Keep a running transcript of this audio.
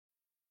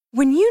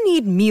When you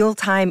need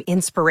mealtime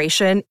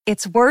inspiration,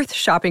 it's worth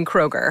shopping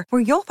Kroger,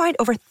 where you'll find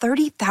over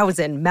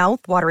 30,000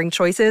 mouth-watering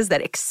choices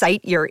that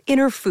excite your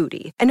inner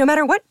foodie. And no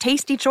matter what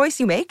tasty choice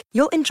you make,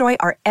 you'll enjoy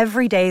our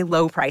everyday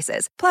low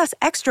prices, plus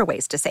extra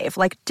ways to save,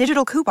 like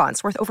digital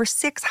coupons worth over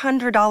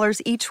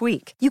 $600 each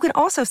week. You can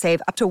also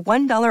save up to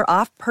 $1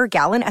 off per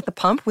gallon at the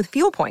pump with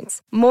fuel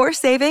points. More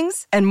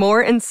savings and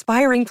more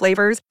inspiring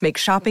flavors make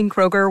shopping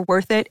Kroger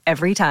worth it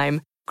every time.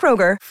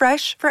 Kroger,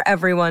 fresh for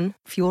everyone.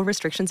 Fuel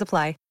restrictions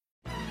apply.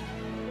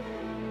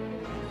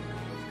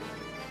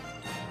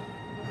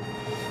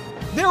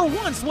 There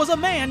once was a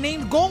man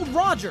named Gold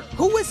Roger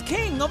who was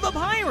king of the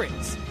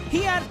pirates.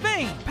 He had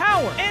fame,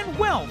 power, and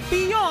wealth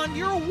beyond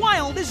your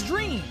wildest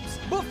dreams.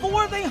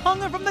 Before they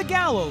hung him from the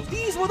gallows,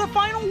 these were the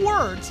final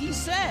words he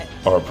said.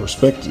 Our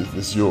perspective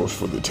is yours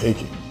for the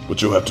taking,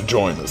 but you'll have to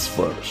join us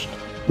first.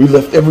 We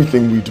left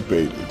everything we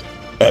debated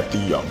at the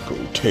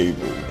Yonko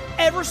table.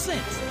 Ever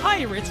since,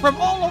 pirates from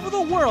all over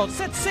the world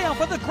set sail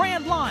for the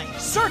Grand Line,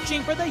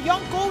 searching for the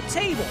Yonko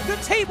table, the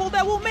table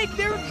that will make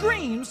their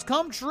dreams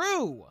come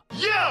true.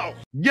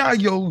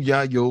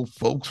 Yo,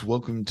 folks.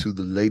 Welcome to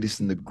the latest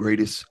and the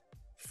greatest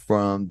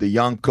from the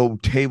Yonko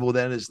table.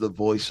 That is the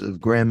voice of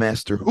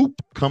Grandmaster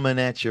Hoop coming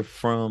at you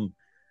from,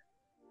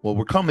 well,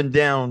 we're coming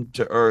down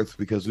to earth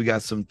because we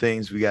got some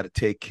things we got to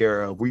take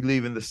care of. We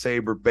leaving the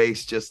Saber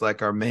base just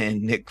like our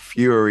man Nick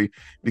Fury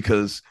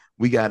because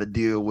we got to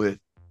deal with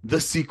the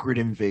secret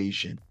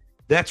invasion.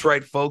 That's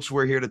right, folks.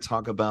 We're here to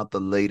talk about the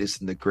latest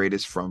and the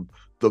greatest from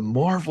the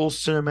Marvel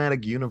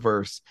Cinematic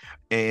Universe,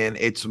 and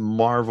it's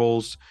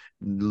Marvel's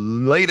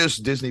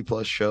latest Disney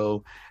Plus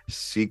show,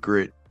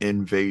 Secret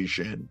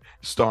Invasion,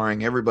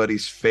 starring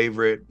everybody's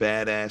favorite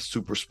badass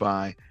super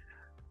spy,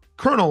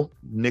 Colonel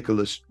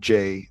Nicholas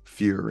J.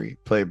 Fury,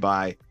 played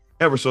by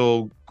ever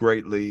so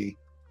greatly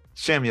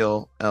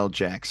Samuel L.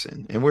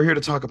 Jackson. And we're here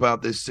to talk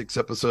about this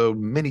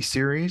 6-episode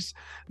miniseries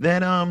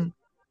that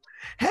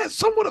has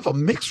somewhat of a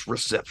mixed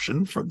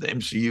reception from the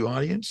MCU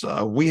audience.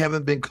 We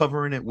haven't been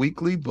covering it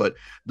weekly, but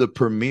the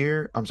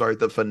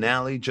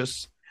finale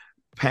just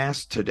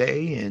passed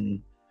today,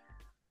 and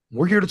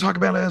we're here to talk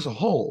about it as a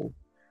whole.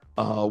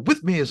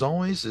 With me, as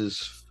always,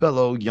 is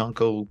fellow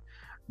Yonko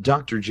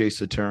Dr.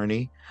 Jace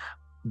Attorney.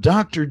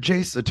 Dr.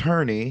 Jace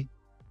Attorney,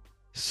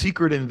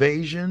 Secret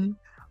Invasion.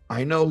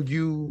 I know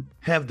you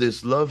have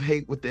this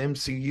love-hate with the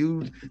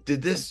MCU.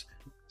 Did this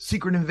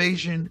Secret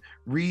Invasion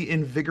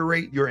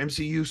reinvigorate your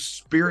MCU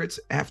spirits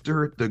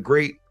after the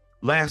great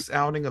last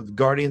outing of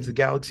Guardians of the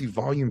Galaxy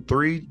Volume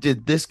 3?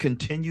 Did this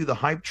continue the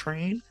hype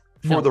train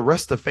for the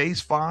rest of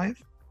Phase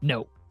 5?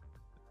 No.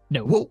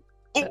 Whoa.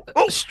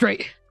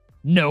 Straight.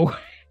 No.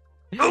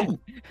 Oh.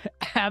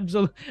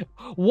 Absolutely.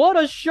 What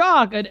a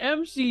shock. An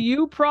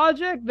MCU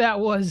project that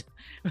was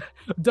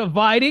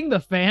dividing the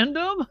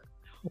fandom?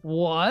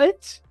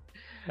 What?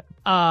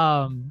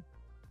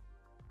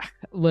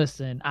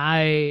 Listen,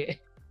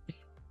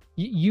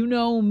 you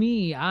know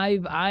me. I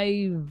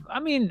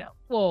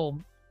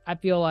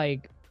feel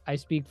like I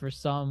speak for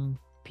some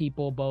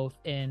people, both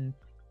in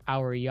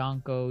our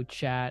Yonko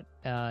chat,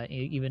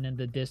 even in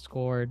the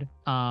Discord.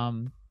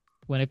 When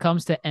it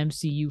comes to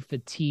MCU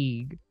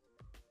fatigue,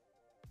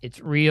 it's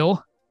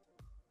real.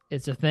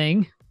 It's a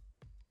thing.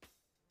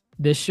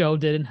 This show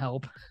didn't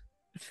help.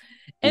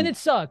 And it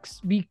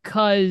sucks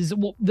because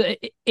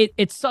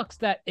it sucks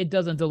that it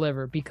doesn't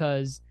deliver,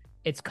 because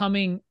it's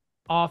coming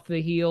off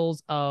the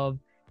heels of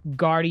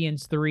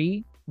Guardians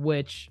 3,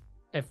 which,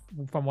 if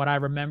from what I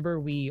remember,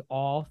 we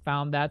all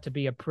found that to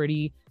be a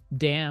pretty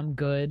damn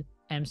good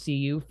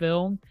MCU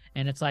film.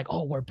 And it's like,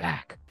 oh, we're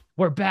back.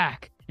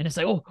 And it's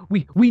like, oh,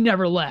 we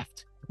never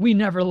left.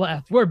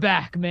 We're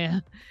back,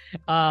 man.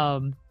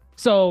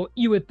 So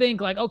you would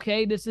think like,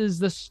 okay, this is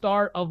the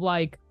start of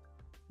like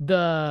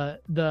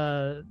the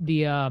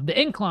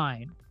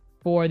incline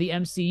for the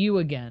MCU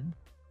again.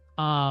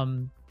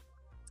 I'm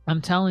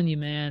telling you,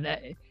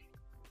 man.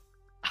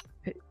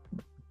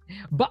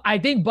 But I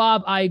think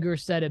Bob Iger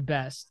said it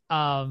best.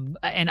 And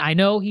I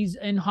know he's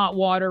in hot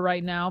water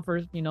right now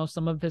for,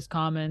 some of his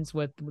comments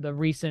with the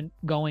recent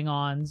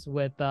going-ons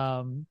with,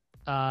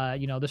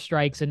 the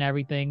strikes and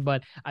everything.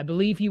 But I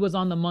believe he was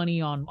on the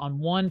money on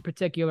one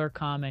particular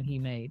comment he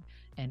made.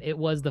 And it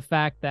was the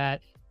fact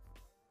that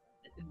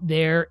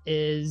there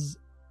is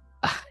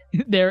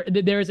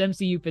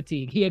MCU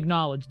fatigue. He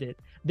acknowledged it.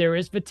 There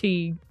is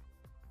fatigue.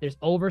 There's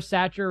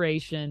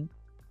oversaturation.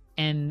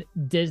 And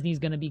Disney's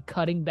going to be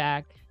cutting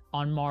back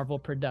on Marvel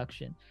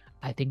production.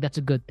 I think that's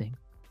a good thing.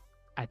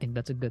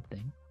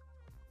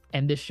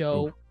 And this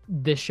show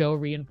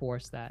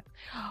reinforced that.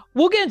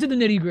 We'll get into the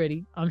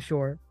nitty-gritty, I'm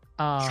sure.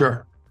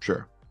 Sure.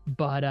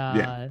 But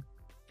that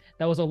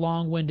was a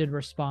long-winded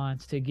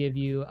response to give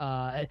you,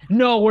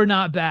 no, we're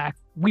not back.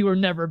 We were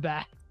never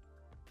back.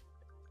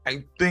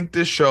 I think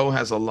this show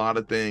has a lot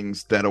of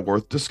things that are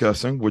worth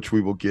discussing, which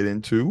we will get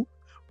into.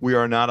 We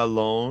are not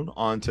alone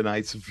on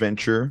tonight's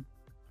venture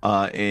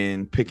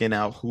in picking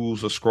out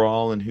who's a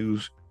Skrull and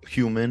who's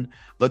human.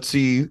 Let's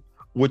see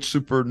which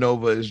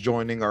supernova is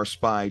joining our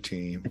spy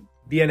team.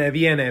 Viene,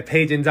 viene,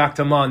 Paige and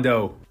Dr.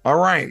 Mondo. All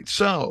right,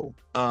 so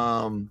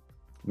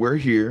we're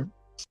here.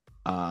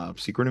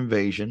 Secret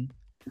Invasion.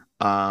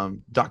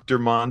 Dr.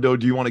 Mondo,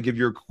 do you want to give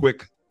your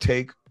quick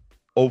take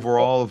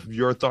overall of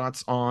your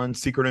thoughts on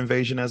Secret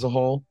Invasion as a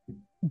whole?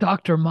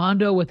 Dr.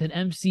 Mondo with an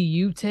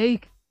MCU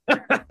take?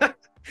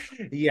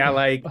 Yeah,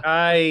 like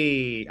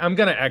I'm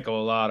gonna echo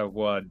a lot of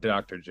what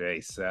Dr. J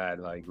said.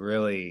 Like,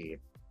 really,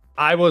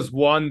 I was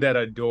one that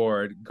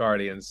adored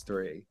Guardians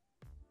 3.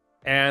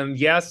 And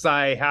yes,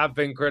 I have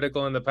been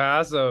critical in the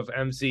past of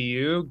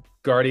MCU.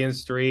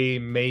 Guardians 3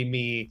 made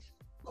me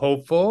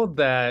hopeful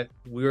that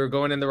we were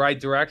going in the right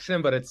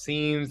direction, but it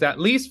seems, at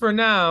least for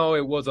now,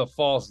 it was a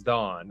false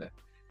dawn.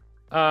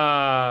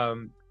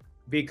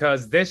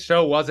 Because this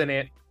show wasn't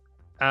it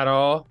at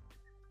all.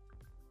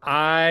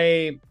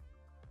 I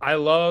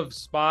love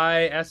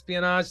spy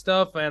espionage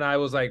stuff, and I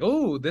was like,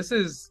 "Oh, this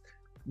is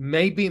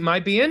might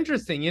be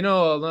interesting." You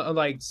know,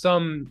 like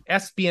some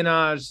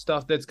espionage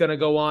stuff that's gonna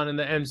go on in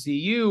the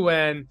MCU,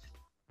 and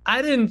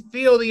I didn't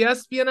feel the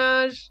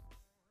espionage.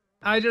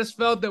 I just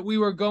felt that we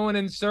were going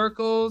in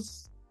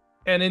circles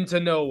and into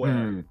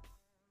nowhere.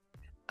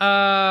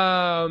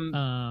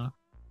 I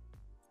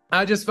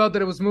just felt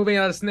that it was moving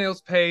at a snail's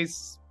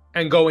pace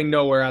and going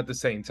nowhere at the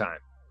same time.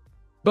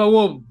 But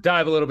we'll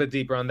dive a little bit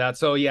deeper on that.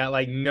 So yeah,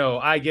 like, no,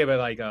 I give it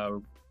like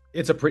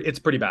it's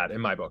pretty bad in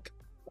my book.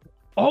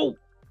 Oh,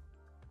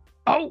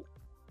 I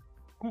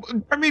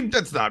mean,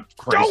 that's not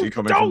crazy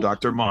coming from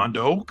Dr.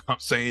 Mondo. I'm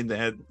saying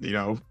that, you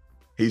know,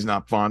 he's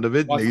not fond of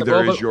it.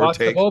 Neither is your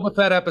take. Watch the Boba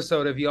Fett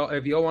episode if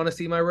y'all want to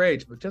see my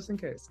rage, but just in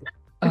case.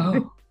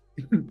 Oh.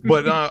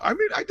 But I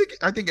mean,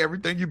 I think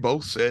everything you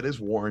both said is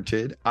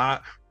warranted.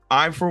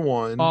 I for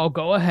one. Oh,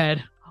 go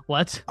ahead.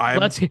 Let's hear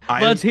it.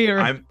 Let's hear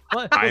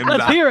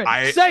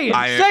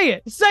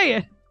it. Say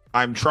it.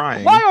 I'm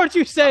trying. Why aren't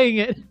you saying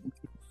it?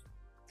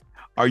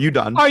 Are you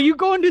done? Are you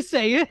going to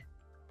say it?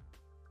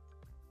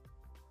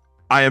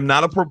 I am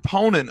not a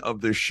proponent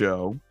of this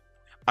show.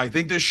 I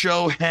think the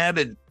show had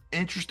an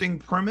interesting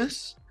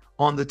premise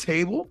on the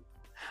table.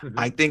 Mm-hmm.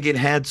 I think it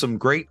had some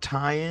great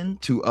tie-in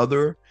to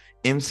other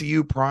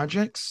MCU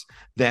projects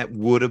that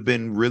would have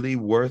been really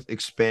worth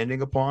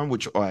expanding upon,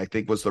 which I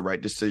think was the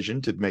right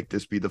decision to make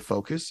this be the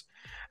focus.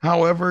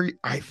 However,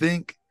 I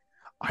think,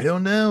 I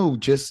don't know,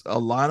 just a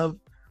lot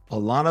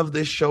of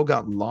this show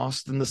got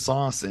lost in the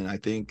sauce, and I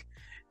think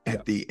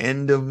at the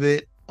end of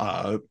it,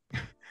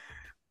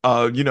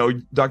 you know,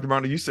 Dr.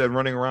 Mondo, you said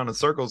running around in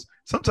circles.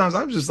 Sometimes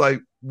I'm just like,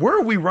 where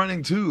are we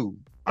running to?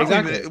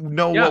 Exactly. I don't even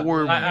know what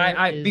we're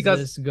because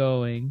this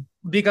going.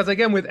 Because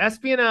again, with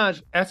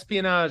espionage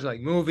like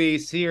movie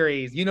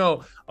series, you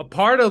know, a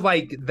part of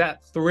like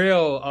that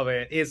thrill of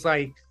it is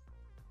like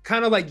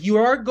kind of like you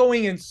are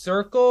going in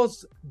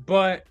circles,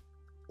 but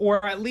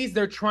or at least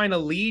they're trying to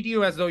lead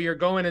you as though you're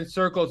going in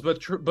circles, but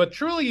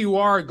truly you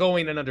are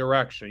going in a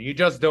direction. You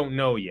just don't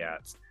know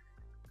yet.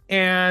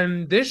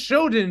 And this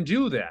show didn't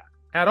do that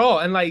at all.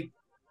 And like,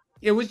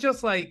 it was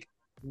just like,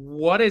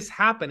 what is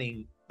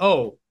happening?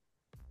 Oh,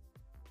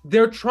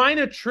 they're trying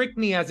to trick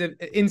me as if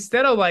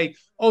instead of like,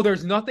 oh,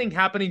 there's nothing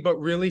happening, but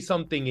really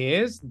something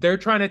is. They're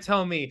trying to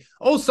tell me,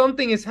 oh,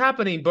 something is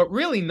happening, but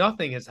really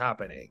nothing is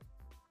happening.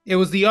 It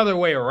was the other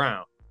way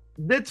around.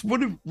 That's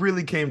what it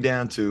really came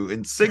down to.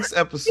 In 6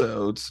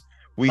 episodes,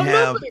 we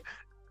have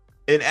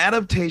an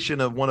adaptation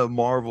of one of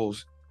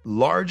Marvel's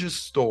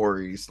largest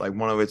stories, like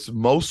one of its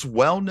most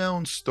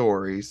well-known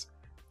stories,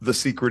 The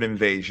Secret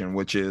Invasion,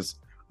 which is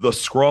the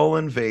Skrull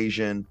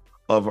invasion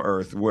of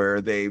Earth, where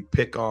they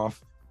pick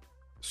off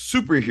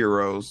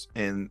superheroes,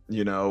 and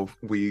you know,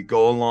 we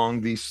go along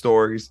these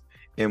stories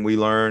and we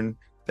learn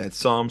that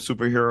some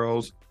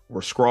superheroes were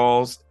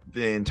Skrulls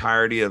the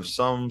entirety of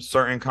some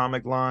certain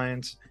comic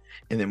lines,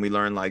 and then we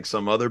learn like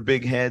some other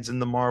big heads in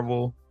the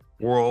Marvel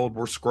world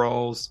were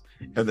Skrulls,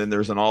 and then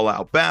there's an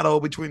all-out battle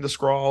between the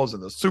Skrulls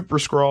and the Super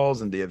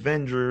Skrulls and the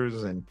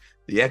Avengers and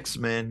the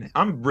X-Men.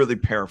 I'm really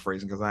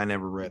paraphrasing because I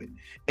never read it,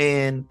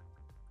 and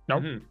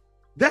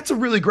that's a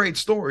really great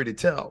story to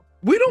tell.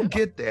 We don't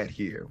get that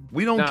here.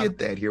 Get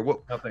that here.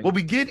 What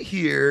we get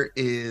here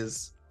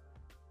is,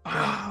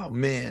 oh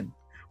man.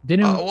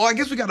 Well, I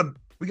guess we gotta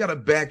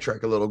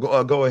backtrack a little.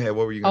 Go ahead.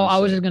 What were you gonna say? I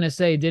was just gonna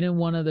say, didn't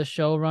one of the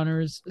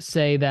showrunners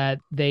say that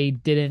they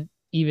didn't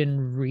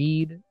even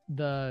read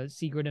the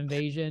Secret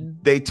Invasion?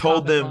 They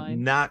told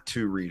them not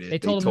to read it. They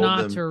told them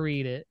not to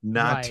read it.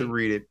 Not to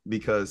read it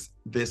because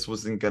this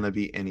wasn't gonna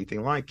be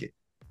anything like it.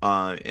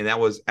 And that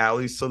was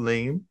Ali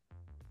Salim,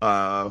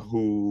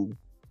 who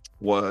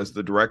was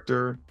the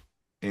director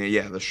and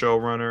the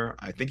showrunner.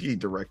 I think he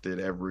directed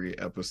every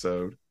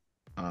episode.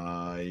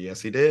 Yes,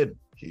 he did.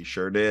 He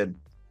sure did.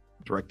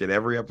 Directed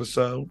every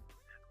episode.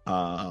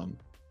 And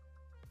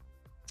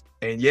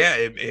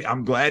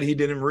I'm glad he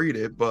didn't read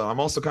it, but I'm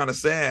also kind of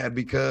sad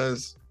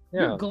because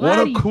what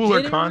a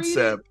cooler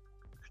concept.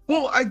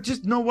 Well, I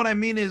just know what I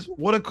mean is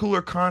what a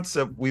cooler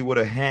concept we would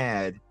have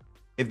had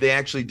if they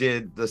actually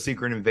did the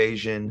Secret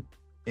Invasion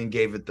and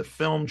gave it the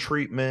film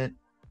treatment,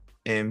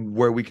 and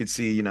where we could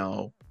see, you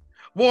know,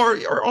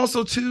 or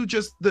also too,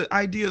 just the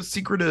idea of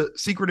secret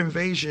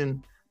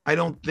invasion I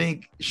don't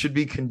think should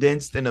be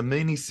condensed in a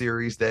mini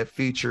series that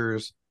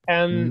features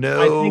And I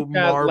no think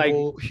that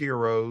Marvel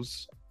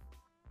heroes,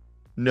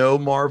 no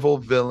Marvel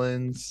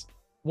villains.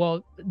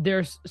 Well,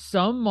 there's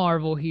some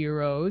Marvel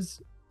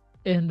heroes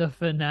in the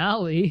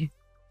finale.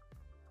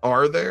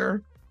 Are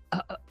there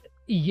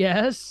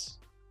Yes.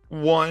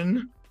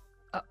 one?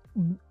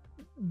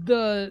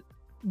 The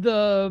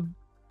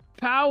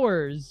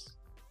powers.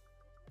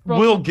 from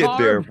We'll the get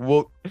there.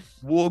 barb.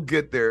 We'll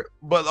get there.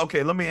 But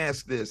okay, let me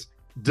ask this.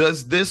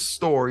 Does this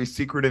story,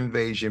 Secret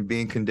Invasion,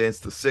 being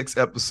condensed to 6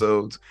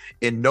 episodes,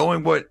 and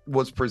knowing what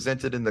was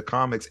presented in the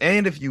comics,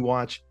 and if you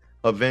watch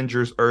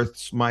Avengers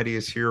Earth's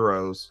Mightiest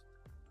Heroes,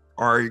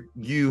 are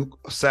you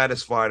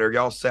satisfied? Are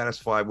y'all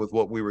satisfied with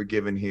what we were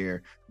given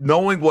here?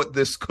 Knowing what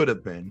this could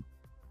have been.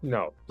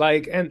 No,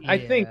 like, and I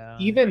think Yeah.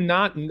 even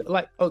not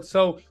like,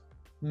 so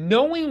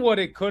knowing what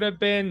it could have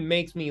been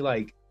makes me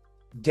like,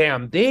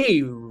 damn,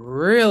 they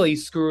really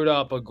screwed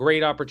up a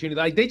great opportunity.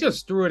 Like, they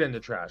just threw it in the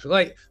trash.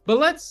 Like, but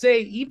let's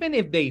say even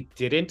if they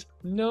didn't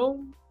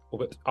know,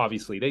 well,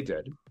 obviously they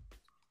did.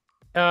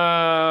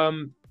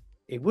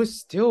 It was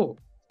still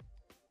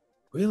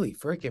really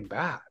freaking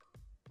bad.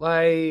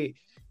 Like,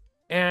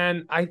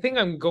 and I think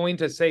I'm going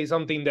to say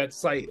something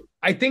that's like,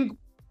 I think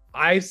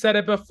I've said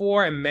it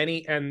before, and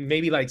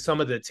maybe like some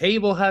of the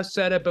table has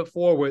said it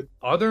before with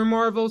other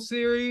Marvel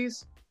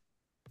series,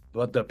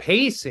 but the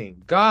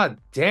pacing, god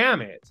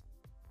damn it.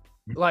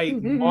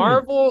 Like,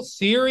 Marvel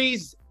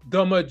series,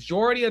 the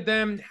majority of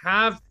them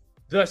have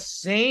the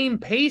same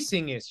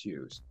pacing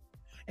issues.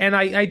 And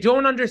I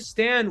don't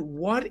understand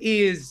what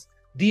is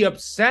the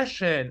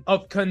obsession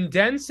of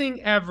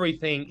condensing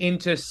everything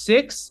into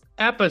 6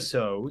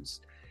 episodes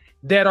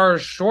that are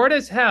short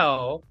as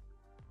hell,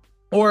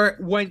 or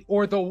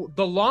the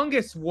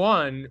longest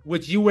one,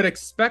 which you would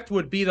expect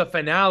would be the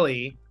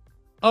finale.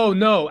 Oh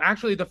no,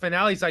 actually the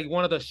finale is like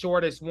one of the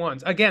shortest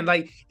ones. Again,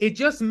 like, it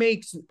just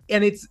makes,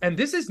 and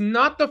this is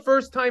not the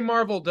first time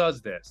Marvel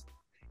does this.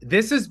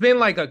 This has been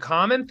like a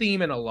common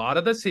theme in a lot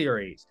of the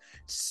series.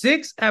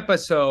 6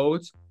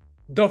 episodes.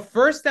 The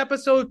first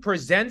episode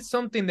presents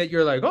something that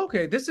you're like,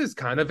 okay, this is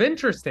kind of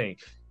interesting.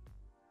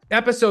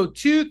 Episode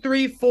 2,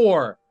 3,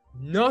 4,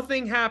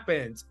 nothing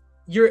happens.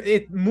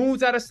 It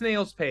moves at a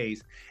snail's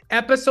pace.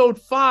 Episode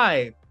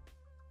 5,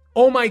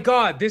 oh my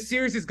god, this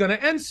series is gonna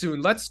end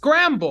soon. Let's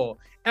scramble.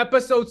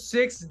 Episode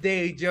 6,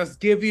 they just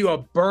give you a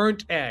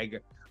burnt egg,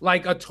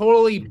 like a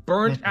totally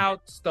burnt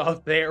out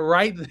stuff there,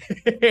 right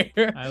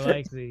there. I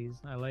like these.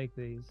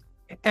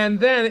 And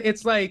then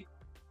it's like,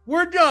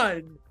 we're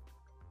done.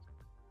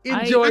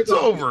 Enjoy. It's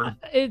over.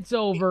 It's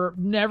over.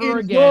 Never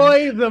again.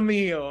 Enjoy the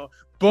meal.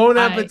 Bon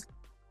appetit.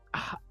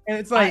 And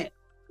it's like,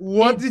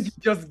 what did you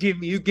just give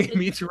me? You gave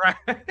me trash.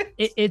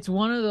 It's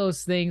one of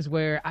those things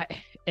where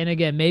and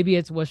again, maybe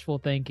it's wishful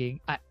thinking.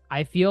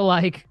 I feel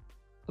like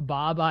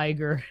Bob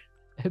Iger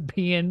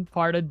being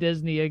part of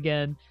Disney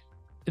again,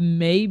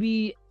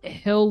 maybe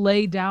he'll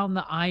lay down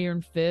the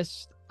iron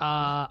fist.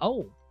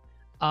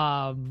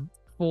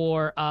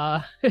 For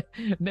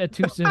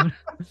too soon.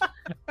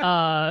 Maybe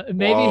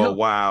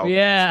Wow.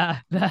 Yeah,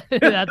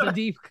 that's a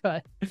deep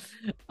cut.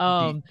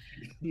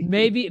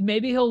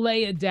 Maybe he'll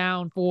lay it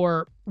down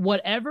for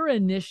whatever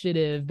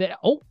initiative that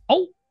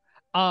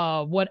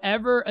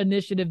whatever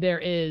initiative there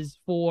is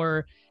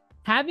for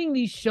having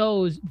these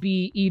shows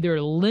be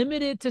either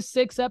limited to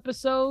 6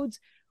 episodes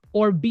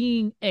or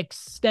being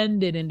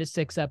extended into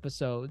 6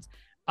 episodes.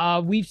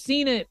 We've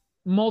seen it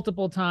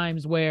multiple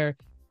times where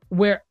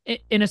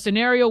in a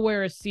scenario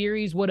where a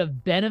series would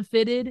have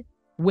benefited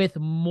with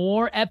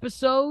more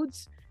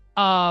episodes,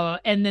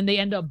 and then they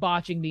end up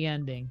botching the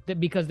ending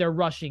because they're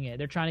rushing it.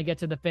 They're trying to get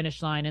to the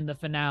finish line in the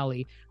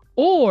finale.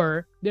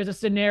 Or there's a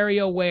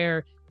scenario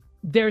where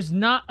there's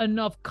not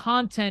enough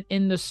content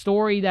in the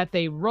story that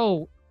they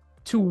wrote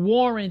to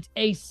warrant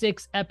a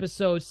 6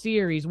 episode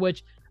series,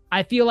 which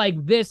I feel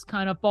like this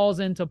kind of falls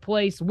into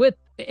place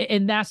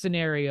in that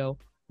scenario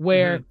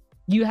where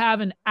you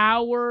have an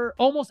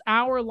almost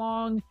hour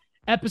long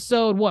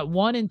episode.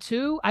 1 and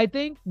 2, I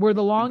think, were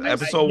the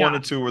longest. Episode 1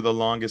 and 2 were the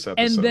longest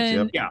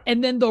episodes.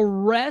 And then the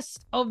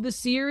rest of the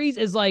series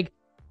is like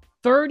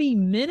 30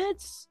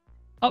 minutes.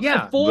 Up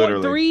to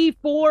 4, 3,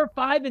 4,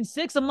 5, and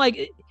 6. I'm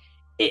like,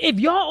 if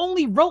y'all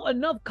only wrote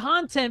enough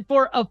content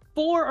for a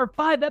 4 or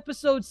 5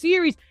 episode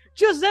series,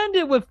 just end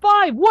it with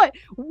 5. What?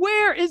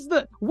 Where is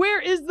the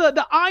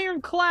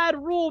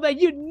ironclad rule that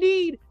you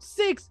need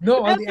 6?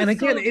 No, and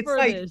again, it's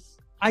like this?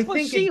 I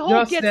think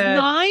She-Hulk gets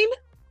 9.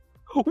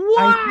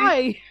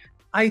 Why?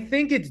 I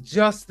think it's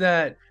just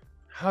that.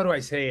 How do I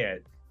say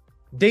it?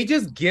 They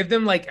just give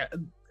them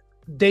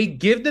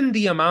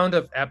the amount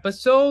of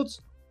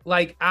episodes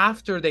like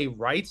after they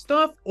write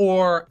stuff,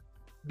 or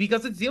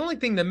because it's the only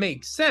thing that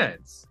makes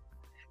sense.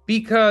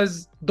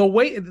 Because the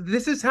way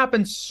this has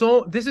happened,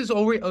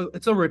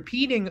 it's a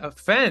repeating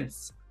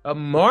offense. A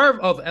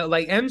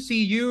like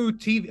MCU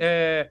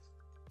TV,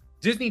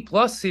 Disney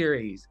Plus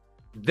series.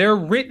 They're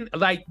written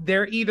like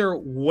they're either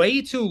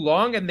way too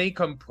long and they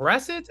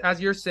compress it,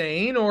 as you're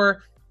saying,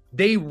 or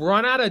they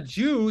run out of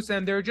juice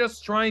and they're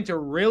just trying to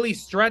really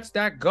stretch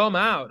that gum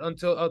out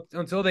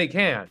until they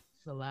can.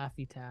 The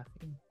Laffy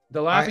Taffy.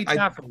 The Laffy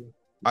Taffy.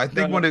 I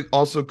think what it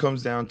also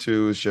comes down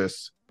to is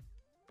just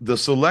the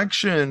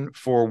selection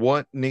for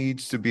what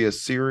needs to be a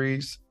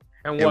series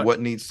and what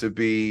needs to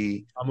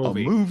be a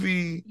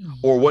movie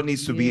or what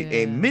needs to be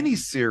a mini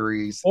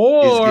series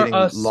or is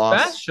a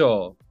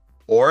special.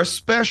 Or a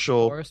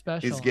special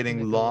is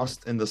getting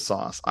lost in the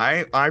sauce.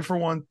 I for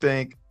one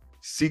think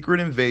Secret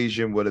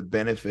Invasion would have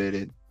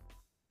benefited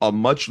a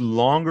much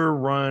longer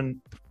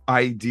run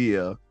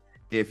idea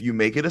if you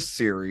make it a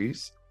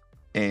series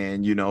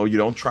and you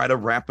don't try to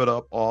wrap it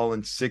up all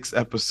in 6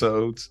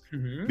 episodes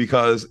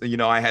because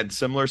I had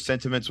similar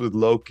sentiments with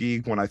Loki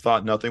when I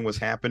thought nothing was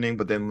happening,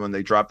 but then when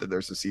they dropped that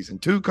there's a season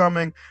 2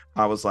 coming,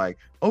 I was like,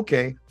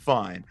 okay,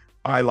 fine,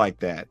 I like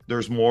that.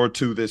 There's more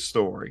to this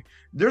story.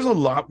 There's a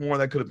lot more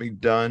that could have been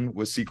done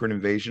with Secret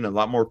Invasion, a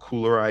lot more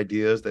cooler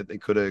ideas that they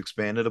could have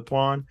expanded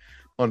upon.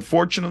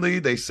 Unfortunately,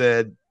 they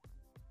said,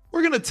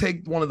 we're going to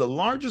take one of the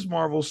largest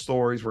Marvel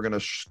stories. We're going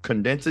to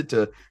condense it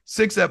to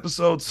 6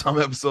 episodes. Some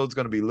episodes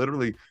going to be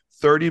literally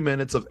 30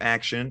 minutes of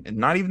action and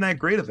not even that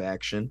great of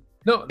action.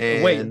 No,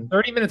 wait,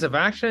 30 minutes of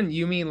action?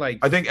 You mean like...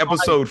 I think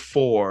episode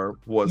 4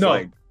 was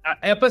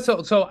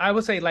episode... So I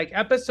would say like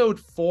episode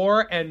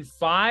 4 and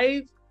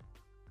 5,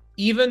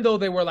 even though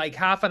they were like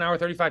half an hour,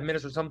 35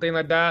 minutes or something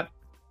like that,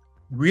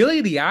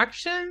 really the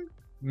action,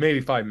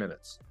 maybe 5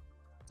 minutes.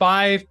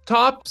 5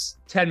 tops,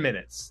 10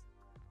 minutes.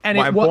 And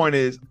my point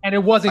is, and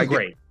it wasn't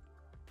great.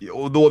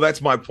 Well,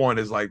 that's my point.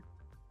 Is like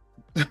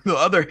the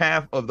other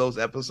half of those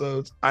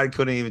episodes, I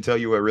couldn't even tell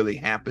you what really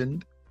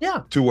happened.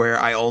 Yeah. To where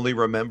I only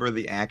remember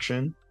the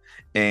action,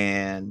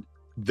 and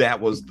that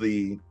was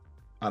the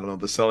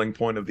selling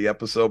point of the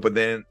episode. But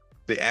then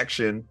the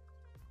action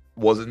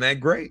wasn't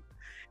that great,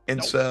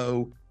 and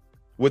so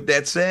with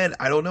that said,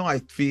 I don't know. I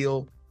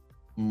feel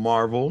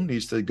Marvel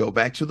needs to go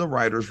back to the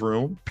writers'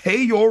 room,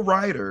 pay your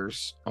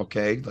writers.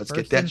 Okay, let's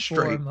get that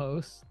straight.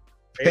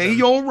 Pay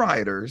your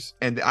writers,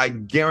 and I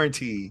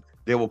guarantee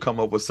they will come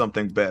up with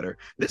something better.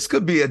 This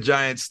could be a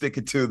giant stick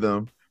it to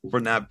them for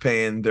not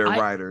paying their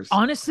writers.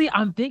 Honestly,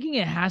 I'm thinking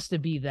it has to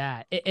be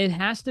that. It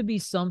has to be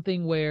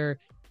something where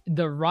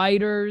the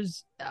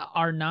writers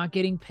are not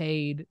getting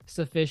paid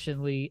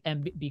sufficiently,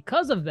 and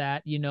because of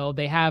that,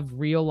 they have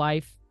real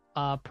life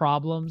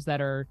problems that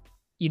are,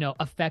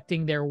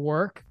 affecting their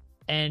work,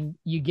 and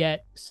you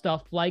get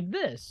stuff like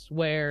this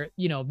where,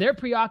 they're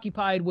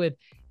preoccupied with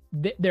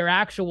their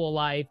actual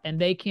life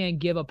and they can't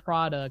give a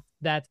product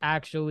that's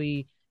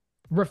actually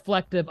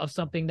reflective of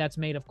something that's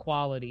made of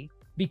quality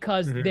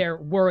because they're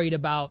worried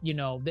about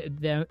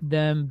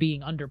them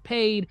being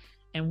underpaid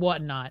and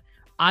whatnot.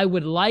 I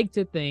would like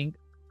to think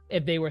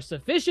if they were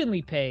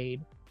sufficiently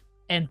paid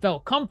and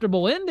felt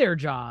comfortable in their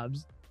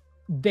jobs,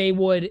 they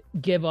would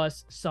give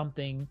us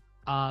something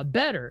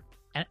better,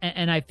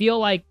 and I feel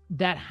like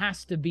that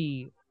has to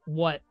be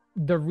what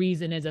the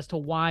reason is as to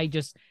why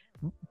just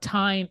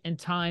time and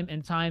time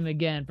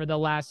again for the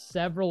last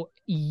several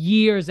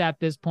years at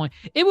this point.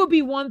 It would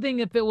be one thing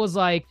if it was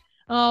like,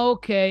 oh,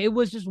 okay, it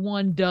was just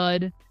one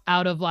dud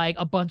out of like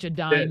a bunch of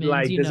diamonds.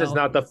 Like, this is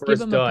not the first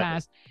give him dud. A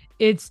pass.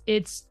 It's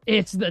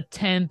the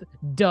 10th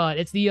dud.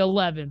 It's the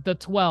 11th, the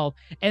 12th.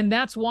 And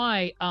that's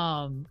why,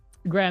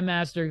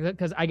 Grandmaster,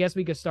 because I guess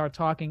we could start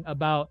talking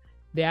about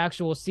the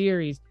actual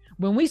series.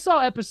 When we saw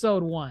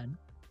episode 1,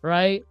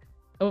 right?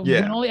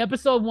 Yeah. When only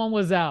episode 1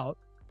 was out,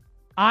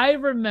 I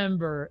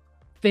remember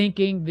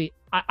thinking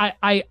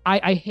I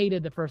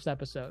hated the first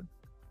episode.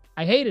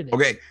 I hated it.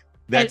 Okay,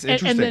 that's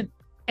interesting.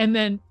 And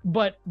then,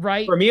 but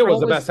right for me, it was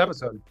the best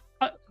episode.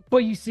 But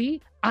you see,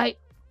 I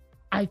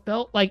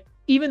felt like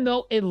even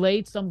though it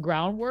laid some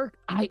groundwork,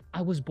 I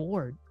was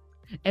bored.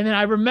 And then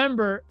I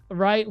remember,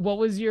 right? What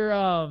was your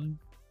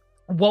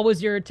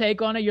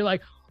take on it? You're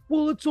like,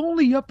 well, it's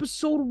only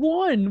episode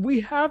 1. We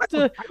have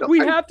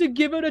to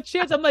give it a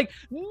chance. I'm like,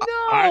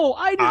 no,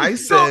 I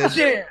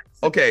said.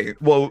 Okay,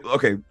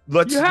 okay.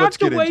 Let's get into this. You have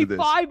to wait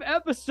 5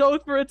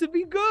 episodes for it to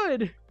be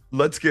good.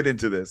 Let's get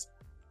into this.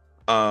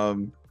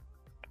 So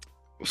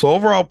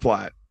overall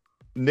plot: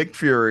 Nick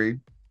Fury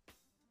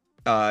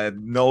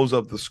knows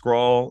of the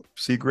Skrull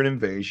secret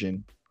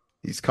invasion.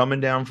 He's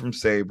coming down from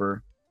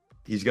Saber.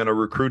 He's gonna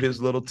recruit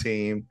his little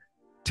team.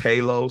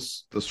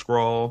 Talos, the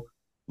Skrull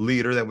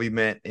leader that we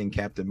met in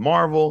Captain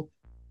Marvel,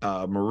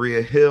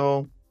 Maria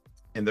Hill.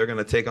 And they're going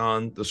to take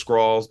on the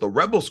Skrulls, the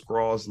Rebel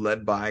Skrulls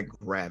led by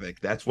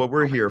Gravik. That's what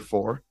we're here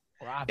for.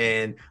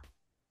 And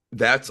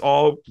that's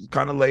all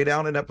kind of laid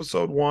out in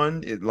episode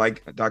 1.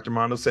 Like Dr.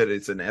 Mondo said,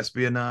 it's an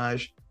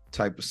espionage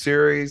type of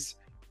series.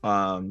 The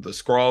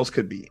Skrulls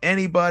could be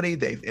anybody.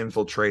 They've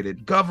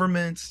infiltrated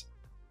governments.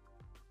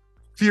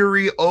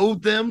 Fury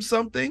owed them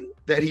something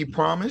that he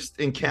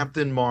promised in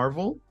Captain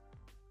Marvel.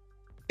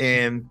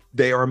 And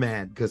they are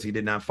mad because he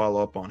did not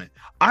follow up on it.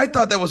 I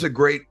thought that was a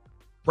great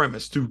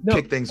premise to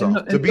kick things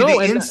off, to be the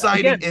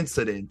inciting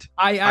incident.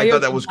 I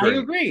thought that was great. I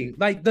agree.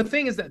 Like, the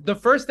thing is that the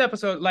first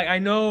episode, like, I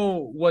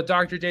know what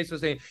Dr. Jace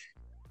was saying.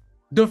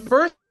 The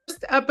first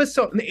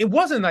episode, it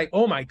wasn't like,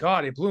 oh my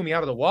God, it blew me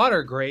out of the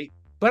water great.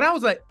 But I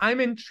was like, I'm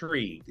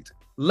intrigued.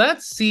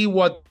 Let's see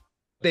what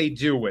they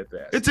do with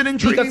this. It's an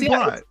intriguing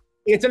plot.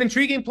 It's an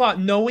intriguing plot,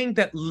 knowing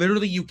that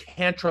literally you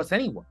can't trust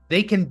anyone.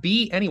 They can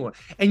be anyone.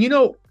 And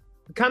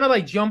kind of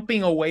like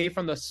jumping away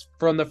from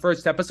the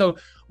first episode,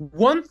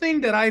 one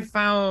thing that I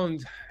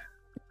found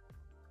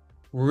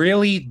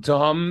really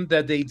dumb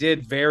that they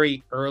did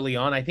very early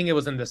on, I think it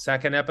was in the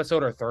second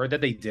episode or third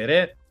that they did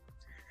it.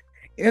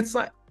 It's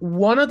like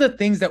one of the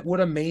things that would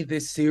have made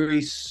this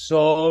series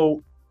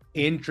so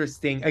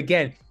interesting.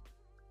 Again,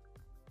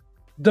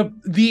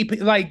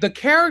 the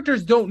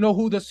characters don't know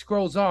who the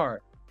Skrulls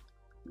are.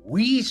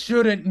 We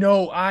shouldn't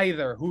know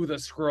either who the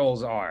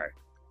Skrulls are.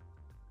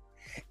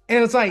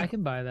 And it's like, I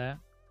can buy that.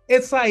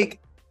 It's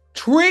like,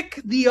 trick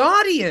the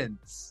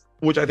audience.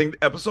 Which I think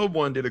episode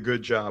 1 did a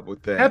good job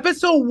with that.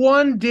 Episode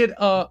 1 did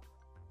a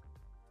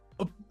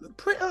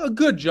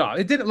good job.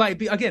 It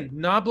didn't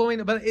not blowing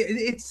it, but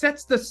it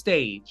sets the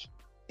stage.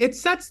 It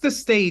sets the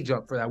stage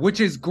up for that, which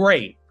is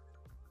great.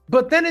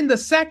 But then in the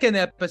second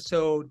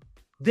episode,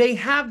 they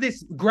have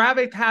this.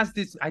 Gravik has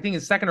this. I think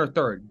it's second or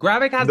third.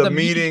 Gravik has the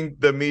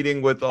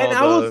meeting with all. And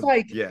I was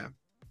like, yeah,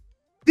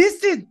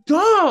 this is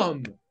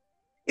dumb.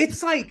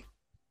 It's like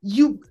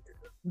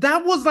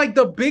that was like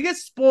the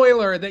biggest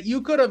spoiler that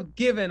you could have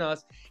given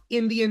us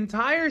in the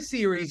entire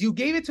series. You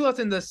gave it to us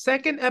in the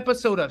second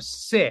episode of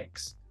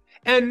 6.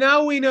 And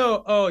now we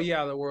know, oh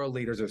yeah, the world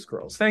leaders are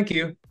Skrulls. Thank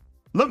you.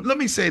 Let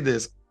me say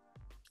this.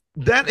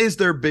 That is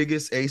their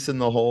biggest ace in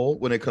the hole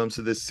when it comes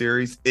to this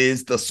series,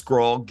 is the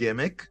Skrull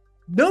gimmick.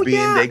 No,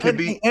 yeah,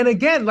 and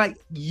again, like,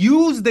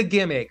 use the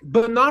gimmick,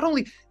 but not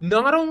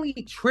only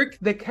trick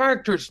the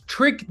characters,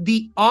 trick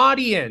the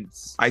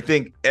audience. I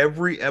think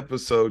every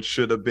episode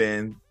should have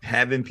been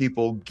having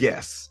people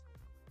guess.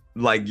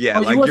 Like, yeah,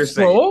 are like you you're Skrull?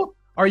 saying.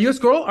 Are you a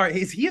Skrull? Or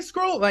is he a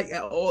Skrull? I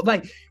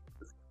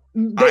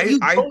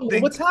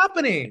think what's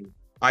happening.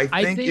 I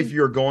think if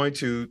you're going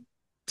to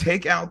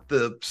take out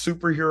the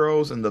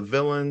superheroes and the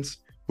villains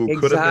who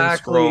could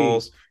have been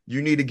Skrulls,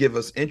 you need to give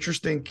us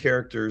interesting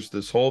characters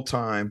this whole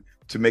time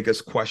to make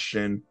us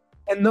question.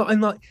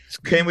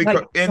 Can we?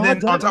 And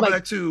then on top of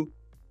that too,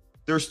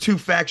 there's 2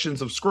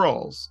 factions of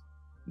Skrulls.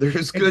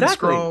 There's good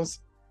Skrulls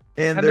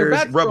and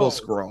there's rebel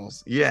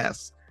Skrulls.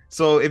 Yes.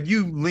 So if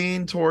you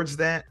lean towards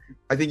that,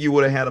 I think you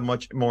would have had a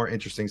much more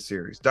interesting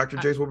series. Dr.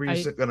 Jace, what were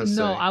you going to say?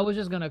 No, I was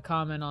just going to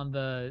comment on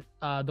the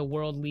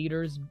world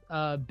leaders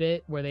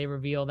bit where they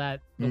reveal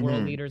that the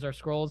world leaders are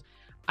Skrulls.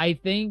 I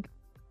think,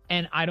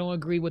 and I don't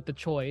agree with the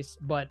choice,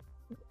 but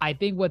I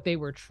think what they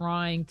were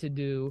trying to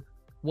do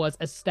was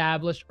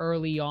establish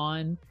early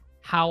on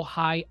how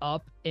high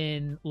up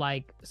in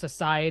like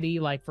society,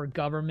 like for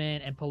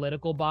government and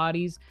political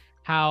bodies,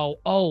 how,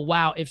 oh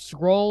wow, if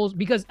Skrulls,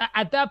 because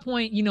at that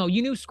point, you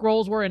knew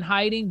Skrulls were in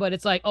hiding, but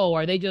it's like, oh,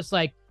 are they just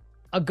like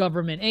a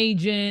government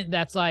agent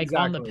that's like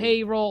on the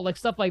payroll, like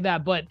stuff like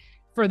that. But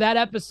for that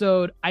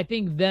episode, I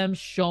think them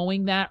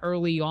showing that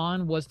early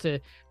on was to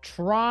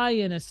try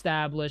and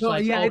establish,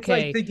 it's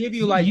like to give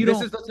you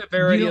this is the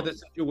severity of the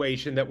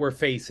situation that we're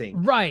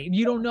facing. Right.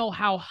 You don't know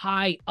how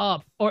high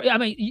up, or I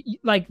mean,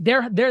 like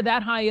they're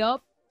that high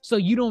up, so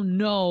you don't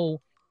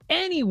know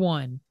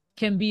anyone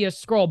can be a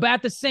Skrull. But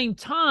at the same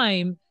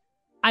time,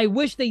 I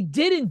wish they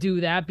didn't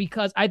do that,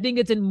 because I think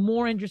it's a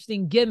more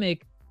interesting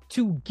gimmick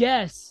to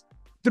guess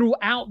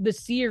throughout the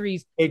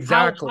series.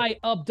 Exactly. How high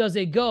up does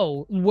it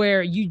go,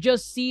 where you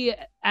just see it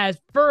as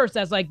first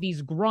as like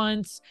these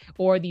grunts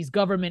or these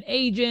government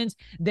agents,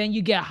 then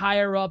you get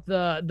higher up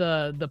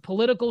the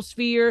political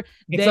sphere.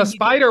 It's a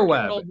spider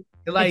web.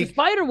 It's a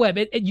spider web.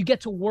 You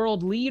get to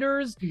world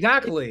leaders.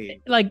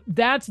 Exactly. Like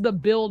that's the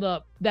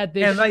buildup that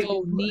this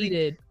show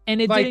needed,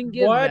 and it didn't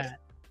give that.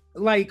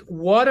 Like,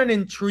 what an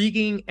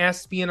intriguing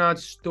espionage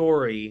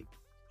story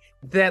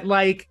that,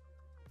 like,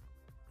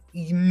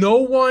 no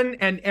one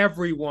and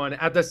everyone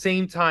at the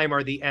same time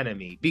are the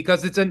enemy,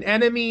 because it's an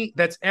enemy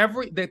that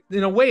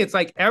in a way it's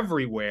like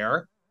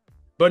everywhere,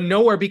 but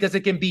nowhere, because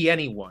it can be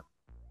anyone.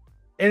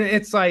 And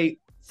it's like,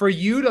 for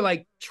you to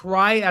like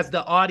try as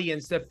the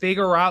audience to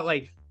figure out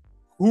like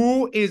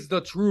who is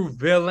the true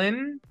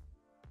villain,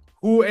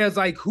 who is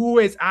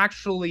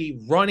actually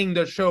running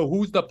the show,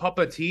 who's the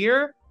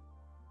puppeteer,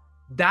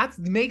 that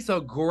makes a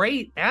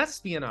great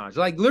espionage.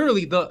 Like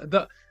literally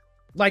the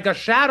like a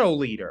shadow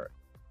leader.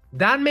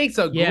 That makes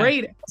a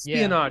great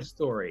espionage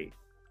story.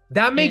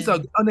 That makes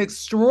an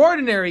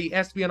extraordinary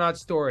espionage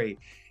story.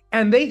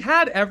 And they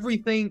had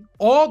everything,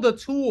 all the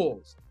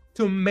tools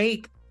to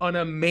make an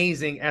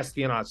amazing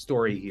espionage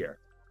story here.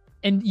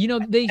 And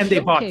they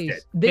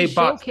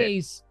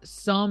showcase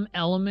some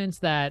elements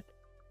that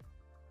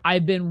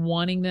I've been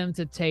wanting them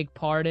to take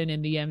part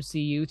in the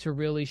MCU to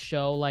really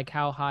show like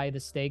how high the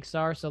stakes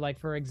are. So like,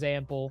 for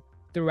example,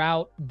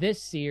 throughout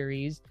this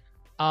series,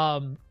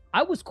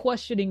 I was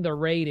questioning the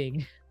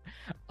rating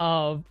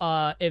of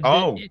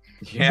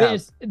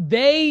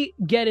they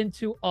get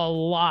into a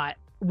lot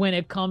when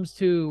it comes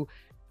to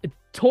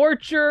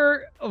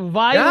torture,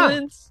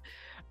 violence,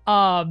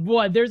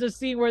 What? There's a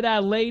scene where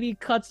that lady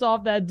cuts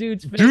off that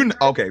dude's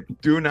finger.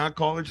 Do not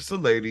call her just a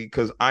lady,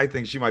 because I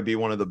think she might be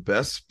one of the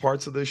best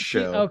parts of this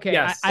show. Okay,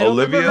 Yes. I don't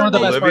Olivia- remember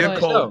her name, Olivia but,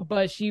 Cole.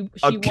 but she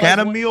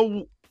Academy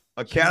was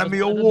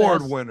Academy one of the Award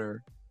best.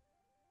 winner,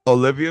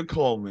 Olivia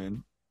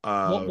Colman.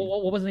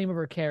 What was the name of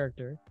her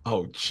character?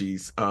 Oh,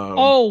 jeez.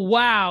 Oh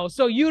wow!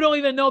 So you don't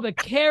even know the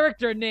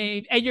character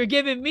name, and you're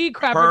giving me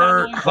crap for not her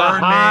knowing. The her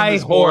high name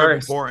is more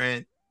horse.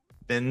 important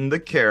than the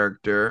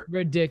character.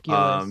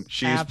 Ridiculous.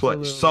 She's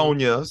Absolutely.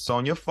 played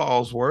Sonia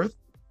Fallsworth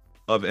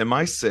of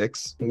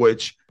MI6,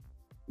 which,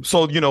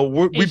 so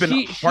we've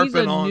been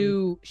harping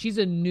on. She's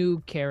a new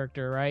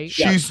character, right?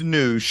 She's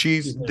new.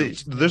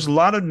 There's a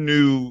lot of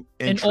new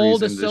An entries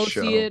old in this show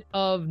associate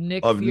of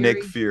Nick of Fury.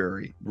 Nick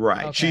Fury,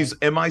 right? Okay. She's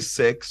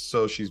MI6,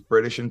 so she's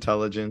British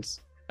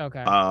intelligence.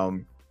 Okay.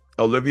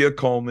 Olivia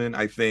Colman,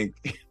 I think,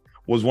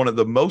 was one of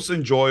the most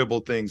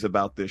enjoyable things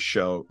about this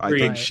show. I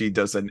think Right. she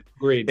does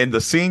Agreed. in the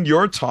scene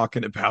you're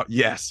talking about,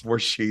 yes, where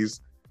she's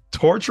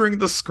torturing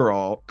the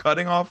Skrull,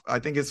 cutting off, I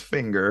think, his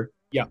finger.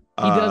 Yeah. She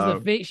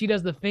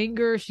does the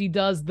finger. She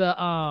does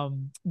the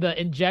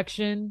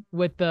injection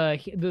with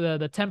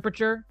the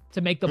temperature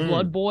to make the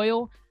blood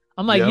boil.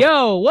 I'm like, Yep.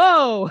 yo,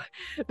 whoa,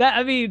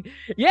 that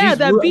She's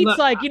that real- beats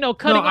like cutting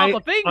off a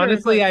finger.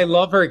 Honestly, I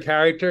love her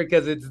character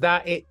because it's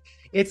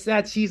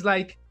that she's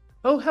like,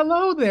 oh,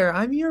 hello there,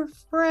 I'm your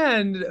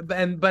friend,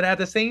 but at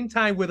the same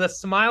time with a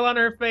smile on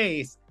her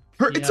face.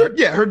 Her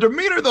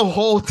demeanor the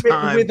whole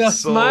time With a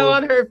smile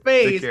on her the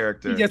face,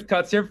 character. she just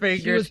cuts your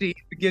finger. She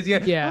gives you,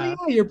 Yeah.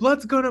 oh yeah, your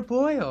blood's gonna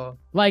boil.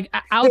 Like She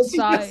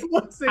outside just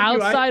looks at you.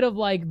 outside of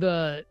like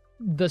the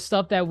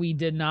stuff that we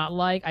did not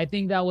like, I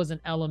think that was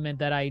an element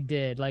that I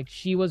did. Like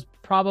she was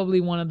probably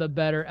one of the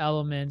better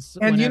elements.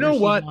 And you whenever know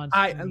she what? wants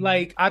I to be.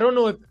 like. I don't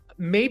know if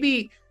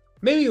maybe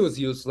it was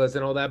useless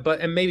and all that,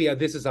 but maybe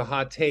this is a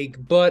hot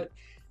take, but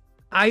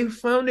I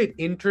found it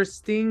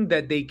interesting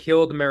that they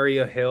killed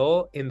Maria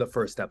Hill in the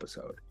first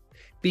episode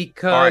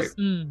because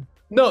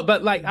no,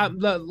 but like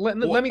let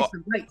me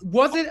like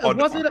was it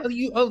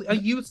a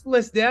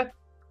useless death?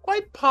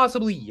 Quite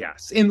possibly,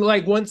 yes. And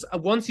like once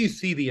you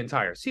see the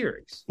entire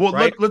series. Well,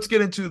 right? let's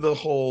get into the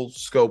whole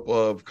scope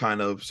of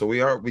kind of. So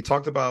we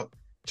talked about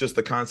just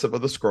the concept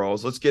of the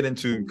Skrulls. Let's get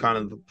into kind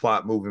of the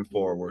plot moving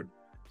forward.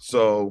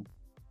 So,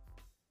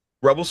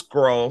 Rebel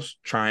Skrulls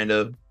trying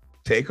to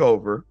take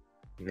over,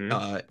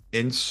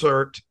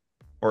 insurrect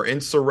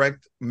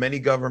many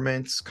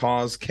governments,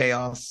 cause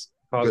chaos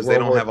because they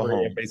don't have a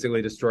home.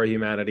 Basically, destroy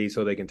humanity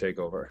so they can take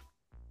over.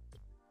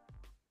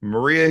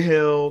 Maria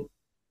Hill,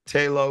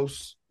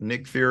 Talos,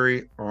 Nick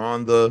Fury are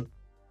on the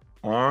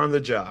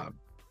job.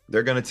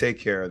 They're gonna take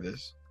care of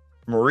this.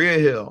 Maria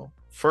Hill,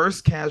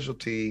 first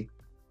casualty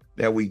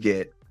that we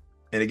get,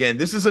 and again,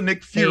 this is a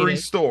Nick Fury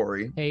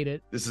story. Hate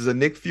it. This is a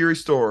Nick Fury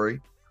story.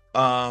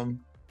 I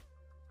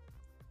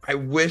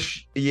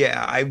wish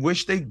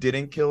they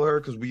didn't kill her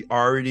because we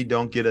already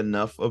don't get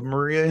enough of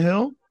Maria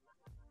Hill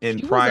in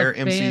She was prior a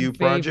fan MCU favorite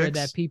projects.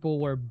 that people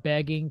were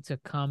begging to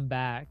come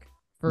back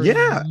for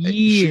Yeah,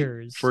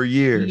 years. for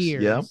years.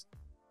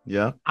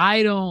 Yeah.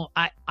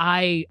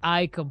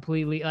 I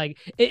completely like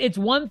it's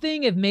one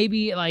thing if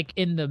maybe like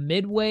in the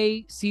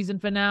midway season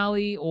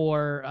finale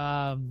or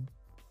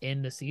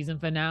in the season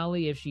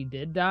finale if she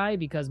did die,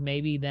 because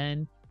maybe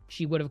then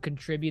she would have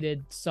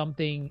contributed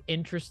something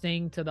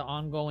interesting to the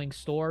ongoing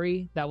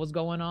story that was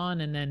going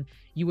on, and then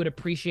you would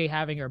appreciate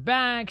having her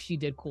back. She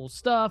did cool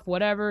stuff,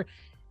 whatever.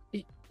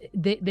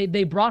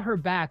 They brought her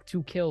back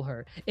to kill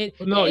her. In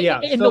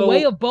the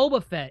way of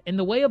Boba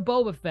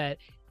Fett,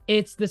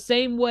 it's the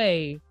same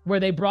way where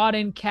they brought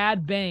in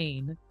Cad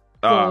Bane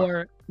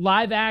for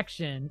live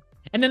action,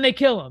 and then they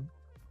kill him.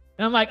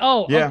 And I'm like,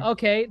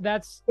 okay,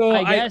 that's. So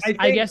I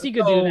guess he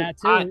could do that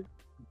too.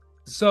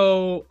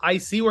 So I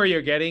see where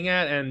you're getting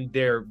at, and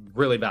they're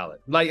really valid.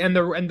 Like, and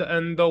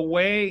the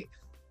way,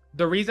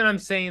 the reason I'm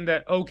saying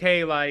that,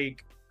 okay,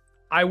 like,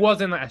 I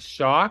wasn't as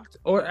shocked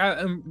or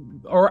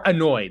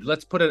annoyed.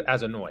 Let's put it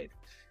as annoyed.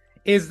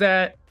 Is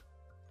that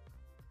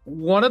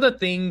one of the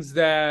things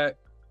that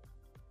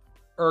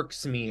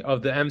irks me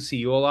of the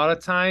MCU a lot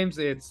of times?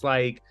 It's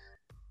like,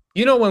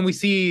 when we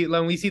see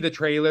the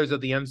trailers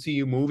of the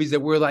MCU movies that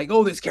we're like,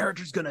 oh, this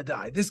character's gonna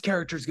die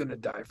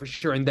for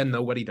sure, and then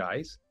nobody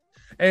dies.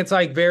 And it's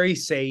like very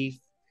safe,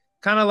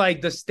 kind of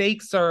like the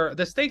stakes are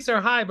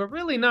high, but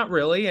really not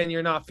really, and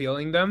you're not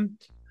feeling them.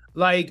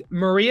 Like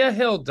Maria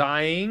Hill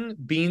dying,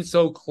 being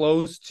so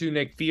close to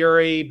Nick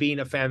Fury, being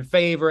a fan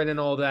favorite and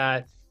all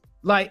that.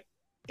 Like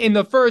in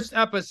the first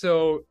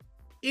episode,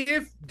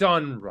 if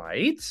done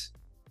right,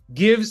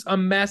 gives a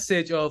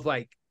message of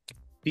like,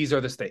 these are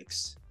the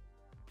stakes.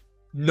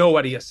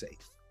 Nobody is safe.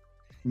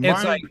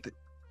 It's like,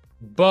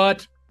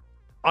 but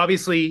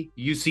obviously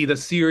you see the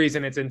series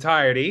in its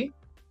entirety.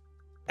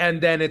 And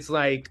then it's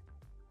like,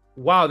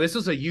 wow, this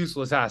was a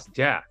useless ass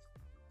death.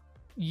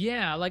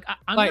 Yeah, like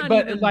I'm like, not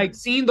but even... like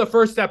seeing the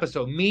first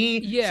episode,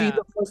 seeing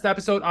the first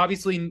episode,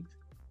 obviously,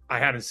 I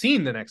haven't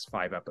seen the next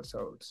 5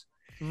 episodes,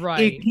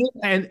 right?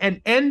 And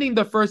ending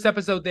the first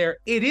episode there,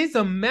 it is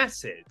a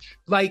message.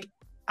 Like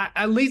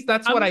at least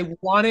that's what I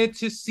wanted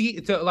to see,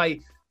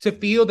 to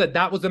feel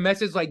that was the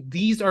message. Like,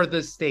 these are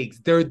the stakes.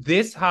 They're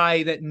this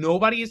high that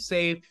nobody is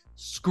safe.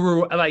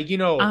 Screw,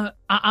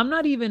 I'm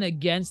not even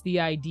against the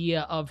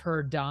idea of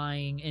her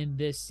dying in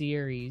this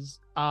series.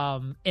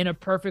 In a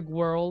perfect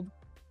world,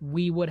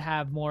 we would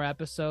have more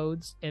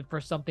episodes for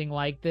something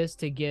like this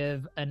to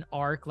give an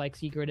arc like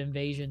Secret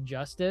Invasion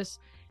justice.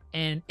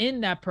 And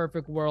in that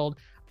perfect world,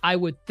 I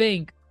would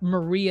think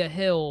Maria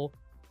Hill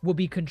will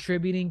be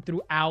contributing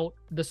throughout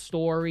the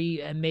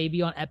story, and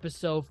maybe on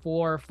episode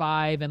 4 or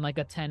 5 and like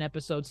a 10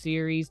 episode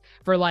series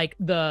for like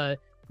the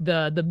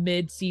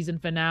mid-season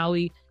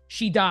finale.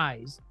 She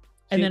dies.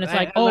 And then it's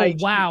like,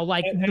 wow,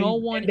 no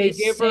one is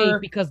safe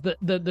because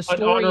the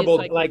story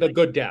is like a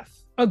good death.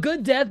 A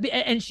good death,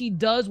 and she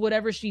does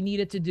whatever she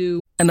needed to do.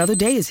 Another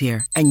day is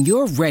here, and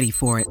you're ready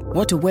for it.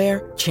 What to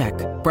wear? Check.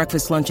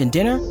 Breakfast, lunch, and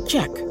dinner?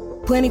 Check.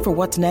 Planning for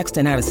what's next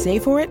and how to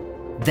save for it?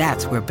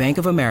 That's where Bank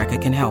of America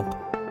can help.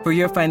 For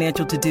your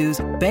financial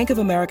to-dos, Bank of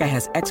America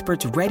has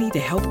experts ready to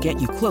help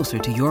get you closer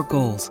to your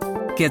goals.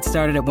 Get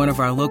started at one of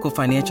our local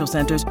financial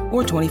centers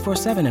or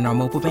 24/7 in our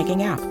mobile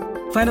banking app.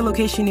 Find a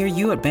location near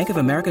you at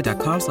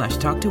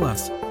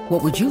bankofamerica.com/talktous.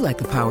 What would you like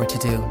the power to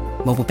do?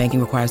 Mobile banking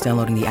requires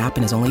downloading the app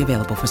and is only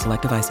available for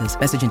select devices.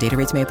 Message and data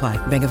rates may apply.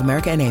 Bank of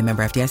America NA,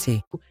 member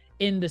FDIC.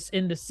 In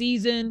the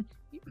season,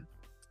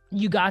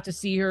 you got to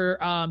see her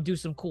do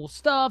some cool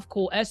stuff,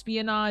 cool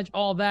espionage,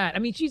 all that. I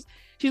mean, she's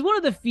one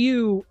of the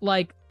few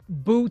like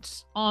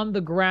boots on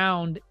the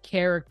ground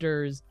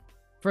characters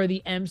for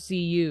the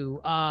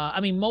MCU. I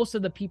mean, most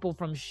of the people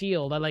from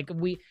SHIELD are like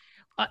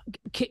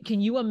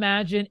can you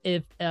imagine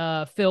if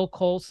Phil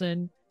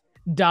Coulson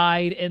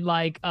died in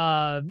like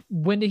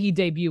when did he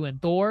debut, in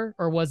Thor,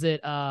 or was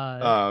it in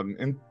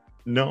Iron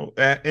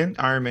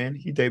Man?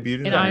 He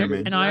debuted in Iron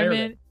Man. In Iron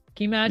Man.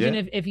 Can you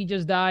imagine if he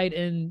just died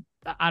in,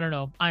 I don't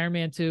know, Iron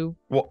Man 2?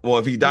 Well,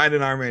 if he died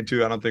in Iron Man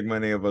 2, I don't think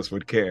many of us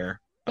would care.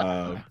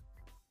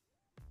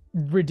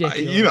 Ridiculous.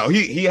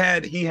 He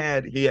had the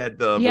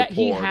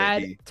he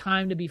had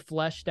time to be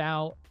fleshed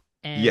out.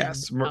 And,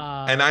 yes,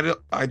 and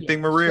I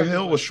think Maria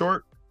Hill was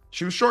short.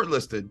 She was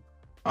shortlisted.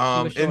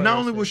 And not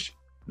only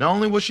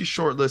was she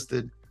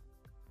shortlisted,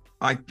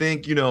 I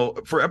think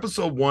for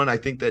episode 1, I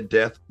think that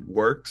death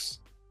works.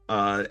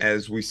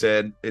 As we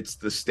said, it's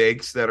the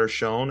stakes that are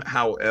shown.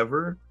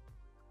 However,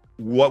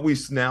 what we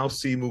now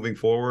see moving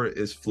forward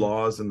is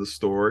flaws in the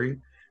story,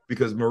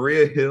 because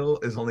Maria Hill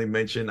is only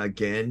mentioned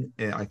again,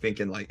 I think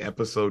in like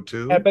episode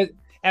 2.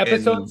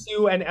 Episode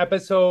 2 and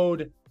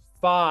episode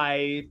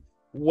 5,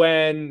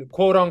 when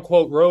quote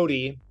unquote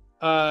Rhodey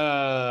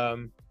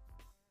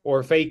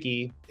or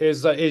Fakey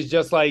is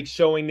just like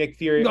showing Nick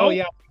Fury, oh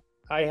yeah,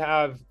 I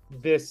have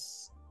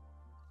this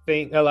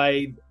thing,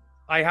 like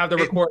I have the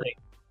recording.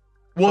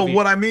 Well,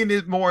 what I mean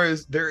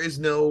is there is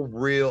no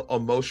real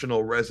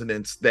emotional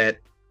resonance that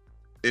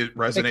it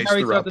resonates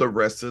throughout the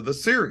rest of the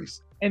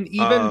series. And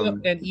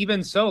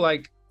even so,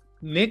 like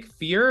Nick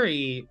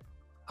Fury,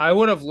 I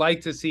would have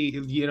liked to see,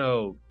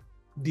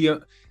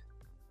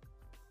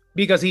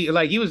 because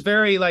he was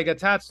very like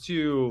attached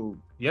to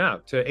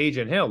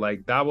Agent Hill.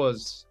 Like that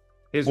was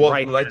his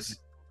right hand.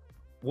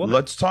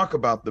 Let's talk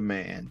about the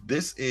man.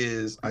 This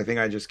is, I think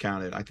I just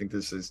counted. I think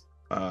this is,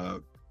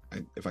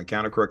 if I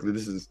counted correctly,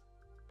 this is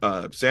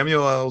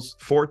Samuel L's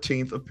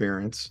 14th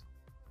appearance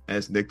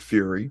as Nick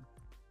Fury.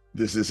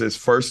 This is his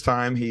first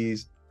time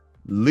he's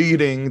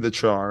leading the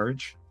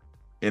charge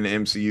in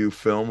an MCU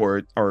film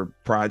or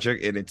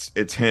project, and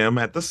it's him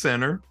at the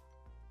center.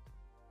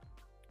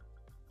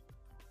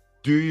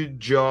 Do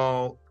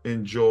y'all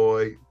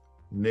enjoy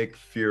Nick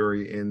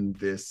Fury in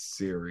this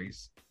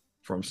series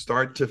from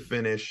start to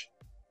finish?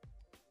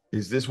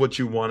 Is this what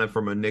you wanted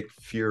from a Nick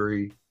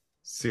Fury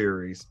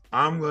series?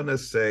 I'm gonna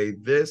say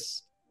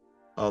this.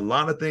 A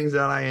lot of things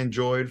that I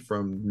enjoyed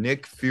from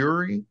Nick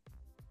Fury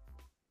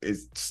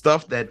is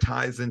stuff that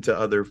ties into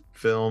other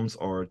films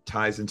or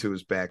ties into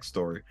his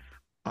backstory.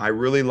 I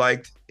really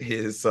liked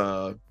his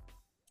the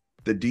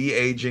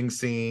de-aging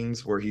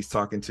scenes where he's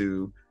talking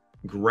to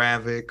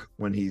Gravik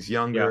when he's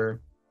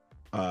younger.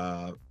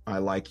 I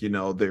like,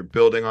 they're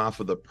building off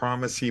of the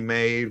promise he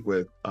made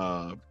with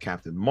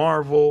Captain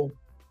Marvel.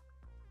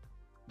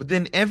 But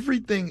then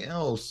everything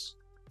else,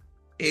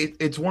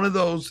 it's one of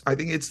those, I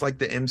think it's like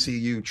the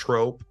MCU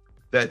trope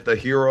that the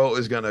hero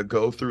is going to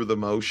go through the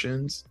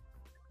motions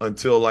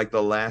until like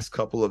the last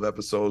couple of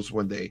episodes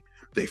when they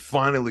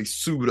finally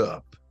suit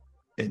up.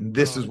 And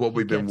this is what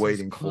we've been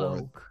waiting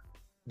for.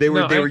 They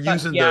were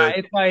using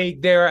it's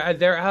like they're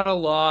at a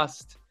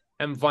lost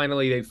and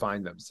finally they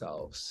find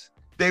themselves.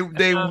 They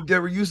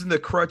were using the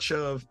crutch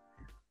of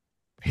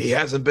he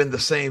hasn't been the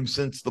same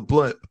since the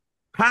blip.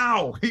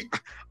 How?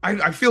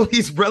 I feel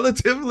he's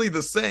relatively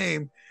the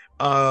same.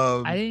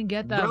 I didn't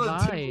get that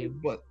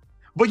vibe.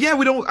 But yeah,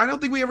 I don't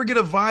think we ever get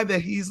a vibe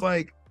that he's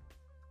like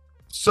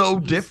so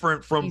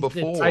different from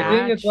before. I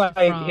think it's like,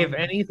 if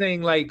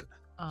anything, like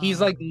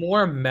he's like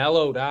more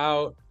mellowed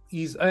out.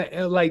 He's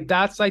like,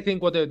 that's, I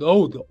think, what the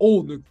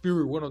old Nick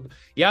Fury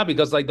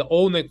because like the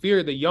old Nick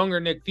Fury, the younger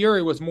Nick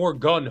Fury was more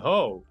gun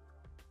ho.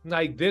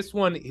 Like this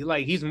one,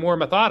 like he's more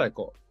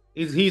methodical.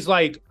 He's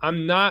like,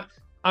 I'm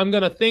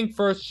gonna think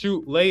first,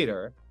 shoot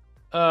later,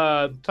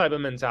 type of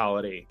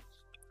mentality.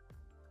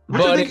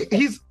 Which I think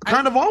he's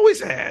kind of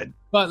always had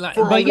for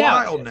a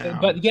while now.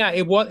 But yeah,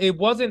 it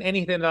wasn't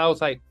anything that I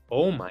was like,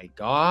 oh my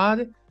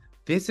God,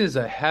 this is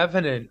a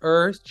heaven and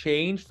earth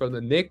change from the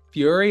Nick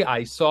Fury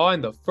I saw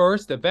in the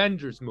first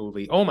Avengers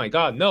movie. Oh my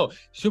God, no.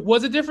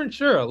 Was it different?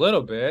 Sure, a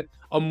little bit.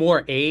 A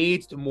more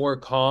aged, more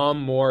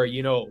calm, more,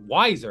 a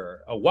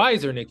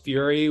wiser Nick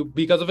Fury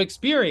because of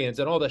experience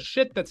and all the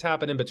shit that's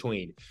happened in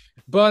between.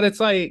 But it's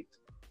like,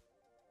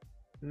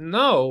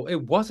 no,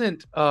 it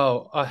wasn't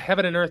a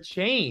heaven and earth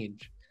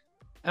change.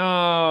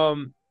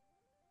 And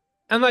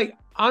like,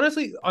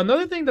 honestly,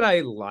 another thing that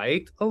I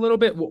liked a little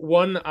bit,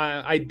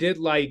 I did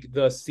like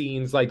the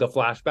scenes, like the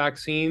flashback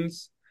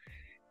scenes,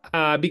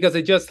 because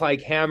it just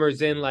like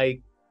hammers in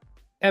like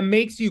and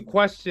makes you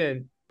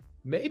question,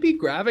 maybe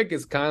Gravik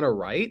is kind of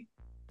right,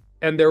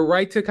 and they're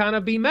right to kind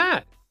of be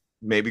mad.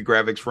 Maybe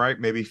Gravik's right.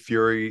 Maybe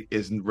Fury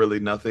isn't really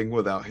nothing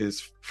without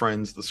his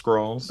friends, the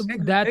Skrulls.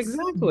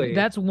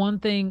 That's one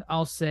thing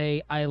I'll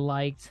say I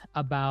liked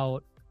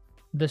about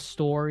the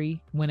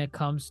story when it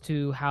comes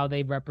to how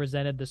they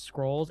represented the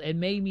Skrulls. It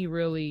made me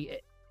really,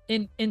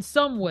 in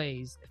some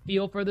ways,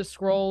 feel for the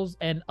Skrulls,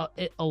 and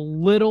a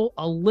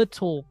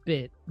little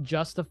bit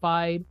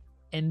justified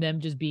in them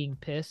just being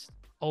pissed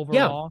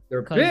overall.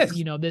 Yeah, they're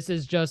pissed.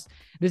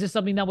 This is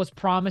something that was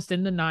promised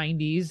in the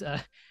 90s.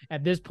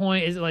 At this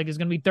point, it's going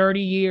to be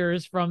 30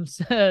 years from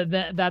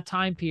that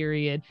time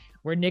period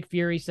where Nick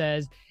Fury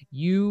says,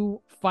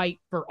 you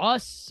fight for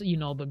us,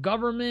 the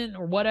government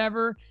or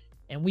whatever,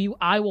 and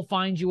I will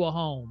find you a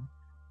home.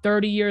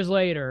 30 years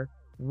later,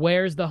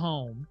 where's the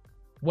home?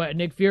 What,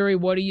 Nick Fury,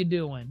 what are you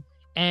doing?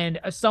 And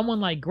someone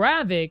like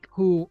Gravik,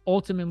 who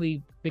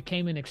ultimately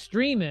became an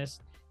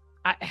extremist,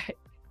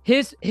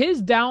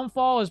 his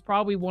downfall is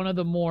probably one of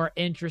the more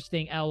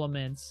interesting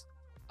elements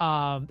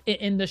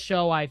in the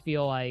show, I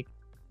feel like,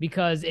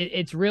 because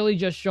it's really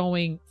just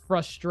showing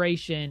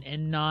frustration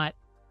and not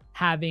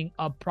having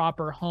a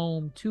proper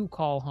home to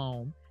call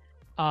home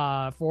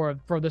for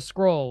the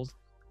Skrulls.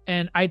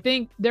 And I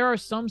think there are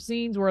some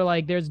scenes where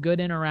like there's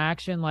good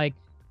interaction. Like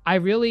I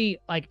really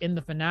like in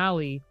the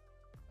finale,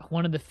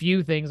 one of the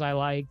few things I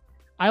like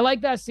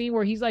that scene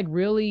where he's like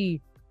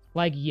really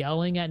like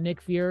yelling at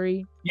Nick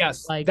Fury.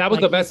 Yes, like that was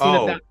the best scene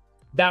of that.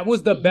 That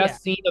was the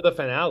best scene of the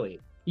finale.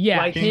 Yeah,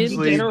 like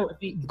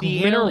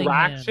the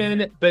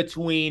interaction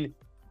between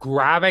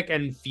Gravik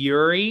and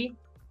Fury,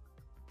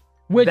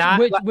 which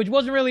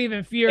wasn't really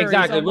even Fury.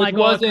 Exactly, so which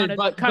wasn't,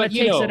 kind of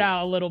takes it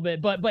out a little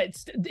bit. But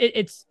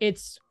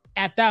it's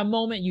at that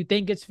moment you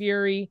think it's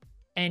Fury,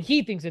 and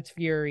he thinks it's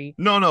Fury.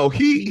 No,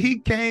 he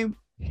came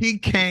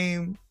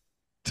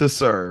to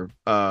serve.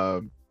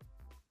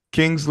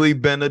 Kingsley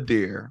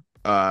Ben-Adir.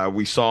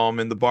 We saw him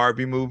in the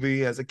Barbie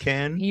movie as a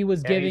Ken. He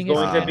was giving he's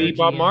going to be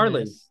Bob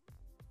Marley.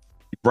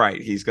 Right,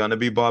 he's going to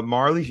be Bob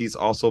Marley. He's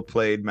also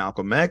played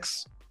Malcolm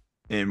X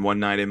in One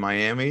Night in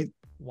Miami.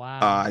 Wow.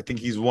 I think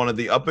he's one of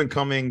the up and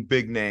coming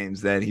big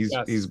names that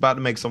he's about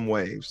to make some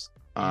waves.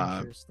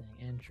 Interesting.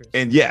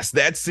 And yes,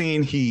 that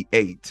scene he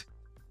ate,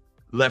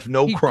 left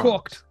no crumbs.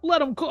 Cooked.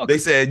 Let him cook. They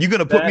said, "You're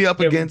gonna put me up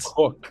against.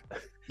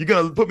 You're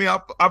gonna put me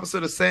up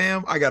opposite of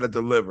Sam. I gotta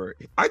deliver."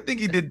 I think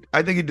he did.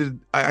 I think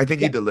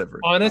he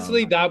delivered.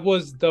 Honestly, that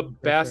was the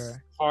best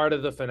part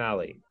of the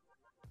finale.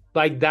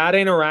 Like that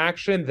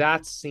interaction,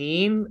 that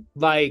scene,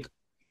 like,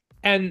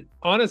 and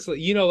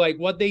honestly, like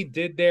what they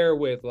did there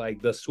with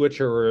like the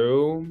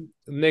switcheroo,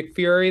 Nick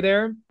Fury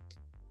there.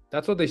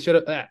 That's what they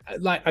should have,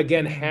 like,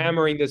 again,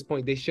 hammering this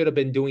point. They should have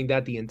been doing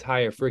that the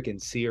entire freaking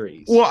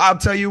series. Well, I'll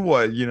tell you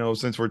what,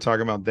 since we're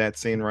talking about that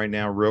scene right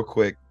now, real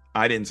quick,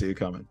 I didn't see it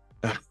coming.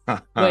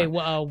 Wait,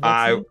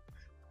 what?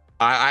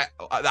 I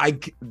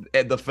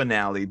at the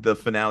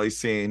finale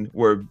scene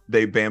where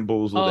they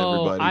bamboozled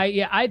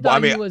everybody. I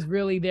thought he was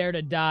really there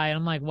to die. And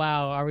I'm like,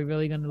 wow, are we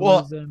really going to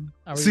lose him?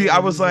 I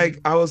was like,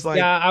 he's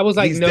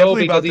no,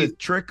 definitely about to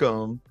trick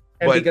him,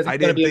 but I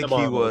didn't think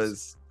he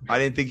was. I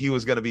didn't think he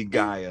was going to be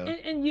Gaia.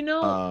 And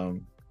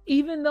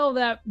even though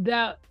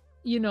that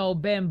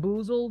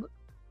bamboozled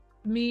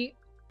me,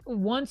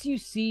 once you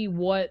see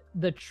what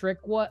the trick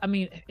was, I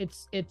mean,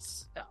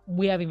 it's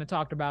we haven't even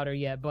talked about her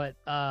yet, but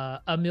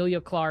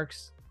Emilia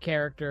Clarke's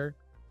character,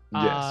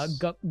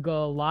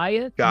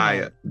 Goliath.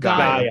 Gaia.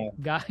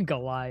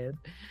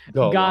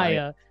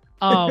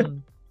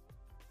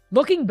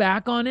 Looking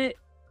back on it,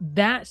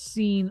 that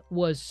scene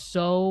was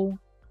so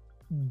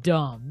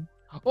dumb.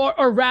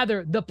 Or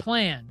rather, the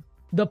plan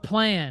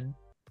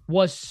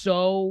was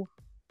so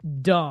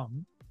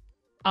dumb.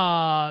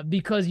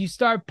 Because you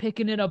start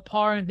picking it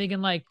apart and thinking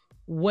like,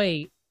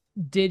 wait,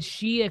 did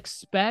she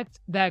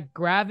expect that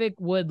Gravik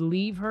would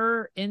leave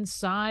her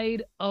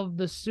inside of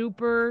the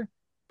supercharger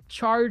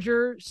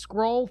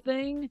Skrull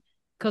thing?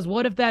 Because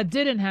what if that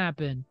didn't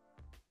happen?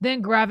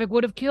 Then Gravik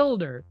would have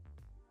killed her.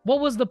 What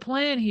was the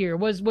plan here?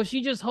 Was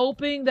she just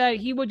hoping that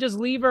he would just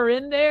leave her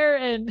in there?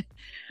 And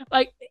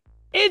like,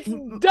 it's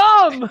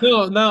dumb.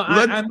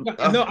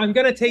 I'm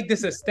gonna take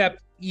this a step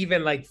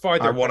even like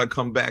farther. I want to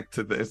come back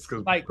to this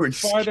because like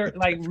farther,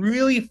 like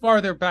really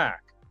farther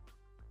back.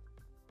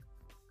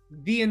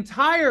 The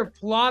entire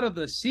plot of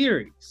the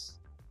series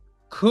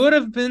could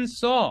have been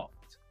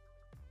solved,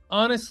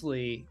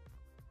 honestly,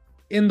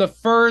 in the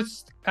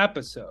first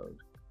episode,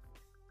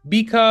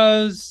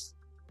 because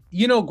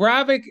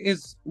Gravik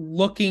is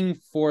looking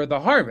for the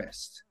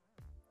harvest.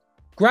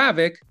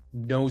 Gravik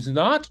knows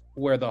not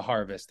where the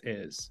harvest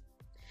is.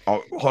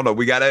 Oh, hold on.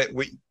 We gotta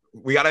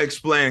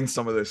explain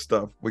some of this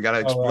stuff. We gotta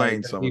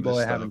explain some of this people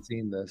that stuff. haven't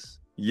seen this.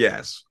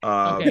 Yes.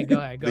 Okay, go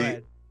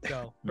ahead.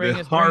 Go. Bring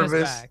us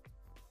back.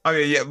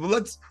 Okay, yeah.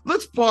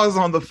 Let's pause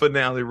on the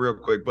finale real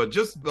quick, but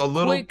just a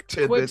little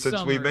tidbit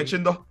since we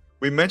mentioned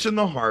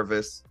the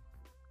harvest.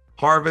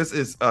 Harvest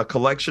is a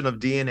collection of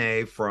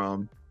DNA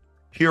from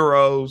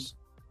heroes,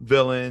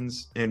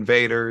 villains,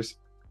 invaders,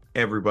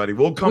 everybody.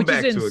 We'll come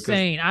back to it. Which is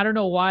insane. I don't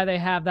know why they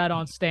have that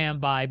on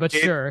standby, but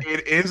sure.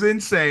 It is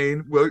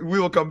insane. We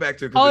will come back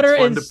to it because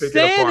it's fun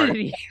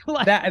insanity. To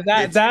pick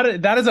it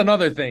apart. That is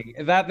another thing.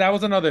 That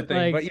was another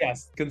thing. But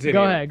yes, continue.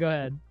 Go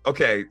ahead.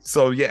 Okay,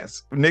 so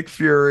yes, Nick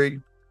Fury.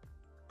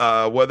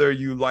 Whether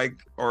you like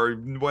or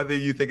whether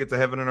you think it's a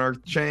heaven and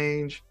earth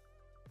change,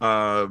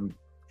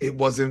 it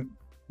wasn't.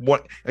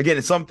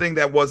 It's something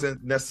that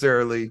wasn't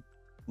necessarily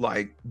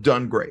like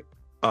done great.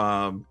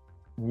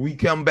 We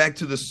come back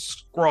to the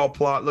Skrull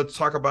plot. Let's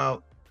talk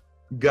about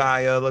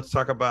Gaia. Let's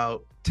talk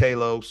about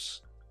Talos.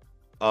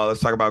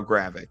 Let's talk about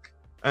Gravik,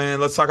 and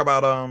let's talk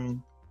about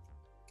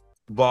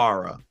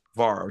Vara,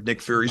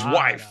 Nick Fury's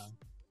wife.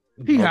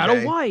 He had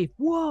a wife.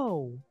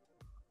 Whoa.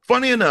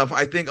 Funny enough,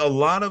 I think a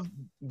lot of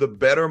the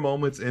better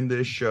moments in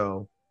this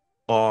show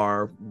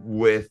are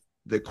with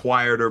the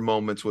quieter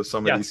moments with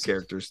some of these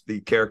characters,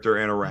 the character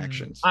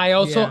interactions. I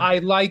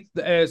like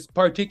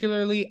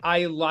particularly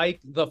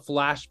the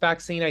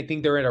flashback scene. I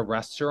think they're in a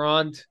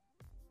restaurant.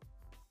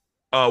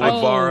 With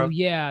Vara.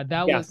 Yeah,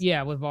 that was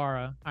with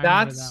Vara.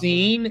 That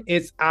scene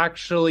is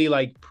actually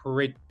like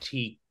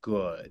pretty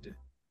good.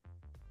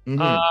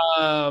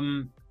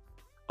 Mm-hmm.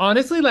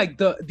 Honestly, like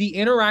the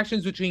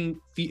interactions between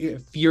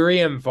Fury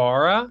and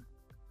Vara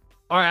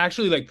are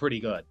actually like pretty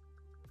good.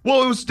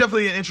 Well, it was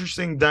definitely an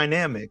interesting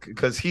dynamic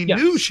because he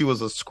knew she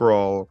was a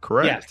Skrull,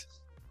 correct? Yes,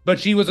 but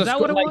she was a Skrull. Is that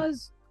what it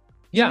was?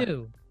 Yeah,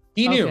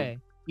 he knew. Okay.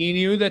 He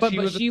knew that she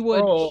was a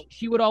Skrull.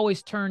 She would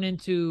always turn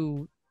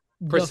into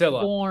Priscilla.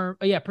 The form,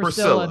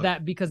 Priscilla.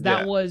 That because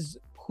that was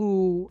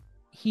who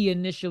he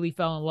initially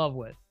fell in love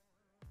with.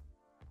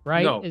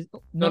 Right? No. That's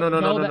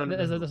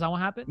not what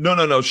happened?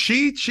 No.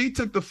 She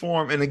took the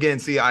form, and again,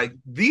 see,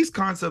 these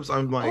concepts,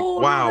 I'm like,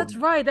 wow. No, that's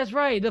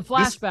right. The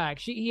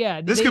flashback.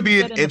 This could be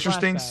an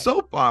interesting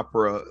soap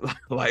opera.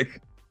 Like,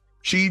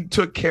 she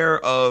took care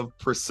of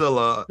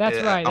Priscilla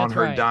on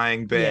her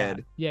dying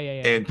bed. Yeah.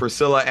 And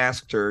Priscilla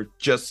asked her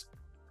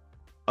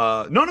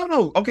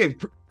no. Okay,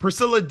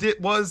 Priscilla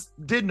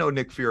did know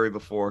Nick Fury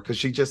before because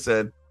she just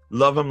said,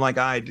 "Love him like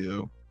I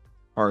do,"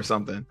 or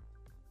something.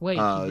 Wait,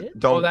 she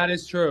did? That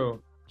is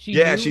true. She's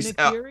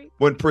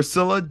when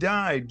Priscilla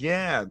died.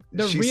 The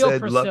real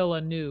Priscilla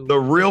knew. The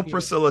real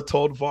Priscilla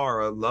told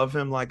Vara, "Love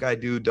him like I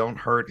do. Don't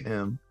hurt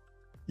him."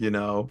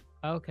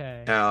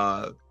 Okay.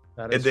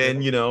 And then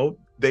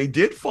they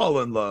did fall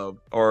in love,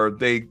 or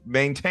they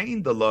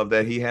maintained the love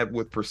that he had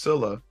with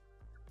Priscilla.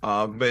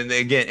 But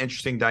again,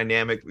 interesting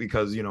dynamic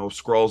because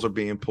Skrulls are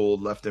being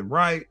pulled left and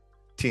right.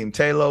 Team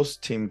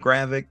Talos, Team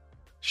Gravik.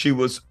 She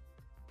was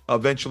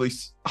eventually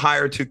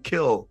hired to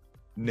kill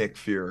Nick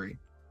Fury.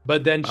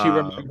 But then she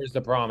remembers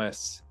the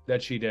promise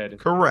that she did.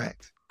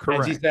 Correct.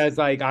 And she says,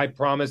 like, I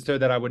promised her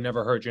that I would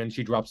never hurt you, and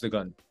she drops the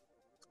gun.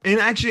 And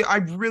actually, I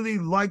really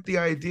like the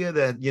idea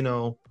that,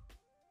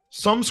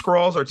 some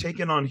Skrulls are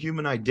taking on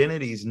human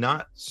identities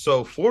not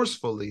so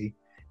forcefully.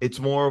 It's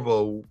more of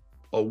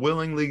a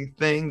willingly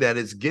thing that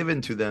is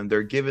given to them.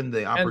 They're given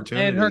the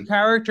opportunity. And her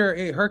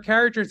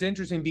character is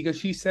interesting because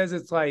she says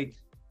it's like,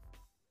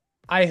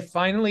 I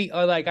finally,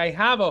 I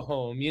have a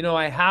home.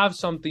 I have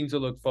something to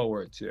look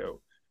forward to.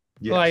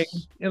 Yes.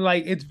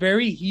 Like it's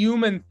very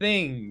human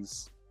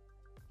things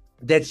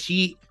that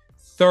she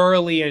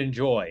thoroughly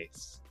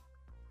enjoys.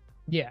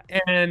 Yeah.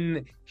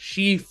 And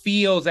she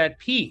feels at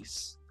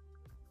peace.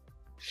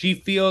 She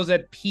feels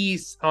at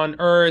peace on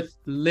Earth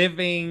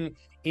living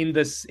in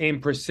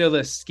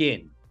Priscilla's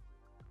skin.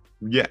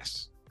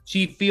 Yes.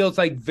 She feels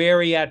like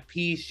very at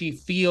peace. She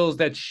feels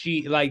that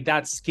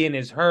that skin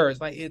is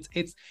hers. Like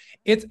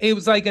it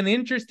was like an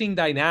interesting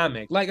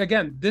dynamic. Like,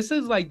 again, this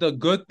is like the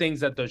good things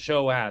that the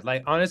show had.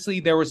 Like,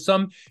 honestly, there were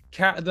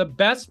the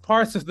best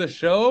parts of the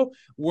show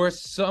were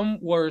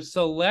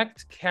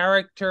select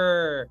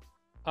character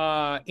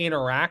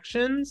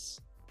interactions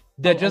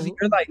that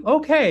you're like,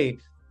 okay,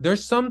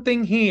 there's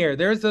something here.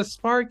 There's a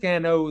spark,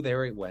 and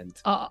there it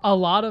went. A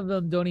lot of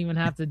them don't even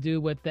have to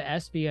do with the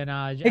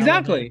espionage.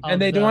 Exactly,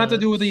 and they don't have to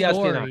do with the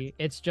espionage.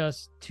 It's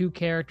just two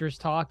characters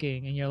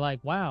talking, and you're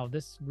like, wow,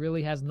 this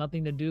really has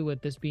nothing to do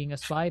with this being a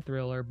spy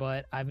thriller.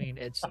 But I mean,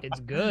 it's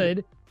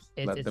good.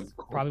 It's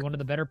probably one of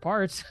the better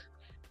parts.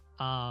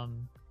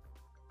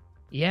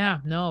 Yeah,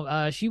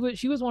 no, she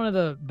was one of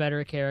the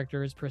better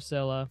characters,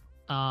 Priscilla.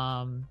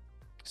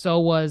 So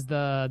was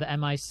the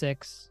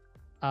MI6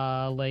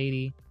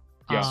 lady.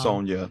 Yeah,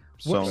 Sonya.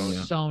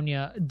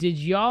 Sonya. Did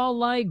y'all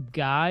like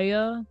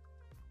Gaia?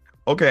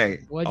 Okay.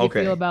 What'd you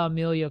feel about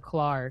Amelia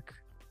Clark?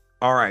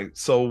 All right.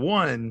 So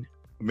one,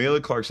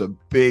 Amelia Clark's a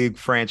big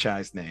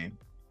franchise name,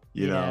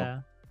 you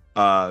know.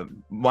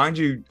 Mind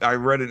you, I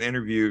read an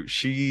interview.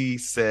 She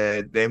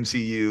said the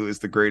MCU is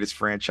the greatest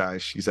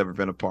franchise she's ever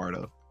been a part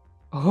of.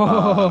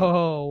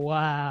 Oh,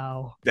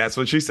 wow. That's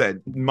what she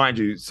said. Mind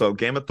you, so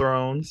Game of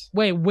Thrones.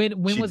 Wait,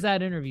 when was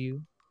that interview?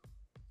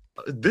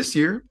 This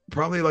year,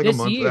 probably like this a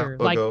month year,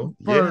 ago.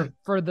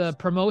 For the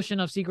promotion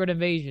of Secret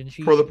Invasion.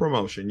 For the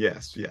promotion,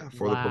 yes. Yeah,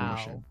 for the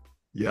promotion.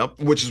 Yep,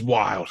 which is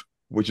wild.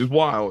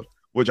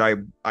 Which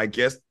I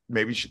guess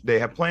maybe they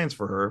have plans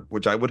for her,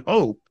 which I would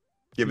hope,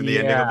 given the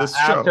ending of this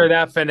show. After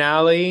that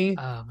finale,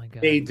 oh my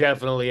God, they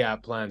definitely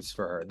have plans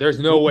for her. There's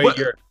no way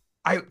you're.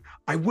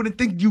 I wouldn't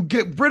think you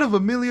get rid of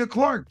Amelia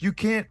Clark. You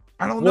can't.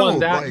 I don't know.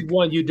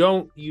 You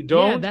don't.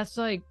 Yeah, that's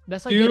like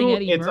getting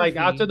Eddie It's Murphy. like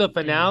after the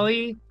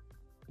finale,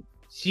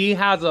 she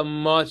has a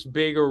much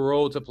bigger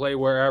role to play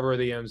wherever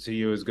the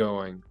MCU is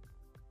going.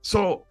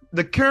 So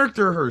the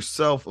character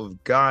herself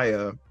of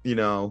Gaia, you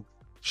know,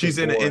 she's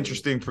in an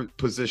interesting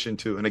position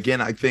too. And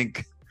again, I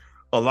think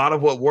a lot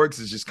of what works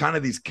is just kind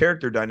of these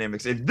character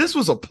dynamics. If this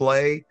was a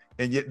play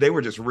and yet they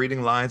were just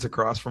reading lines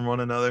across from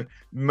one another,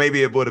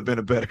 maybe it would have been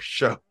a better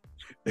show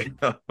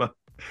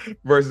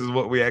versus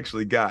what we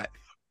actually got.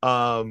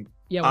 When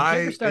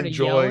characters started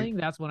yelling,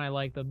 that's when I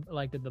liked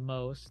it the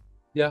most.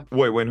 Yeah.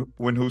 Wait,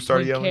 when who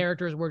started yelling?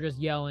 Characters were just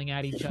yelling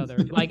at each other.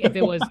 Like if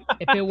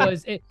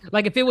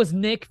it was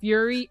Nick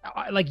Fury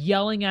like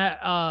yelling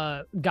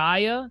at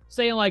Gaia,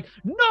 saying like,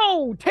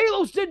 "No,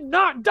 Talos did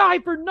not die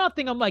for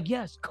nothing." I'm like,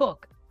 "Yes,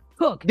 cook,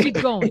 keep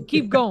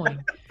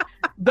going."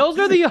 Those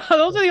are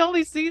the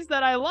only scenes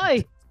that I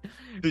like.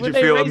 Did you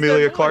feel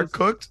Amelia Clark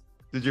cooked?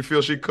 Did you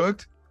feel she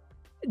cooked?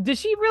 Did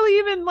she really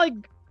even like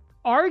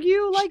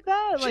argue like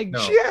that?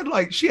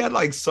 Like she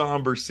had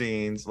somber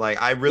scenes. Like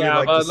I really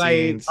like the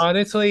scenes.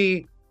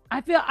 Honestly,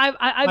 I feel I've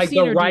like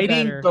seen the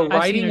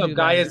writing of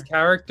Gaia's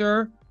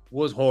character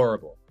was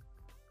horrible.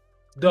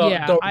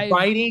 The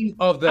writing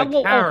of the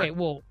character. Okay,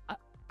 well,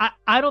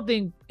 I don't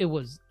think it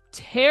was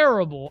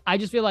terrible. I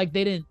just feel like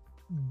they didn't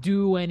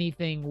do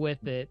anything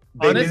with it.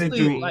 They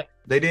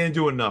didn't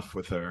do enough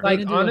with her.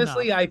 Like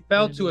honestly, I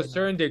felt to a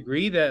certain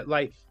degree that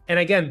like, and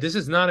again, this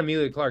is not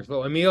Amelia Clark's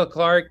fault. Amelia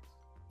Clark,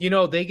 you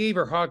know, they gave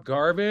her hot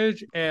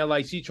garbage, and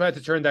like she tried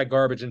to turn that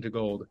garbage into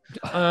gold.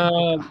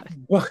 I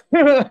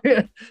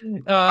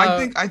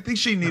think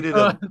she needed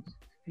a.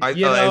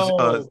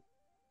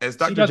 As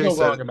Dr. J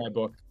said in my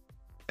book.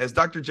 As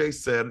Dr. J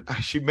said,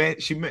 she may.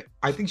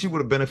 I think she would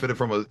have benefited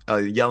from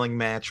a yelling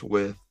match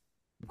with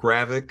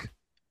Gravik.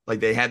 Like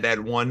they had that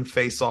one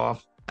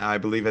face-off, I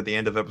believe, at the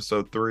end of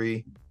episode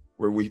 3,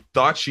 where we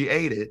thought she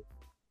ate it.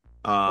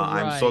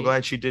 Right. I'm so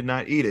glad she did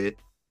not eat it.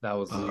 That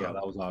was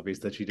obvious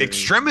that she did.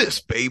 Extremis,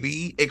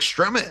 baby,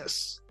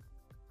 Extremis.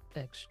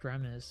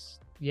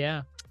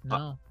 Yeah,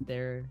 no,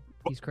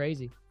 he's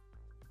crazy.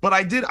 But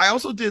I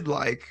also did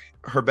like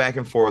her back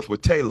and forth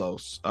with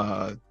Talos,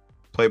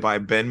 played by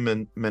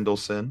Ben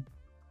Mendelsohn.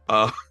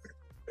 Have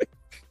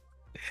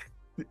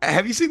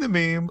you seen the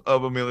meme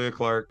of Amelia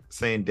Clark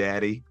saying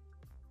 "Daddy"?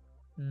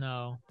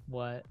 No,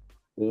 what?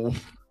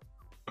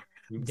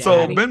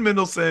 So Ben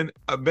Mendelsohn,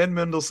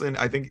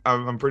 I think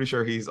I'm pretty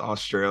sure he's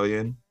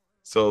Australian.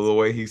 So the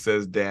way he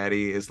says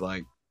 "daddy" is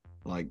like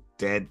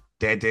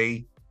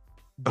daddy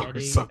or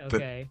something.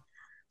 Okay.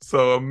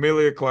 So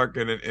Amelia Clark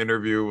in an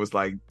interview was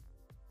like,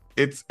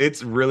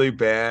 it's really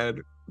bad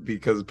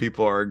because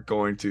people are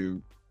going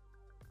to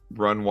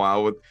run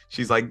wild with.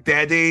 She's like,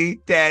 daddy,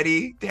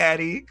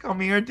 come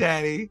here,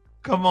 daddy,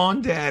 come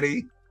on,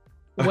 daddy.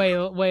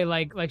 Wait,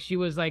 like she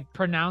was like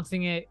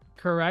pronouncing it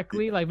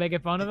correctly, like making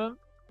fun of him.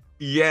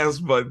 Yes,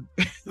 but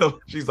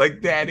she's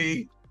like,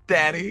 daddy,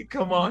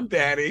 come on,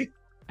 daddy.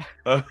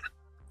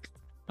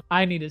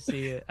 I need to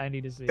see it. And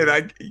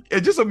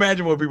just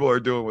imagine what people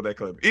are doing with that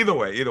clip. Either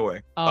way.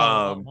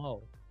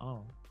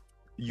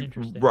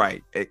 Interesting.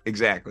 Right,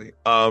 exactly.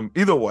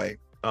 Either way,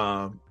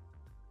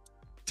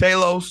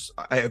 Talos,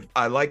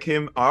 I like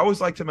him. I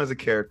always liked him as a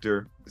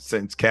character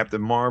since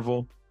Captain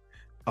Marvel.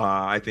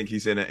 I think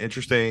he's in an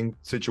interesting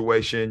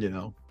situation. You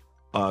know,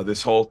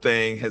 this whole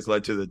thing has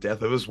led to the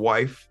death of his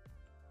wife,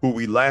 who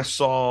we last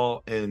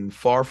saw in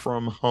Far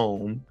From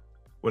Home,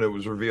 when it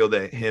was revealed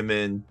that him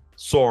and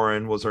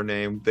Soren was her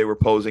name. They were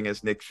posing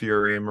as Nick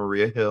Fury and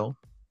Maria Hill.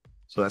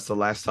 So that's the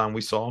last time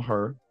we saw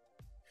her.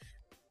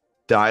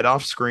 Died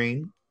off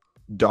screen.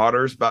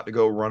 Daughter's about to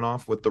go run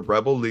off with the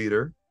rebel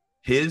leader,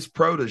 his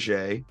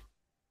protege,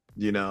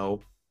 you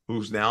know,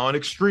 who's now an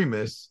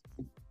extremist.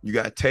 You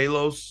got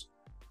Talos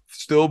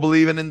still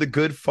believing in the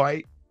good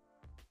fight.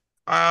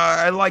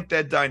 I like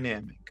that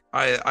dynamic.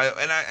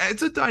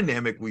 It's a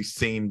dynamic we've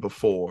seen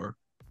before.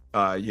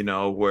 You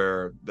know,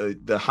 where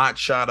the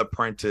hotshot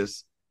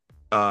apprentice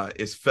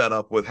is fed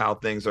up with how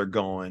things are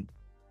going,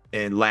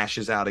 and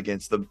lashes out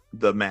against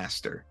the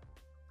master.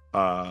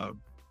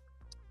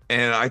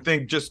 And I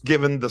think just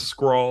given the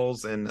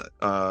Skrulls and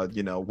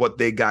what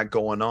they got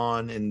going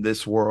on in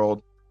this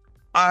world,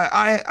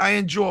 I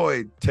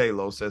enjoyed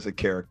Talos as a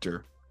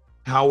character.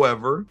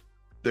 However,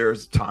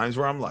 there's times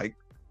where I'm like,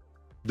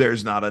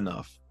 there's not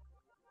enough.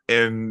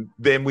 And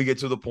then we get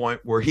to the point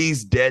where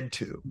he's dead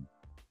too.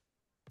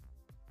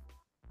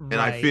 And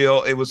I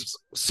feel it was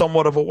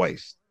somewhat of a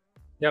waste.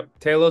 Yep.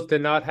 Talos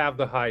did not have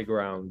the high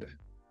ground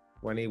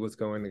when he was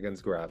going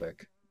against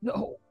Gravik.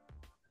 No.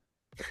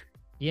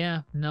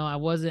 Yeah, no, I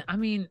wasn't. I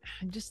mean,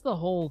 just the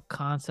whole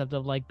concept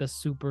of like the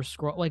Super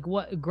Skrull, like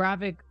what's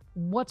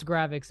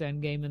Gravik's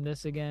endgame in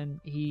this again?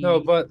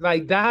 But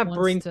like that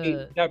brings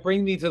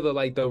me to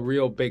the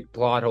real big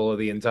plot hole of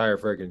the entire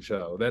freaking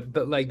show.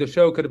 The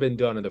show could have been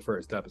done in the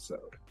first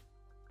episode.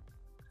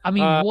 I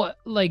mean, what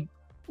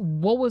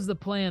was the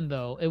plan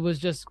though? It was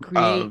just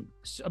create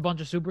a bunch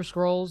of Super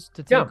Skrulls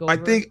to take over. I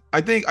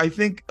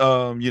think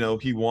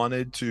he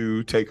wanted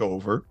to take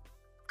over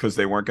because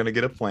they weren't going to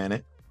get a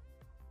planet.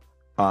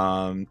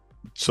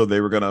 So they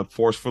were going to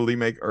forcefully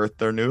make Earth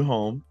their new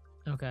home.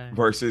 Okay.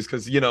 Versus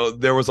because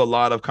there was a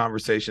lot of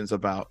conversations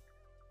about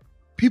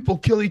people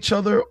kill each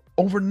other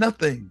over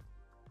nothing.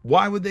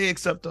 Why would they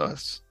accept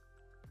us?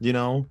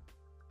 Humans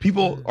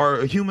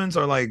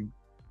are like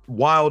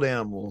wild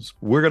animals.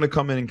 We're going to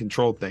come in and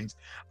control things.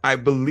 I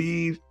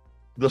believe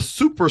the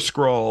Super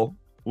Skrull,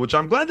 which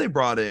I'm glad they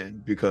brought in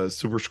because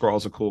Super Skrull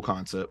is a cool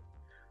concept.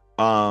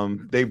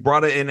 They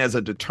brought it in as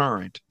a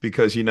deterrent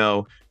because,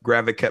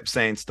 Gravik kept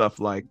saying stuff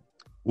like,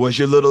 "Was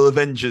your little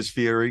Avengers,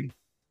 Fury?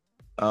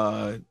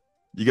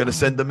 You got to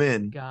send them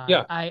in." God.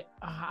 Yeah.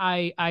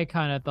 I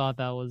kind of thought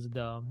that was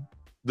dumb.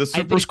 The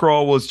Super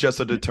Skrull was just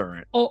a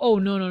deterrent. Oh,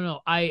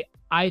 no. I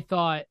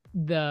thought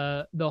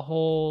the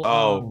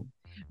whole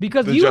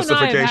because the you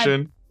justification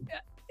and I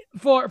have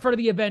had, for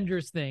the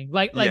Avengers thing.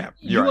 Like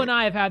you and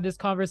I have had this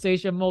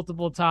conversation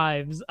multiple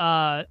times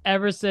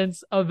ever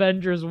since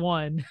Avengers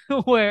 1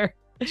 where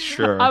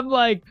sure. I'm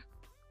like,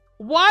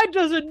 why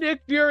doesn't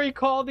Nick Fury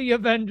call the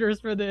Avengers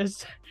for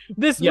this?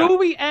 This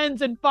movie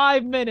ends in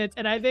 5 minutes,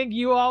 and I think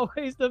you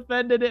always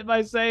defended it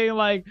by saying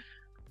like,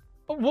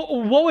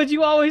 what would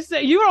you always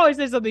say? You would always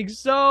say something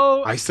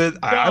so. I said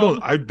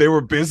they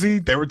were busy.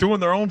 They were doing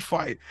their own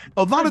fight.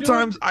 A lot of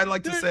times, I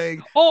like to say,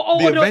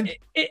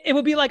 it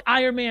would be like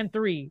Iron Man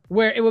 3,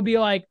 where it would be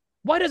like,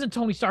 why doesn't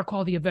Tony Stark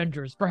call the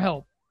Avengers for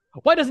help?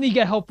 Why doesn't he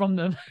get help from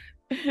them?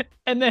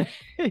 And then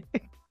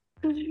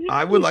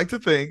I would like to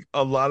think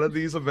a lot of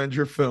these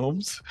Avenger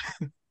films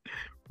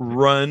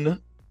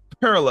run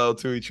parallel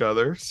to each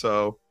other.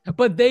 So,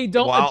 but they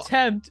don't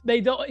attempt. They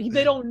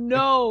don't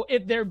know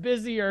if they're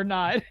busy or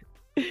not.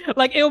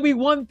 Like it'll be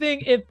one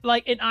thing if,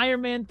 like in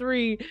Iron Man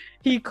 3,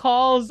 he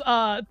calls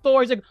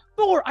Thor. He's like,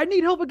 "Thor, I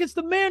need help against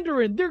the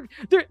Mandarin.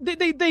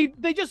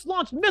 They just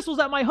launched missiles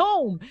at my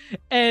home."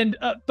 And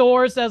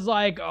Thor says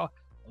like,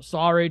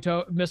 "Sorry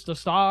to Mr.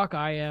 Stark,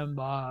 I am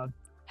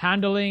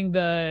handling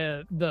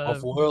the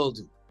off-world.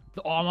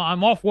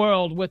 I'm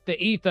off-world with the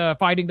ether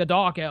fighting the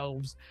Dark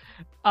Elves."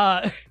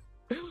 You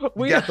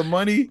got the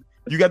money.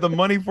 You got the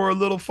money for a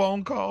little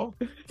phone call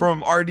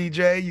from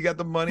RDJ. You got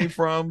the money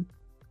from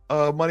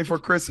money for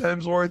Chris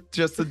Hemsworth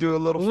just to do a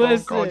little phone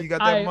call. You got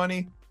that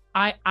money.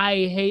 I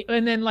hate,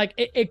 and then like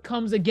it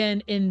comes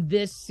again in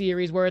this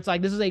series where it's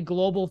like this is a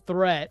global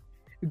threat.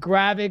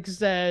 Gravik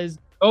says,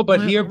 "Oh,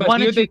 but here they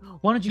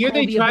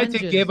tried to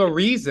give a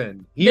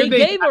reason. They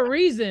gave a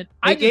reason.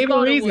 They gave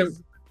a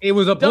reason. It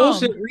was a dumb.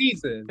 bullshit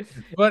reason,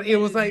 but it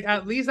was like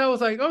at least I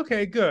was like,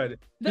 okay, good.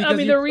 I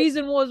mean, the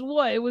reason was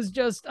what? It was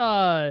just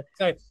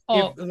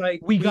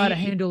we gotta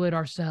handle it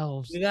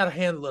ourselves. We gotta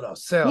handle it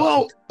ourselves.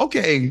 Well,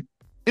 okay.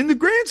 In the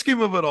grand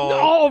scheme of it all,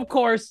 no, of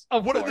course.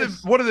 What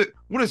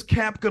is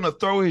Cap gonna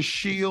throw his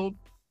shield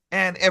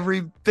and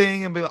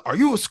everything and be like, "Are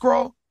you a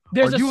Skrull?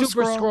 There's a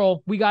Super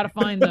Skrull. We gotta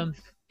find them.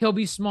 He'll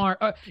be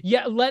smart.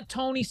 Let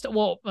Tony.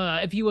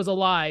 If he was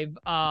alive,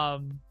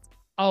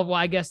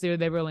 I guess they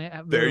really.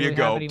 There you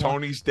go.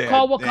 Tony's dead.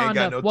 Call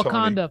Wakanda.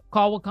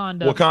 Call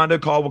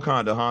Wakanda. Call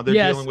Wakanda. Huh? They're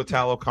dealing with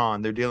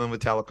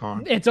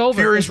Talokan. It's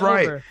over. Fury's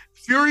right.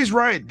 Fury's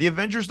right. The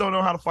Avengers don't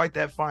know how to fight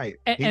that fight.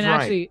 And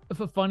actually,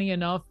 funny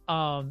enough,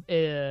 about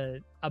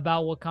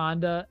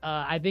Wakanda,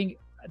 I think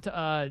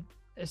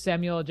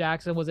Samuel L.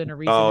 Jackson was in a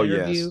recent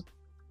interview. Yes.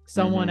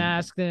 Someone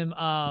asked him,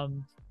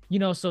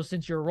 so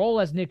since your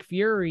role as Nick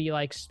Fury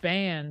like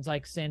spans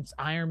like since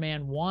Iron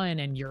Man 1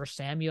 and you're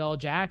Samuel L.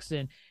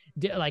 Jackson.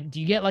 Do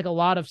you get like a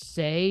lot of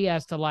say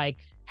as to like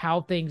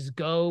how things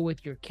go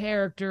with your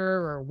character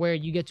or where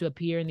you get to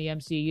appear in the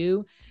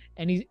MCU?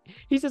 And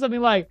he said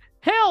something like,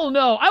 "Hell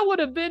no, I would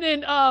have been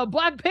in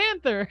Black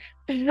Panther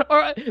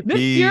or Nick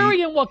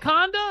Fury in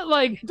Wakanda.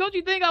 Like, don't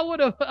you think I would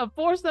have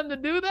forced them to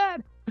do that?"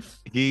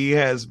 He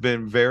has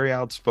been very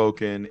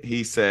outspoken.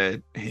 He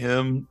said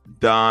him,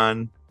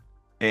 Don,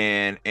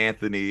 and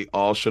Anthony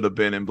all should have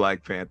been in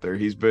Black Panther.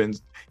 He's been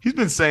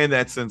saying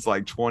that since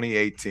like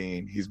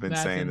 2018. He's been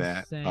saying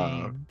insane.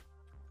 that.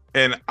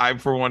 And I,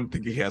 for one,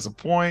 think he has a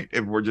point.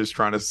 If we're just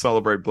trying to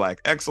celebrate Black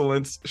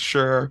excellence,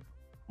 sure.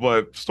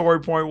 But story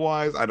point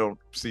wise, I don't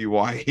see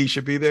why he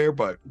should be there.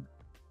 But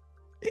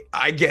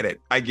I get it.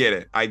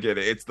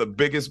 It's the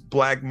biggest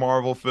Black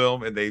Marvel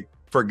film, and they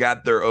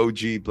forgot their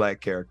OG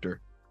Black character.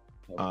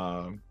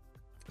 No,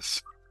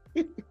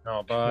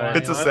 but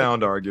It's a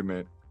sound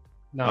argument.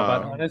 No,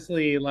 but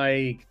honestly,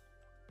 like,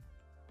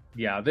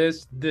 yeah,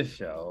 this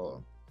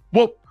show.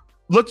 Well,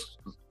 let's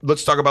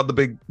talk about the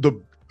big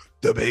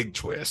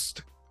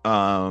twist.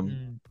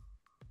 Rhodey.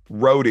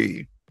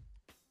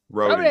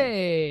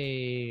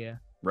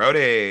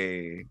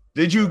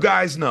 Did you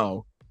guys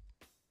know?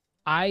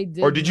 I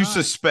did. Or did you not.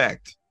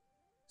 suspect?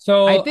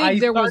 So I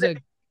think there was a.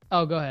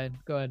 Oh, go ahead.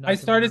 I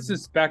started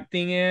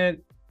suspecting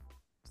it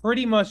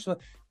pretty much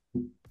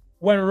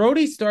when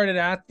Rhodey started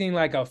acting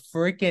like a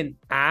freaking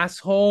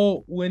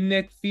asshole with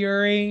Nick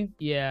Fury.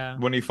 Yeah.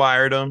 When he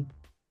fired him.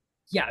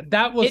 Yeah,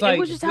 that was it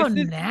was just how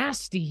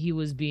nasty he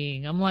was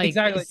being. I'm like,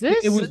 exactly.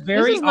 This, it was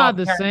very this is not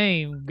the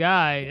same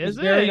guy. It was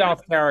very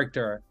off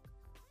character,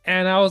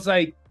 and I was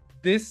like,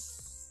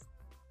 this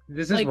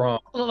is wrong.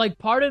 Like,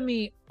 part of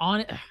me,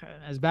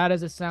 as bad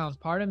as it sounds,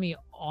 part of me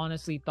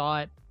honestly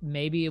thought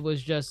maybe it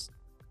was just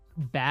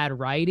bad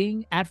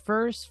writing at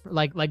first.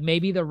 Like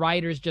maybe the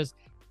writers just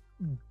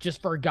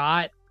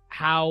forgot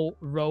how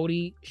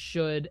Rhodey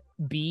should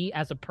be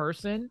as a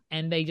person,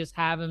 and they just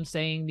have him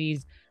saying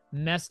these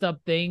messed up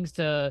things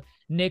to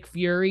Nick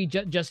Fury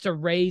just to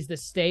raise the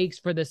stakes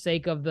for the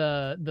sake of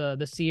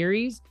the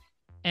series.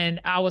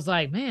 And I was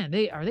like, man,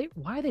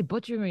 why are they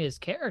butchering his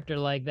character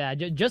like that?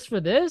 Just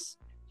for this?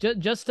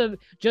 Just to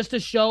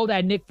show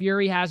that Nick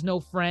Fury has no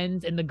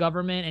friends in the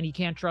government and he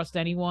can't trust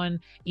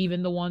anyone,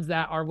 even the ones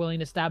that are willing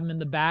to stab him in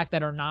the back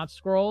that are not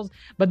Skrulls.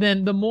 But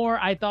then the more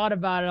I thought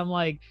about it, I'm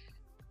like,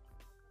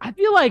 I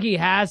feel like he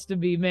has to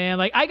be, man.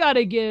 Like, I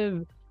gotta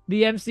give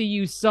the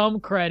MCU some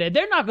credit.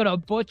 They're not gonna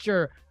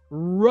butcher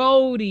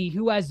Rhodey,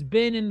 who has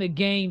been in the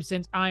game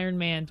since Iron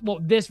Man. Well,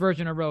 this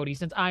version of Rhodey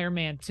since Iron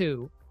Man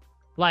 2.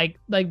 Like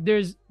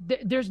there's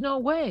no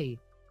way.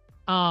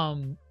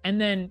 And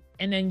then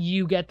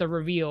you get the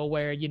reveal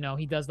where, you know,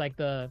 he does like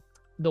the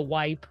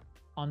wipe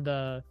on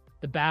the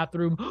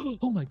bathroom.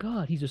 Oh my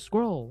God, he's a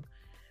Skrull.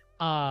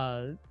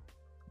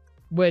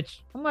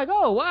 Which I'm like,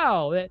 oh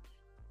wow.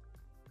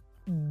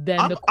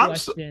 Then the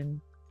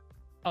question.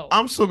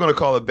 I'm still gonna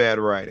call it bad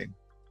writing.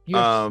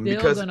 You're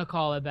still gonna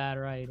call it bad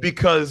writing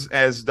because,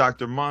 as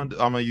Dr. Mond,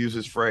 I'm gonna use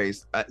his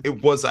phrase.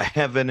 It was a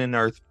heaven and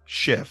earth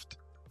shift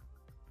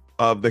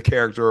of the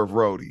character of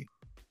Rhodey,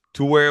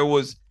 to where it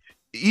was,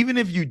 even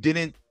if you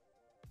didn't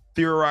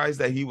theorize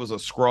that he was a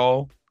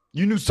Skrull,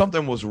 you knew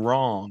something was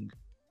wrong.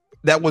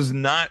 That was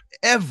not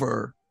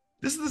ever.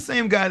 This is the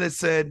same guy that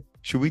said,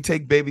 "Should we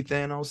take Baby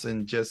Thanos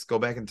and just go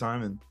back in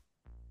time and,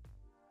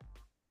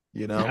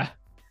 you know?"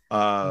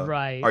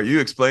 Right. Are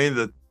you explaining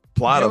the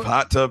plot of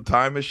Hot Tub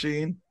Time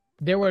Machine?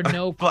 There were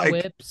no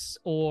clips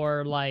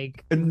or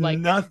like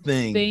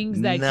nothing,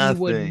 things that he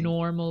would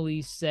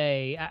normally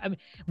say. I mean,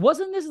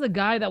 wasn't this the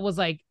guy that was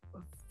like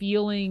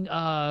feeling?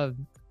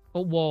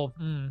 We'll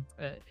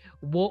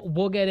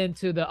get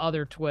into the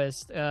other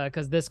twist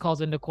because this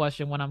calls into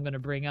question what I'm gonna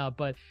bring up.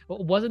 But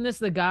wasn't this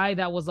the guy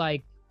that was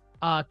like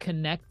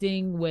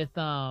connecting with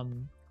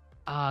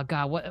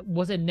God, what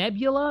was it,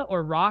 Nebula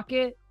or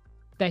Rocket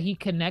that he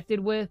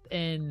connected with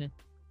in?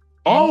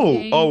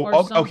 Okay.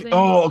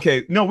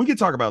 No, we can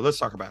talk about it. Let's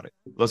talk about it.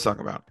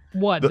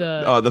 What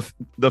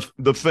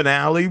the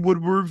finale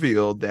would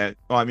reveal that.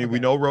 We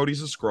know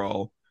Rhodey's a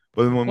Skrull,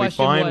 but when we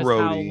find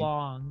Rhodey,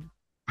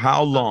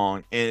 how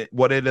long? And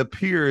what it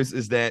appears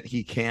is that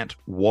he can't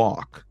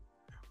walk,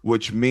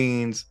 which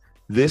means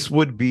this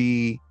would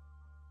be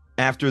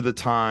after the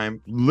time,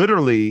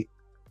 literally,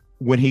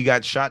 when he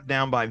got shot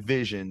down by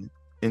Vision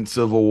in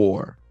Civil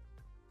War.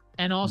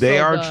 And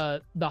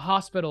also the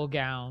hospital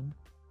gown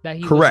that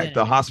he was in.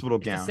 The hospital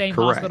gown. The same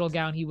hospital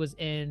gown he was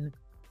in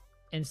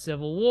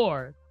Civil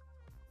War.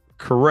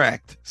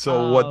 Correct.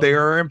 So what they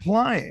are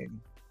implying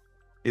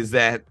is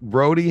that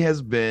Rhodey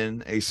has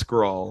been a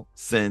Skrull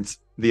since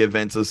the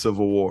events of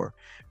Civil War,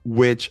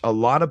 which a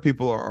lot of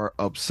people are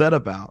upset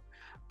about.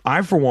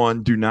 I, for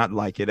one, do not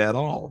like it at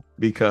all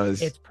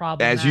because, it's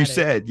problematic. As you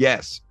said,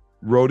 yes,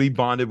 Rhodey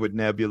bonded with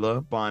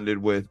Nebula, bonded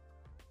with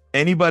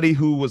anybody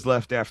who was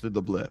left after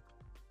the blip.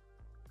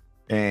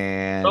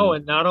 And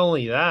not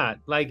only that,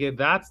 like, if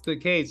that's the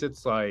case,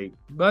 it's like,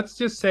 let's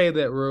just say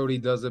that Rhodey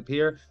does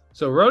appear.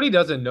 So Rhodey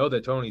doesn't know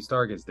that Tony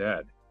Stark is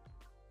dead.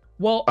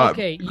 Well,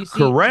 okay, you see,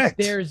 correct.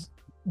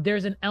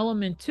 There's an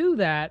element to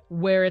that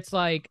where it's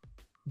like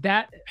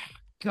that.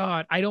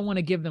 God, I don't want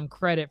to give them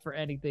credit for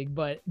anything,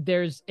 but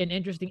there's an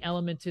interesting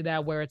element to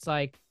that where it's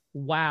like,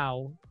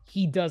 wow,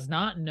 he does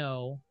not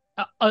know.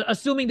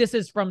 Assuming this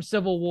is from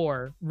Civil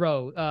War,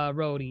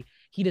 Rhodey,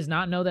 he does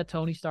not know that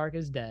Tony Stark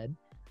is dead.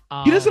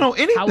 He doesn't know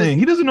anything.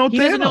 He doesn't know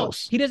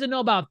Thanos. He doesn't know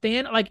about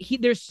Thanos. Like,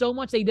 there's so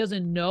much that he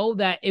doesn't know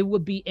that it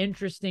would be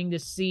interesting to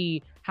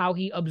see how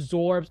he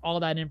absorbs all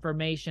that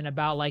information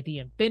about, like, the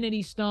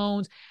Infinity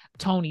Stones,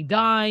 Tony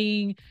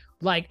dying.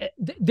 Like,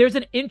 there's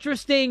an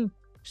interesting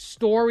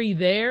story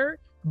there,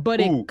 but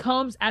Ooh. it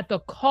comes at the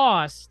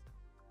cost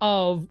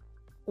of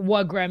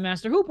what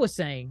Grandmaster Hoop was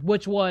saying,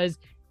 which was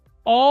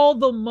all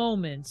the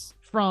moments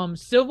from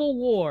Civil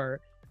War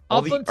all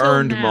up the until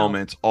earned now,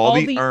 moments, all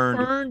the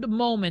earned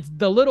moments,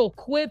 the little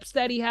quips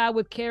that he had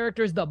with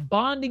characters, the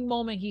bonding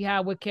moment he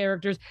had with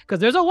characters, because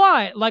there's a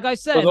lot, like I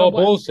said, It was all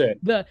bullshit.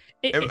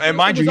 And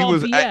mind you,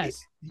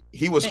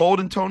 he was And-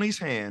 holding Tony's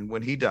hand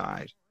when he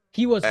died.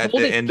 He was At the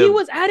holding. end He of-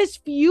 was at his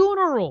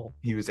funeral.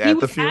 He was at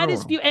the funeral.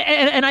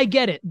 And I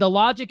get it. The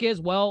logic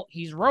is, well,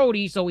 he's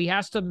Rhodey, so he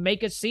has to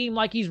make it seem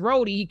like he's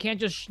Rhodey. He can't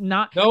just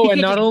not. No, he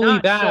and can't not just only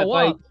not that, show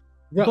like, up.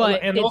 But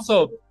and it's-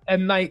 also,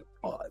 and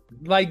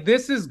like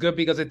this is good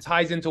because it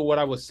ties into what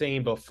I was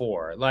saying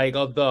before, like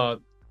of the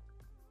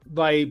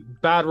like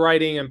bad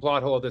writing and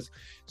plot hole of this.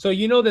 So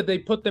you know that they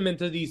put them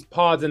into these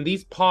pods, and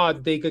these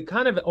pods they could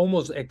kind of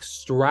almost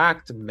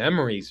extract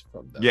memories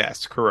from them.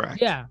 Yes,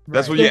 correct. Yeah,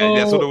 That's right. what. Yeah,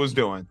 that's what it was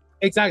doing.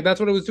 Exactly, that's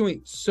what it was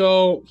doing.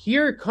 So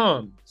here it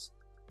comes.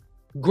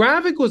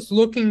 Gravik was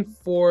looking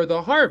for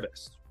the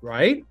harvest,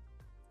 right?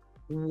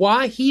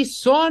 Why he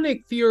saw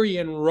Nick Fury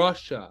in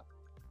Russia.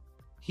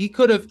 He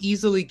could have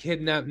easily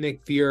kidnapped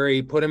Nick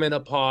Fury, put him in a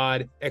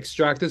pod,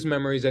 extract his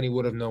memories, and he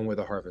would have known where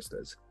the harvest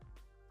is.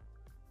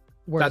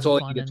 Where's That's the all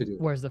fun he needed in- to do.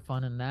 Where's the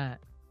fun in that?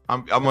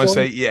 I'm gonna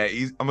say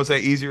I'm gonna say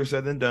easier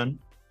said than done.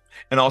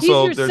 And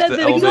also, Easier there's said the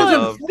than element done.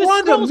 of The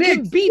Front of Skrulls Nick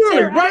can beat Fury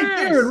their right ass.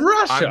 there in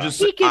Russia.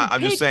 He can I'm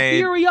pick just saying,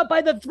 Fury up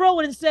by the throat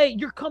and say,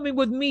 "You're coming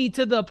with me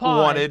to the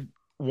pod."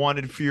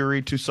 wanted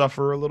Fury to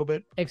suffer a little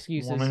bit.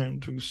 Excuses. Wanted him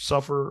to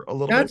suffer a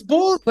little That's bit.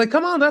 bull. Like,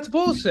 come on, that's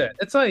bullshit.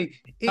 It's like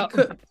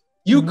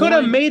you could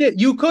have one- made it.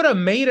 You could have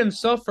made him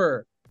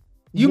suffer.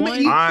 You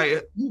killed I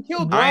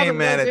ain't Robin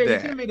mad right at there. You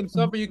that. could have made him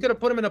suffer. You could have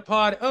put him in a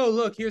pod. Oh,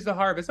 look, here's the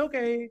harvest.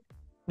 Okay.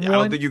 I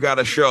don't think you got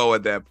a show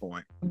at that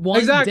point.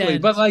 Exactly.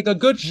 dent. But like a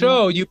good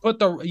show, you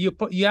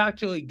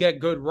actually get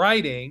good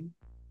writing,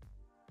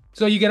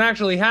 so you can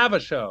actually have a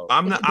show.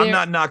 I'm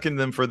not knocking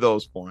them for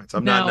those points.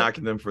 I'm not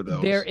knocking them for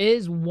those. There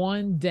is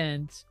one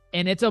dent,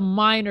 and it's a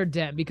minor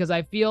dent because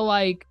I feel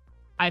like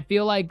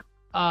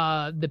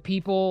the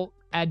people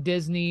at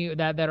Disney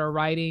that are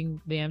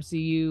writing the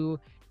MCU,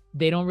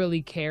 they don't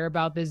really care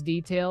about this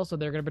detail, so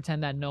they're gonna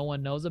pretend that no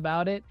one knows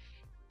about it.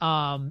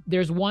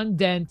 There's one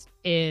dent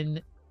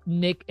in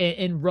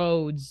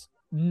Rhodes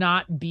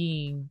not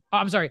being. Oh,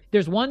 I'm sorry.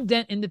 There's one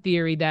dent in the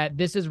theory that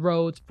this is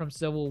Rhodes from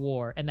Civil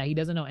War and that he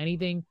doesn't know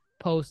anything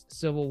post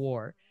Civil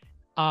War.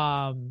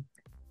 And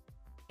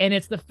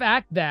it's the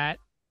fact that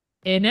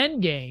in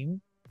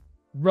Endgame,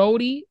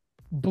 Rhodey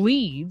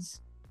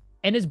bleeds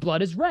and his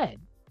blood is red.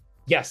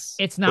 Yes.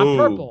 It's not Ooh.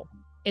 purple.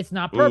 It's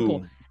not purple.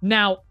 Ooh.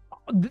 Now,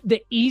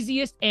 the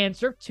easiest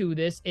answer to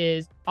this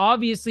is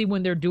obviously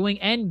when they're doing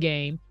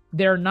Endgame,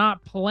 they're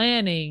not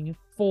planning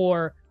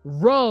for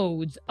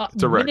Rhodes.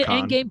 It's a When did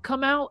retcon. Endgame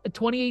come out?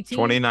 2018?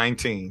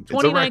 2019. It's a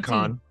 2019.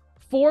 retcon.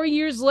 4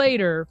 years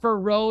later, for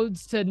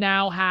Rhodes to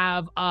now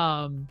have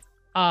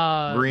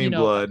Green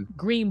blood.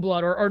 green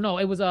blood, or no,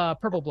 it was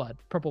purple blood.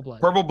 Purple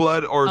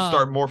blood, or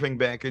start morphing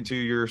back into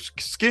your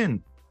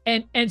skin.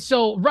 And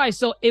so right,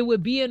 so it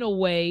would be in a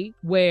way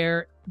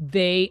where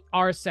they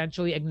are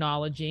essentially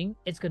acknowledging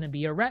it's going to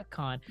be a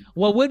retcon.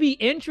 What would be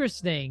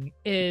interesting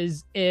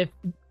is if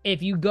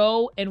you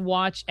go and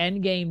watch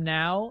Endgame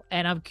now,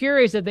 and I'm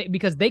curious if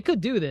because they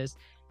could do this,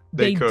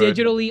 they could.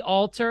 digitally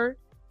alter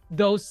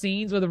those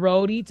scenes with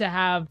Rhodey to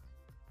have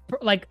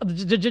like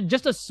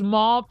just a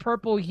small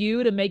purple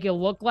hue to make it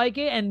look like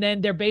it, and then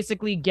they're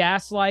basically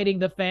gaslighting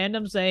the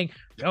fandom, saying,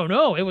 "Oh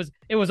no, it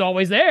was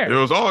always there. It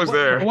was always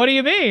there." What do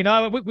you mean?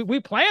 We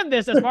planned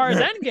this as far as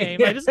Endgame.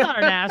 Like, this is not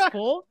an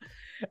asshole.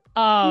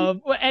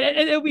 And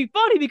it'll be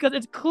funny because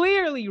it's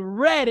clearly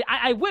red.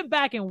 I went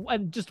back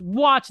and just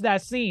watched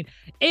that scene.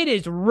 It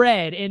is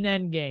red in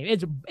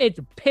Endgame. It's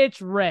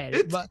pitch red.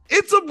 It's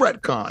a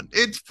retcon.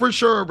 It's for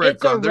sure a retcon.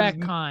 It's a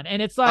retcon,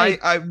 and it's like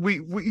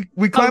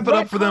we clap it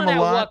up for them a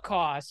lot. At what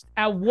cost?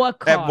 At what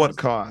cost? At what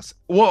cost?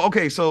 Well,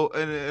 okay. So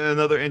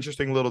another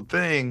interesting little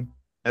thing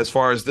as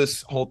far as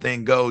this whole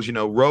thing goes, you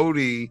know,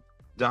 Rhodey,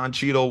 Don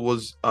Cheadle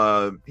was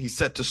he's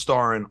set to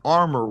star in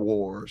Armor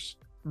Wars,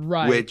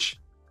 right? Which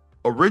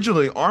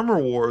originally Armor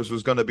Wars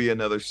was going to be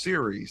another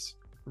series,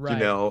 right? You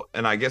know,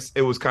 and I guess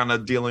it was kind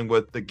of dealing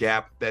with the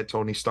gap that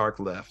Tony Stark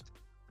left.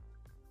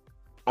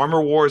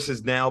 Armor Wars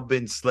has now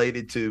been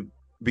slated to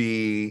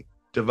be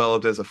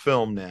developed as a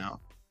film now,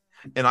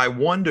 and I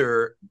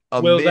wonder,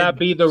 will that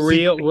be the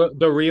real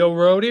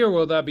Rhodey, or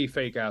will that be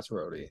fake ass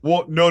Rhodey?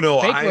 Well, no,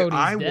 Fake I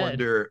Rhodey's dead.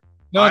 wonder.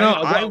 No,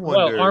 I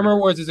well, wonder. Armor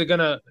Wars, is it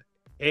gonna?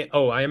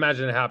 I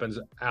imagine it happens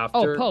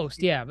after. Oh,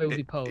 post, yeah, it would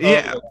be post.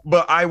 Yeah,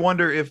 but I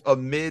wonder if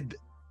amid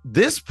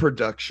this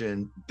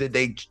production did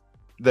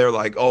they're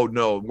like, oh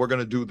no, we're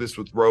gonna do this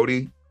with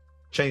Rhodey,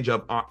 change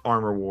up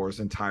Armor Wars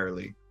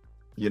entirely,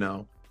 you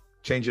know,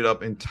 change it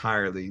up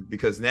entirely,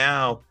 because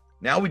now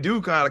we do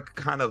got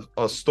kind of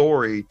a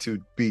story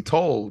to be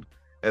told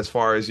as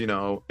far as, you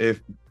know, if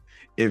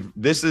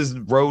this is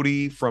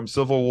Rhodey from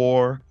Civil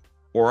War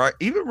or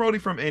even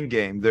Rhodey from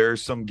Endgame,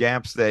 there's some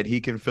gaps that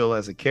he can fill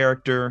as a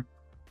character,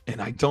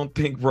 And I don't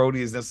think Rhodey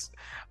is this.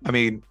 I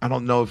mean, I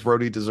don't know if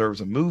Rhodey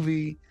deserves a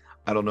movie.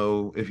 I don't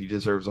know if he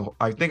deserves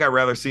I think I'd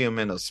rather see him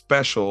in a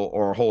special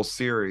or a whole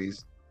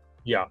series,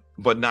 Yeah.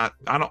 but not.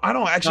 I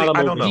don't actually. Not a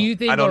I don't movie. know. Do you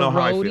think I don't a know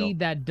how I feel. Rhodey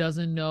that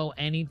doesn't know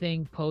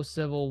anything post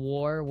Civil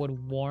War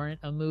would warrant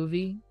a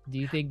movie? Do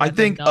you think I that's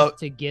think, enough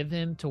to give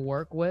him to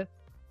work with?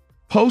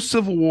 Post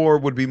Civil War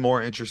would be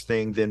more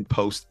interesting than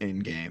post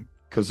Endgame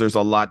because there's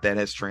a lot that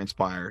has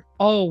transpired.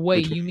 Oh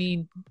wait,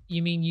 between-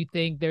 you mean you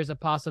think there's a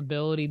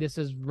possibility this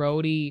is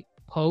Rhodey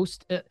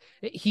post?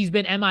 He's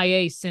been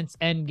MIA since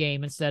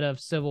Endgame instead of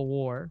Civil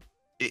War.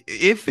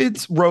 If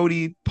it's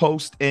Rhodey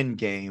post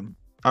Endgame,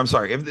 I'm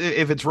sorry.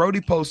 If it's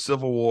Rhodey post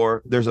Civil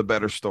War, there's a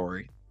better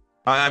story.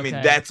 I mean,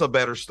 Okay. that's a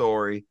better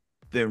story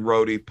than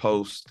Rhodey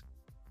post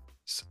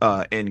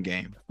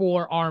Endgame.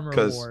 For Armor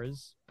 'Cause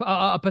Wars,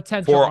 a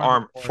potential for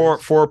Armor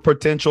Wars. for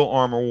potential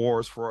Armor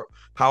Wars, for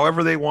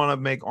however they want to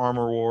make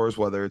Armor Wars,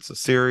 whether it's a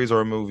series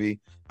or a movie.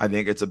 I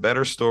think it's a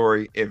better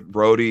story if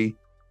Rhodey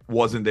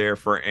wasn't there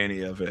for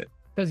any of it.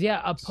 Because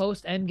yeah, a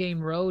post Endgame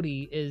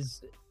Rhodey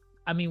is,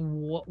 I mean,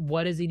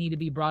 what does he need to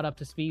be brought up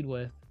to speed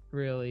with?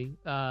 Really?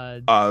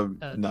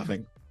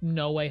 Nothing.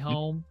 No Way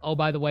Home. Oh,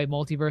 by the way,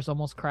 multiverse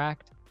almost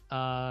cracked.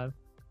 That's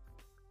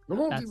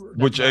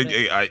Which about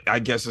it. I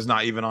guess is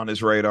not even on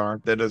his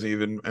radar. That doesn't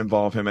even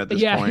involve him at this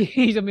Yeah, point.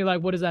 he's gonna be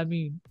like, what does that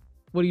mean?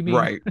 What do you mean?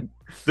 Right.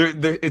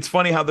 It's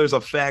funny how there's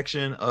a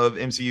faction of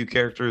MCU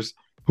characters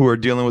who are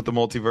dealing with the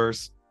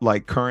multiverse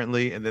like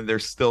currently, and then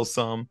there's still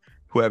some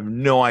who have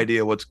no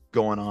idea what's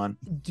going on.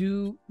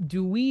 Do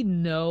we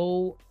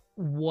know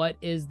what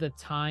is the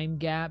time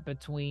gap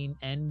between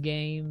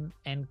Endgame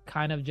and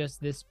kind of just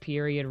this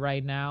period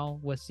right now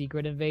with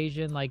Secret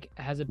Invasion? Like,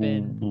 has it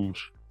been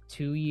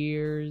 2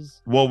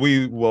 years? Well,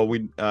 we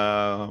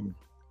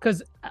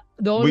Because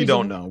the only we reason,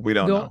 don't know. We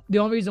don't know. The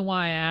only reason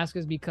why I ask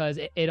is because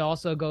it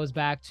also goes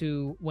back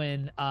to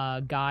when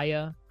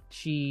Gaia,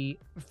 she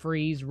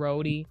frees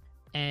Rhodey,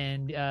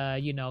 and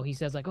he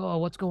says like, oh,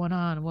 what's going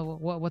on?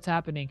 What's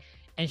happening?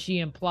 And she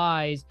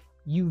implies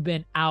you've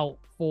been out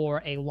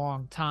for a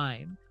long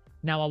time.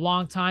 Now, a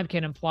long time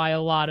can imply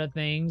a lot of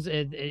things.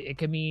 It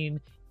could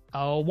mean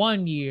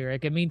 1 year. It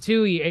could mean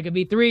 2 years. It could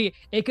be 3.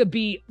 It could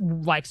be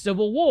like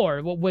Civil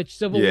War, which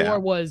Civil War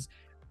was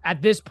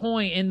at this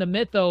point in the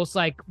mythos,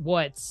 like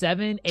what,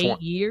 7,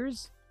 8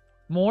 years?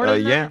 More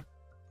than that? Yeah.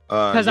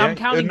 Because I'm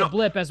counting no, the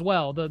blip as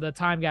well, the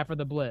time gap for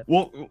the blip.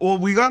 Well,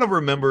 we got to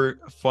remember,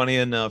 funny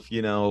enough,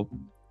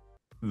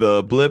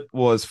 the blip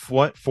was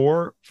what,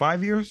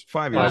 5 years?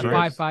 5 years,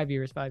 right? 5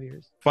 years, 5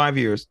 years. 5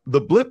 years. The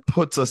blip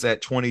puts us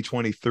at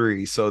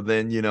 2023. So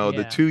then,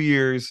 the 2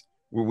 years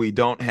where we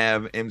don't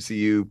have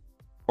MCU,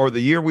 or the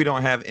year we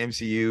don't have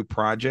MCU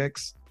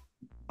projects,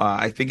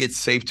 I think it's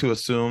safe to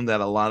assume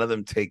that a lot of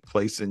them take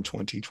place in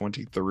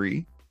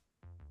 2023,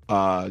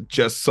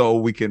 just so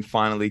we can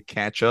finally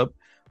catch up.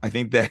 I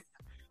think that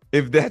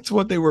if that's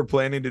what they were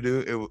planning to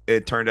do,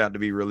 it turned out to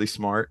be really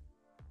smart.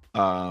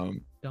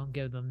 Don't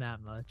give them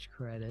that much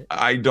credit.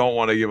 I don't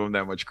want to give them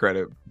that much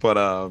credit,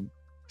 but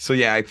so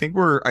yeah, I think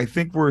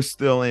we're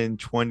still in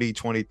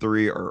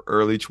 2023 or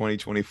early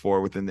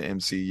 2024 within the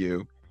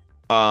MCU.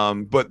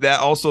 But that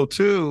also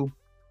too,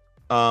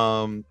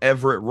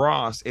 Everett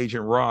Ross,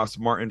 Agent Ross,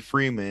 Martin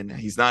Freeman,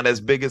 he's not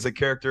as big as a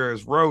character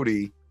as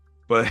Rhodey,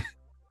 but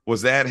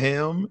was that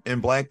him in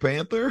Black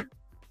Panther?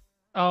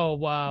 Oh,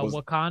 wow.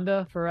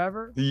 Wakanda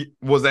Forever?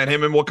 Was that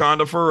him in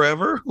Wakanda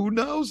Forever? Who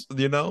knows?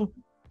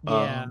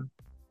 Yeah.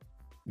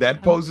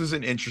 That poses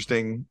an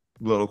interesting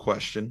little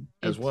question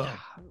as well.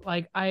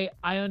 Like, I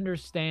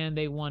understand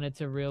they wanted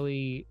to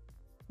really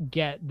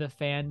get the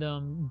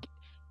fandom.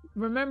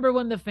 Remember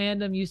when the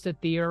fandom used to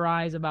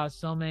theorize about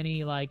so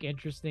many like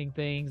interesting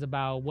things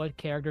about what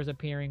characters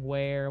appearing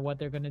where, what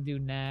they're going to do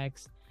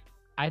next?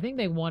 I think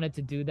they wanted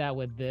to do that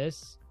with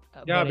this.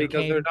 Yeah,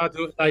 because they're not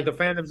doing, like, the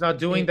fandom's not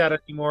doing that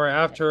anymore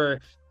after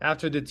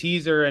the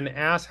teaser and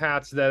ass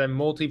hats that in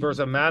Multiverse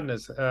of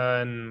Madness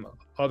and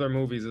other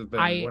movies have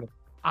been.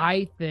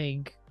 I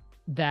think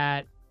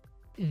that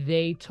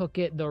they took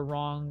it the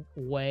wrong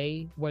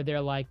way, where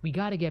they're like, we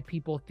got to get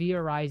people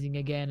theorizing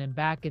again and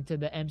back into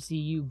the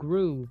MCU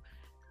groove.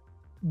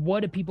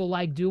 What do people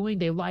like doing?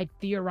 They like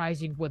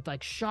theorizing with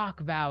like shock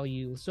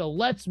value. So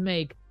let's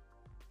make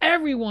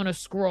everyone a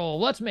Skrull.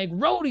 Let's make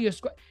Rhodey a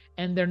Skrull.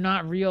 And they're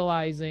not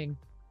realizing,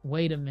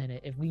 wait a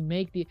minute, if we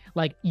make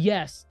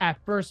yes, at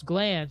first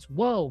glance,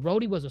 whoa,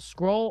 Rhodey was a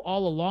Skrull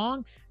all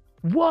along.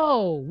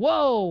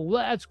 Whoa,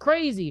 that's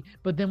crazy.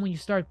 But then when you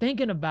start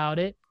thinking about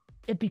it,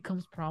 it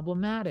becomes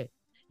problematic.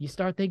 You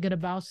start thinking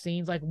about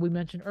scenes like we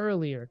mentioned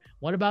earlier.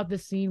 What about the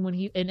scene when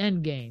he in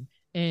Endgame,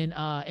 in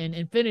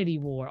Infinity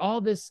War,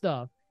 all this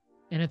stuff?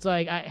 And it's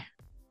like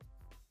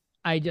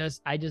I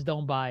just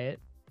don't buy it.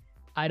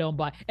 I don't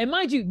buy. And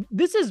mind you,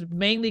 this is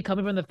mainly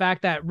coming from the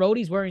fact that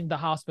Rhodey's wearing the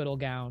hospital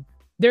gown.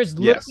 There's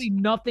literally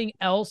nothing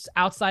else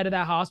outside of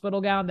that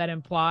hospital gown that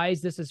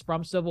implies this is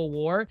from Civil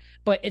War,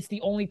 but it's the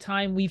only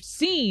time we've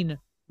seen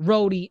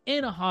Rhodey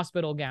in a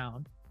hospital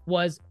gown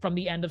was from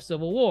the end of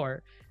Civil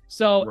War.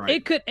 So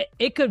Right.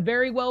 it could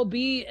very well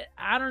be,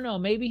 I don't know,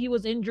 maybe he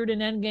was injured in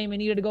Endgame and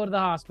needed to go to the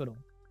hospital.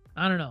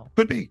 I don't know.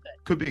 Could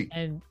be.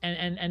 And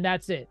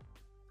that's it.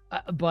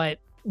 But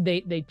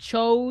they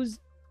chose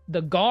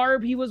the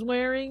garb he was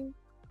wearing.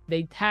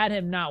 They had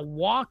him not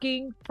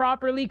walking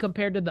properly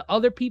compared to the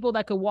other people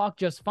that could walk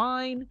just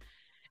fine.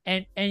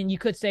 And you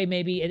could say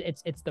maybe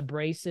it's the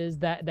braces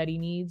that he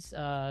needs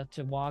to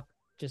walk,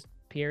 just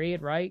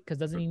period, right? Because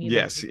doesn't he need?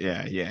 Yes,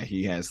 yeah,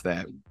 he has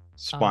that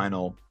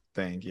spinal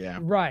thing, yeah.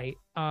 Right.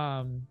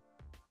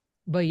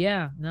 But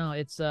yeah, no,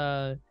 it's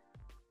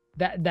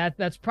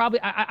that's probably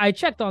I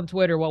checked on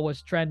Twitter what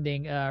was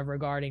trending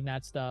regarding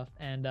that stuff,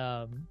 and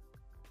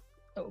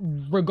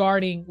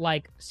regarding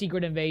like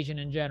Secret Invasion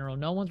in general.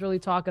 No one's really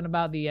talking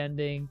about the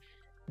ending.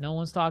 No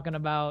one's talking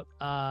about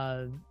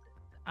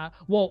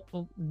well,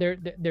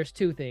 there's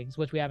two things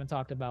which we haven't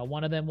talked about.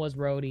 One of them was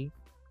Rhodey,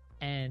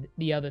 and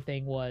the other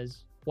thing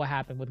was what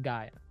happened with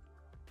Gaia.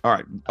 All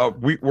right.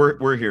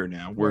 We're here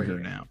now. We're here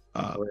now.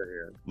 We're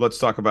here. Let's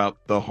talk about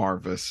the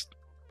harvest.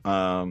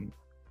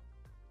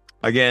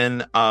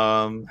 Again,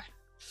 now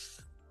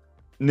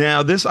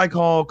this I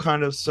call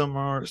kind of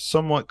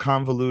somewhat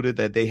convoluted,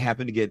 that they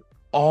happen to get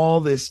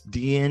all this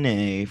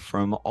DNA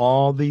from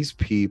all these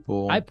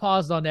people. I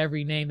paused on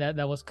every name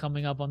that was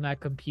coming up on that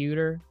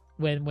computer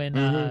when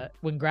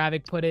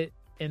Gravik put it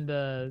in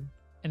the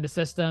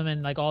system,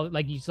 and like all,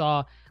 like you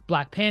saw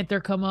Black Panther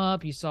come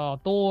up, you saw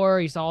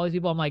Thor, you saw all these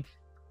people. I'm like,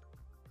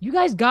 you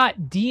guys got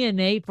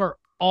DNA for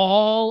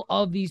all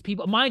of these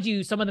people. Mind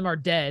you, some of them are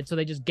dead, so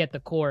they just get the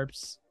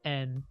corpse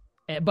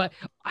but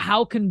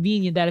how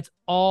convenient that it's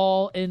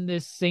all in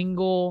this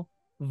single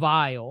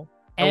vial.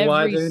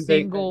 Every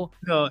single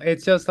no,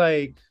 it's just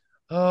like,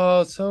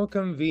 oh, so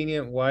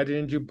convenient. Why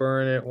didn't you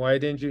burn it? Why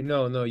didn't you?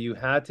 No, you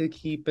had to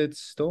keep it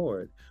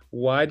stored.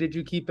 Why did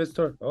you keep it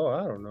stored? Oh,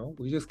 I don't know.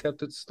 We just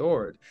kept it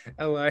stored.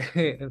 And like,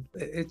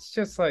 it's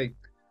just like,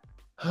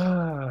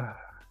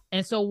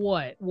 and so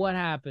what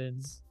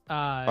happens?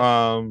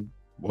 Well,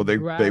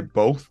 they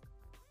both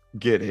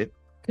get it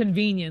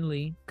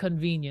conveniently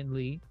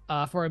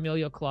for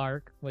Emilia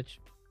Clarke, which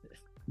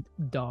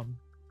dumb.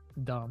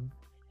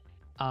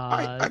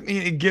 I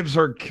mean, it gives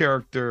her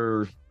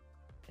character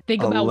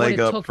think a about leg what it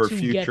up took for to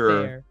future.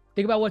 get there.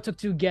 Think about what it took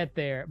to get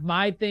there.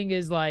 My thing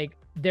is like,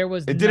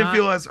 it didn't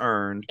feel as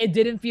earned. It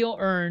didn't feel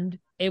earned.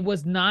 It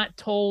was not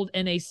told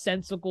in a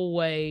sensical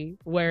way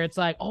where it's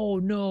like, oh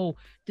no,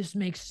 this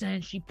makes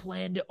sense. She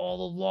planned it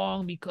all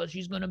along because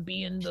she's gonna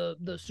be in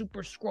the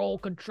Super Scroll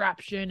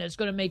contraption. It's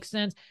gonna make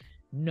sense.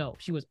 No,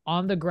 she was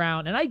on the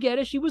ground, and I get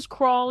it. She was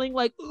crawling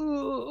like,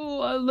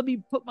 let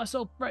me put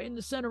myself right in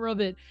the center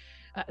of it.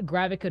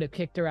 Gravik could have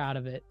kicked her out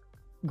of it.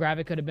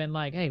 Gravik could have been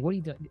like, hey, what are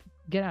you doing?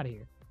 Get out of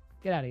here.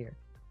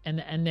 And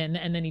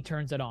then he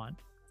turns it on.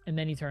 And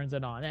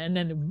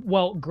then,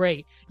 well,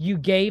 great. You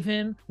gave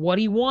him what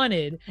he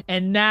wanted,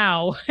 and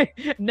now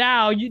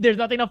there's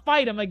nothing to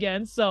fight him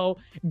against. So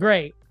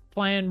great.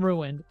 Plan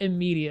ruined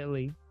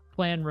immediately.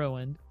 But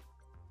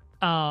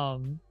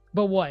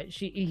what?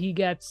 He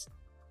gets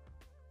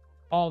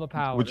all the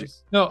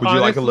powers. Would you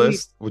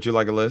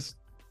like a list?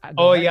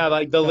 Oh yeah,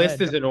 like the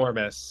list is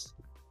enormous.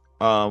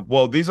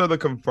 Well, these are the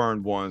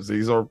confirmed ones.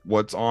 These are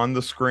what's on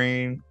the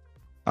screen.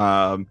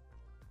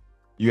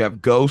 You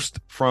have Ghost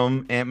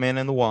from Ant-Man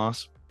and the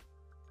Wasp,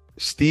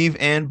 Steve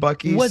and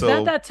Bucky. Was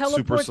that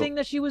teleport thing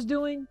that she was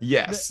doing?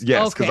 Yes,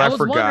 because okay. I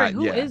forgot.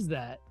 Who is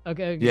that?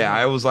 Okay. Yeah,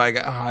 I was like,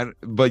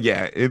 but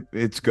yeah,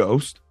 it's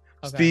Ghost.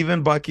 Okay. Steve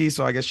and Bucky.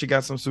 So I guess she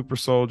got some super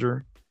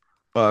soldier.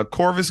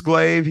 Corvus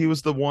Glaive. He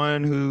was the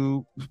one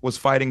who was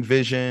fighting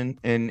Vision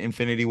in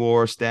Infinity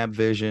War. Stab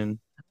Vision.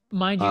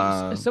 Mind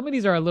you, some of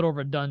these are a little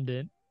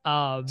redundant.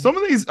 Some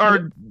of these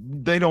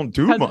they don't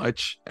do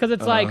much because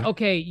it's like,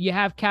 okay, you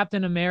have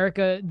Captain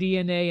America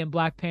DNA and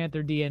Black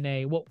Panther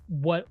DNA.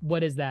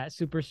 What is that?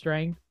 Super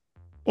strength?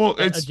 Well,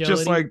 it's agility?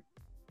 Just like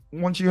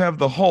once you have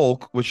the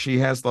Hulk, which she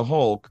has the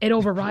Hulk, it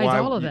overrides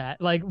all of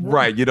that. Like,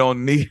 right? You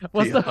don't need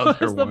what's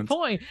the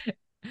point?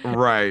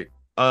 Right.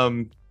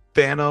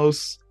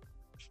 Thanos.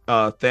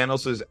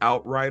 Thanos's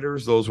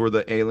Outriders. Those were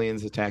the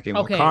aliens attacking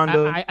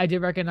Wakanda. I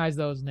did recognize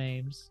those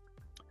names.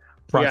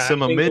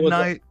 Proxima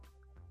Midnight.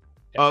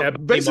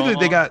 Basically,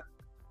 they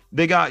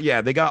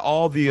got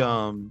all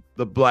the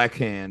Black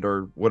Hand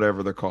or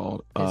whatever they're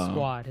called. His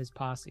squad, his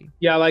posse.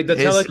 Yeah, like the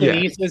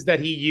telekinesis that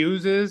he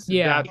uses.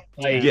 Yeah,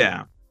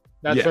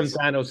 that's from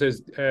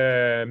Thanos's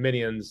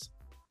minions.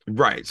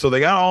 Right. So they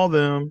got all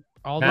them.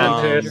 All the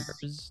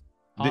Avengers.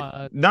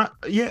 All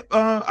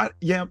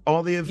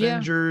the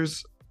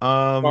Avengers.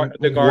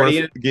 The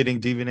Guardians getting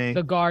DNA.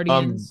 The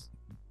Guardians.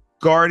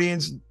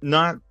 Guardians,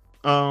 not.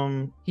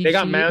 They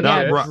got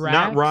Mantis,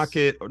 not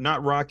Rocket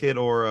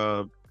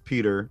or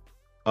Peter,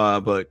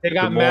 but they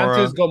got Gamora.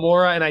 Mantis,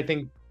 Gamora, and I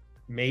think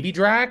maybe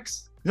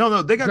Drax.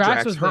 No, they got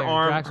Drax. Was her there.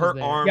 arm, Drax her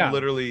arm, yeah.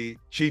 literally,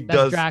 That's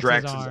does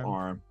Drax's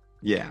arm.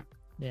 Yeah.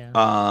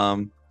 Yeah.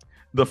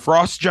 The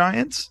Frost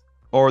Giants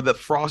or the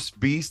Frost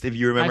Beast, if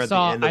you remember at the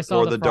end of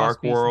Thor: The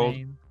Dark World.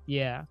 Name.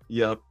 Yeah.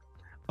 Yep.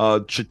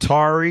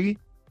 Chitauri,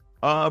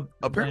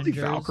 Apparently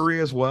Avengers. Valkyrie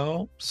as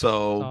well.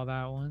 Saw So,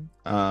 that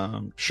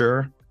one.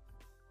 sure.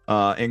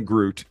 And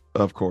Groot,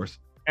 of course.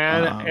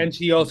 And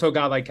she also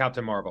got like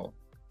Captain Marvel.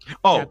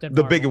 Oh, Captain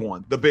the Marvel.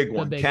 big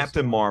one, biggest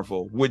Captain one.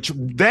 Marvel, which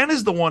that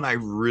is the one I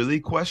really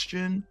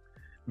question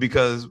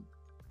because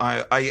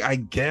I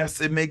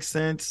guess it makes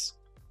sense.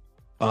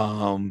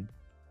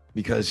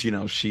 Because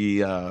she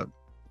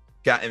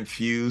got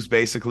infused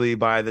basically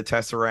by the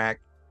Tesseract,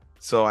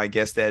 so I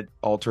guess that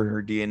altered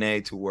her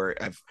DNA to where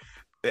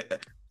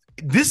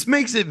this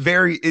makes it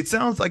it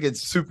sounds like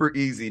it's super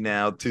easy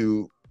now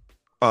to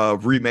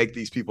remake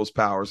these people's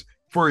powers.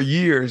 For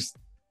years,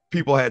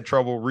 people had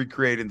trouble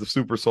recreating the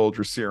super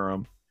soldier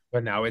serum,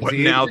 But now it's but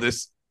easy. now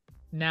this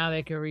Now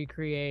they can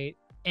recreate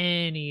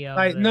any of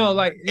like them. no,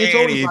 like it's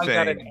always like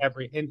that in Anything.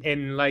 every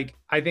in like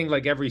I think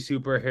like every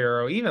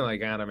superhero, even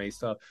like anime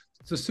stuff.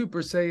 So Super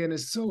Saiyan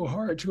is so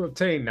hard to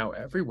obtain. Now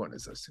everyone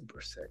is a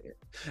Super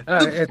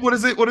Saiyan. what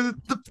is it? What is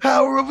it? The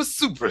power of a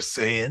Super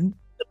Saiyan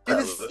in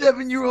a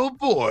 7-year-old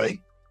boy,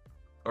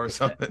 or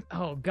something.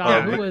 Oh God,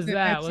 Yeah, who was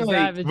that? it's Was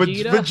like that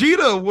Vegeta?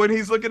 Vegeta when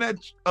he's looking at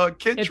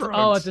Kid It's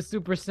Trunks. it's a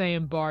Super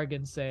Saiyan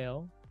bargain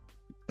sale.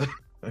 That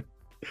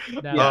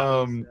Yeah.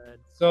 was good.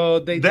 So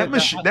they that did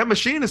machine. That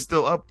machine is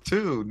still up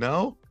too.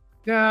 No.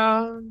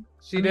 Yeah,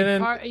 she I mean,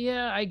 didn't.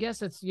 I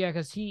guess it's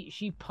because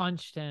she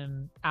punched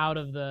him out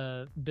of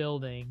the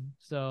building.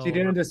 So She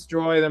didn't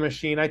destroy the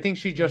machine. I think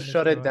she just Didn't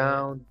shut it destroy it.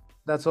 down.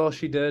 That's all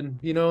she did.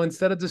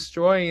 Instead of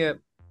destroying it,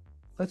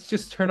 let's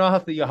just turn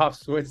off the off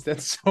switch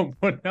that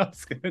someone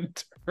else can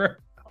turn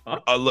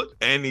off. Look,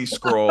 any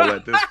scroll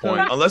at this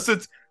point, unless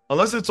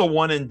it's a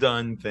one and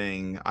done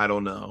thing. I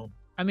don't know.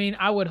 I mean,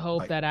 I would hope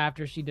Like- that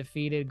after she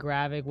defeated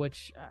Gravik,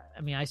 which I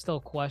mean, I still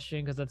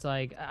question because it's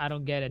like I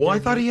don't get it. Well, I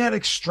thought he had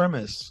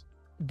Extremis.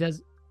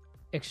 does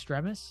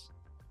Extremis.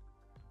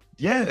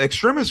 Yeah,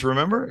 Extremis.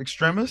 Remember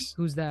Extremis?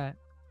 Who's that?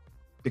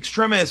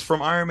 Extremis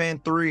from Iron Man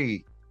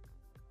 3.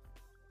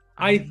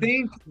 I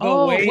think the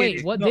Oh, way.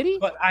 wait, what, no, did he?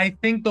 But I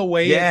think the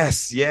way.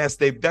 Yes.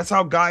 That's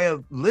how Gaia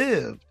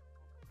lived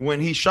when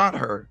he shot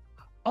her.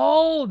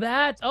 Oh,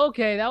 that's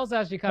okay. That was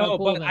actually kind of No,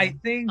 cool. but then. I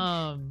think.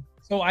 um,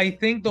 So I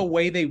think the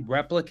way they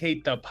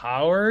replicate the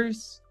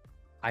powers,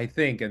 I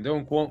think, and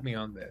don't quote me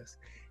on this,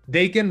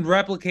 they can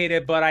replicate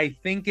it, but I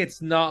think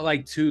it's not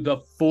like to the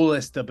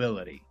fullest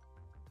ability.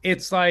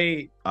 It's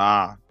like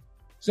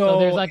so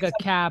there's like a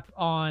cap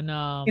on.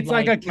 it's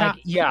like a cap.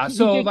 Yeah. he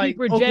So can like keep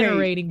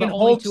regenerating, okay, but can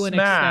only Hulk to an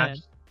smash.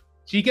 extent.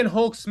 She can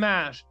Hulk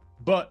smash,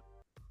 but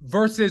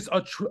versus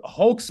a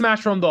Hulk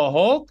smash from the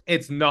Hulk,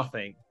 it's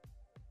nothing.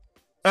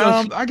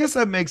 So I guess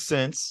that makes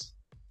sense.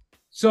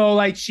 So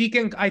like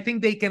I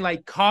think they can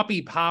like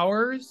copy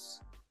powers,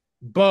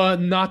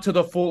 but not to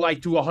the full,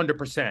 like to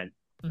 100%.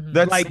 Mhm.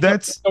 That's Like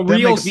that's the that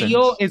real makes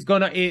deal sense.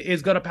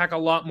 is gonna pack a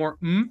lot more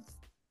oomph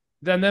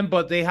than them,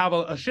 but they have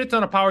a shit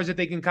ton of powers that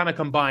they can kind of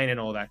combine and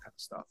all that kind of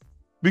stuff.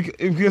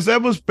 Because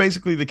that was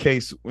basically the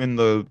case in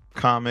the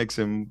comics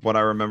and what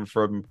I remember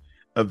from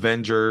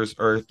Avengers,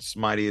 Earth's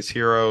Mightiest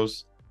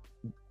Heroes.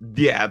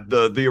 Yeah,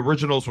 the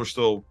originals were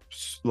still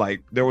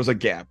like there was a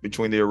gap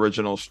between the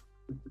originals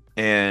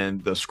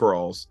and the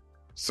Skrulls.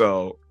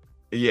 So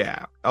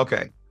yeah,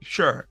 okay,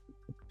 sure.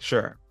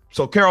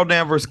 So Carol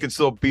Danvers can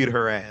still beat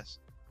her ass.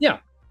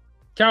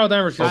 Carol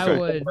Danvers can I still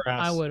would, kick her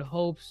ass. I would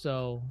hope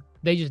so.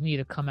 They just need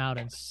to come out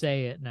and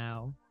say it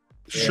now,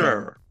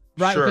 Sure.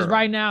 right? Sure. Because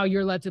right now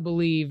you're led to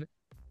believe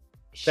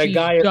she's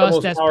guy is the just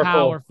most as powerful.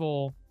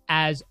 powerful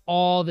as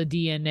all the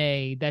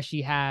DNA that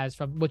she has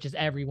from, which is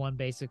everyone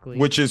basically.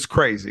 Which is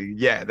crazy.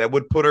 Yeah, that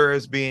would put her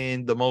as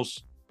being the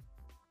most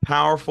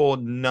powerful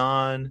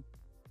non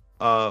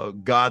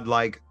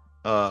godlike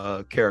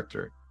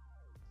character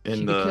in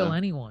she the could kill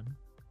anyone.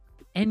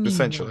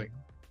 Essentially.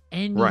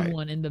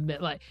 Anyone in the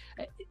mid, like,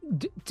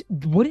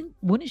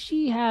 wouldn't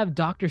she have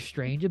Doctor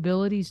Strange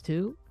abilities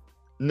too?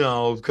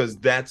 No, because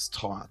that's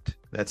taught.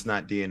 That's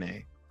not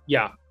DNA.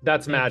 Yeah,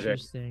 that's magic.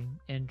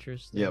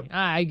 Interesting. Yep.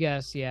 I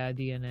guess, yeah,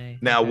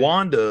 DNA. Now Okay.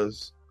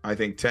 Wanda's, I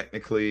think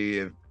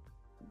technically, I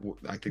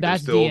think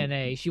That's they're still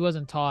DNA. She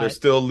wasn't taught. they're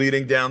still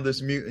leading down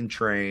this mutant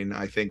train.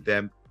 I think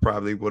that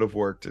probably would have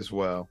worked as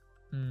well.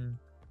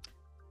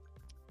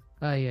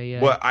 Oh yeah.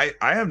 But I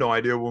have no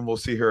idea when we'll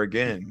see her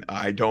again.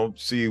 I don't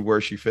see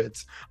where she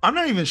fits. I'm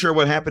not even sure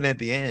what happened at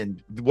the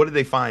end. What did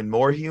they find?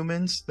 More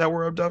humans that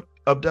were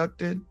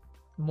abducted?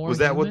 More Was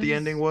that what the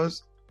humans? ending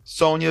was?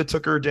 Sonya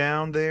took her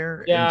down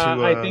there. Yeah,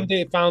 into, I think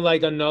they found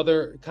like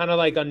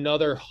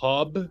another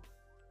hub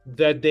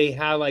that they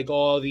had like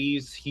all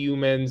these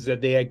humans that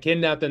they had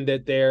kidnapped, and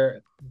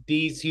that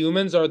these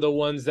humans are the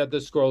ones that the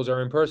Skrulls are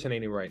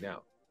impersonating right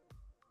now.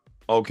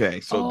 Okay,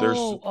 so there's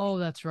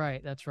that's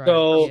right. That's right.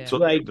 So, yeah. So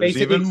like there's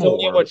basically even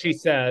Sonya, more. what she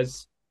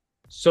says,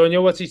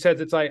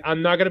 it's like,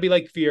 I'm not gonna be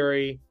like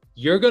Fury.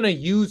 You're gonna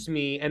use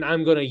me, and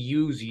I'm gonna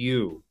use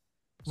you.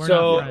 We're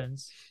so, not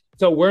friends.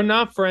 so we're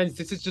not friends.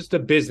 This is just a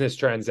business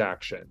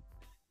transaction.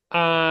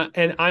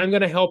 And I'm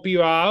gonna help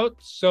you out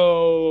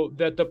so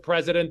that the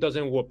president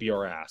doesn't whoop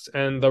your ass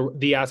and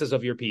the asses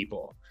of your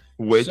people.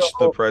 which So-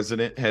 the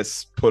president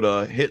has put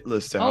a hit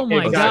list out. Oh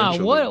my god,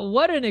 essentially.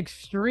 what an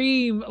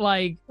extreme,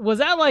 like, was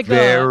that like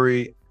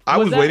Very. I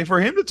was was that- waiting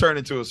for him to turn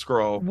into a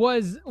scroll.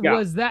 was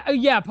Yeah. that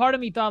yeah, part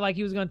of me thought like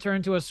he was gonna turn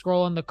into a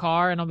scroll in the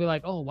car, and I'll be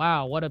like, oh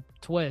wow, what a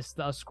twist,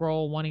 a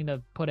scroll wanting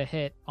to put a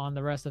hit on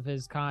the rest of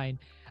his kind.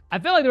 I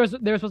feel like there was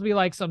supposed to be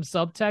like some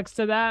subtext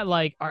to that,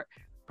 like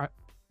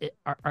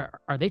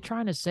are they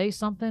trying to say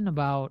something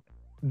about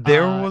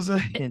There was a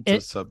hint of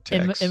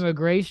subtext.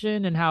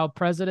 immigration and how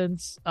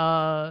presidents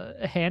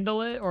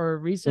handle it, or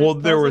recent Well,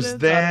 there was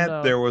presidents? I don't that.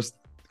 know. There was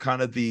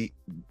kind of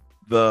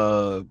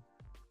the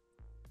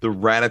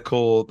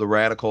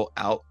radical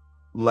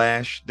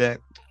outlash that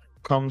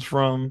comes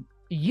from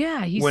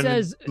yeah, he when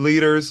says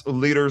leaders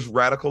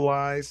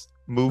radicalize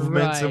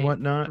movements and Right,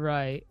 whatnot.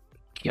 right.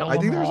 Kill I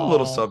think them there's a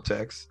little all.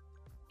 subtext,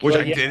 which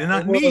Well, I yeah, did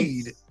not it was-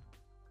 need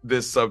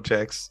this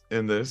subtext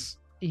in this.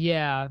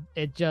 Yeah,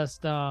 it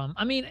just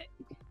I mean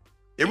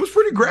It was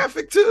pretty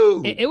graphic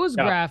too. it was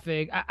Yeah.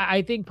 graphic.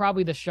 I think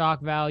probably the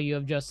shock value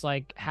of just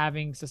like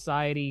having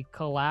society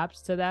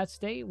collapse to that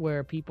state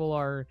where people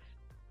are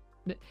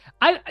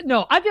I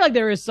feel like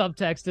there is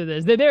subtext to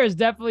this. There is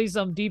definitely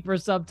some deeper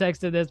subtext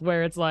to this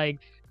where it's like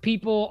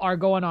people are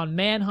going on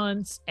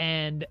manhunts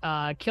and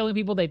killing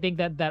people they think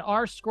that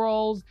are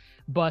scrolls,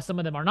 but some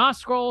of them are not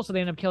scrolls, so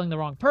they end up killing the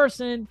wrong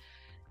person.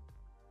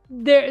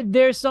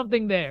 There's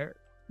something there.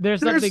 There's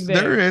something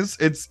there. There is.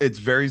 It's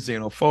very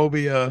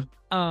xenophobia.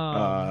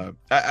 I'm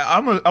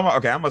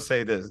gonna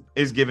say this.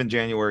 It's given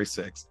January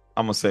 6th.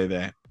 I'm gonna say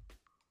that.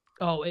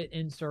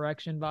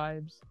 Insurrection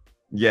vibes.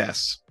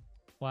 Yes.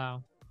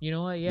 Wow. You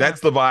know what? Yeah.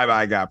 That's the vibe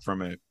I got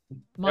from it.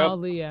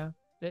 Mildly, yeah.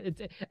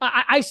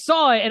 I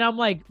saw it and I'm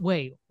like,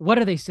 wait, what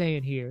are they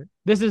saying here?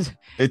 This is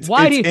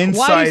why do you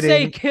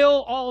say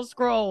kill all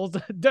scrolls?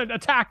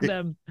 Attack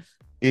them.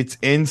 It's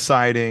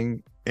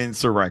inciting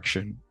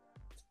insurrection.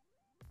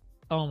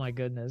 Oh my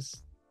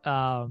goodness.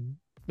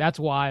 That's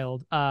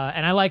wild.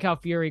 And I like how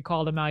Fury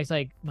called him out. He's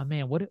like, my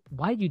man,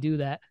 why'd you do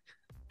that?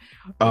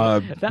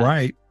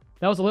 Right.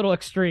 That was a little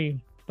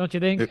extreme, don't you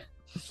think?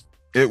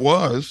 It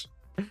was.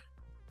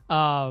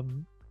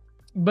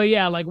 But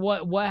yeah, like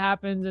what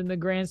happens in the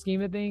grand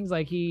scheme of things?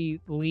 Like he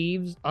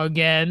leaves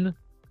again.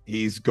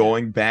 He's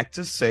going back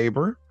to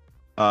Saber.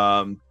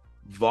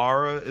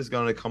 Vara is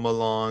going to come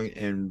along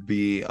and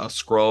be a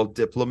Skrull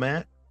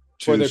diplomat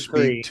For to the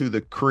speak Kree. to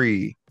the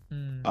Kree,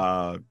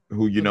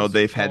 who So the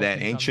they've had Skrulls that can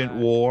come ancient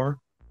back. war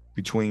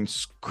between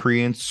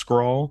Kree and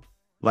Skrull.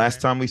 Last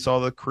Right. time we saw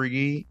the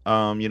Kree,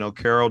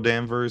 Carol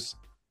Danvers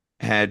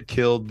had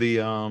killed the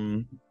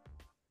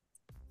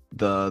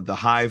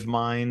hive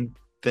mind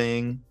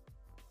thing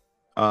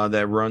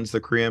that runs the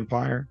Kree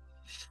Empire.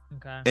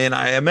 Okay. And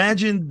I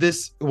imagine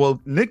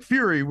Nick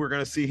Fury, we're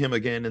going to see him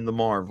again in the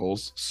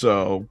Marvels.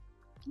 So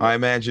I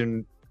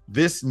imagine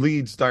this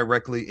leads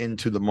directly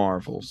into the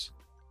Marvels.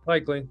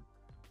 Likely.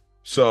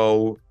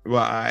 So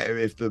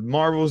if the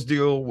Marvels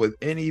deal with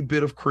any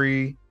bit of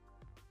Kree,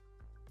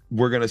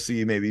 we're going to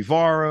see maybe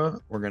Vara.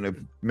 We're going to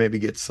maybe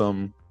get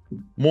some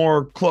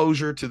more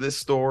closure to this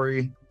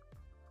story.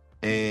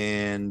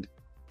 And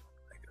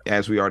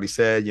as we already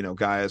said,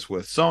 guys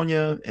with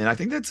Sonya. And I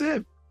think that's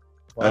it.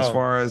 As Wow.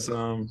 far as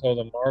So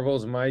the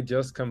Marvels might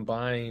just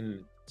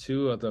combine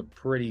two of the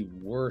pretty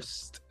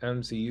worst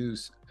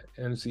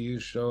MCU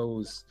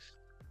shows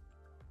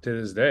to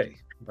this day.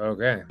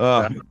 Okay.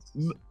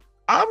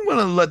 I'm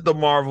gonna let the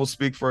Marvel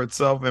speak for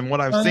itself, and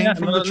what I've seen Yeah,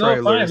 from no, the no,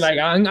 fine. trailers. Like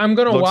I'm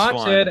gonna looks watch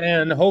fun. it,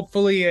 and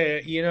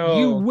hopefully,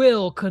 You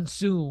will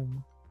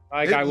consume.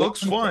 like It I will,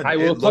 looks fun. I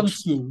will It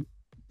looks- consume.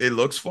 It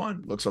looks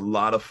fun. Looks a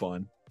lot of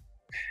fun.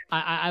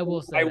 I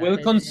will say I that. will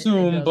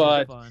consume, does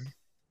look but- fun.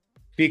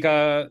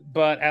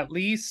 But at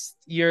least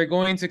you're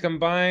going to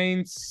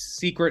combine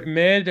Secret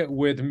Mid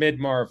with Mid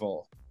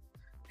Marvel,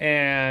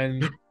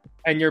 and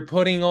you're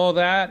putting all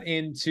that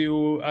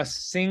into a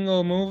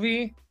single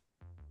movie.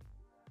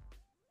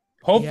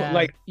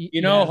 Hopefully,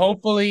 Yeah,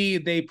 hopefully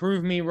they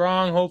prove me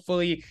wrong.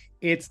 Hopefully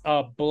it's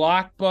a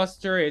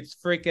blockbuster. It's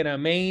freaking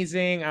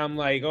amazing. I'm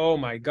like, oh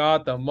my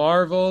god, the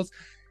Marvels.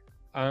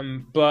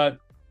 But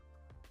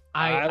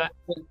I don't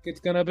think it's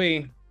gonna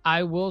be.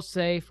 I will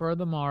say for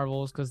the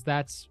Marvels, because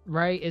that's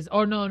right.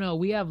 No,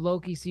 we have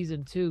Loki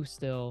season 2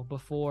 still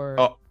before.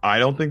 Oh, I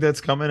don't think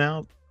that's coming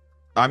out.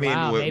 I mean,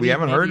 Wow, we maybe-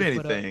 haven't heard maybe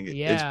put a- anything.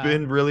 yeah. It's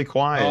been really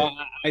quiet.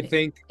 I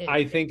think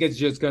it's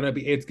just gonna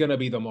be. It's gonna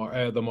be the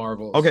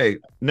Marvels. Okay,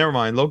 never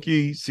mind.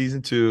 Loki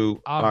season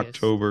 2, August.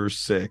 October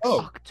 6th. Oh,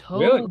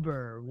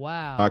 October.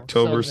 Wow.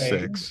 October So-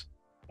 6th.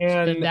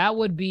 Then and that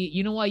would be,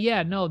 you know what?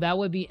 Yeah, no, that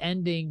would be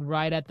ending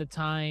right at the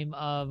time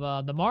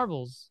of the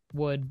Marvels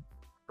would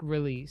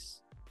release.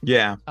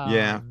 Yeah,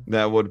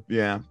 that would lead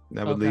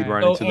okay.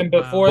 right so, into and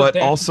the. before But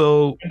that,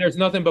 also, and there's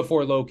nothing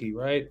before Loki,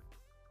 right?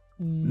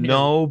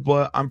 no,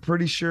 but I'm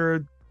pretty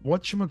sure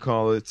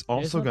whatchamacallit's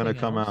also There's going to nothing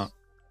come else. out.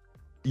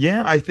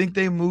 Yeah, I think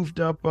they moved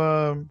up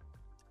Echo.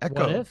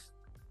 What if?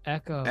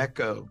 Echo.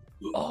 Echo.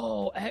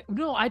 Oh,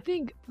 no, I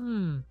think.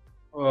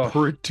 Ugh.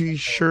 Pretty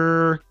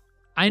sure.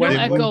 I know When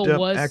they Echo moved up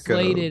was Echo.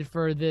 slated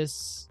for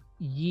this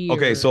year.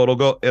 Okay, so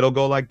it'll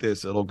go like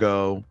this. It'll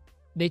go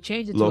they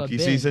changed it Loki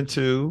to a season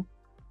 2,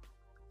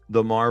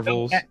 The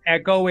Marvels.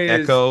 Echo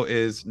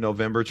is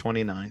November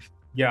 29th.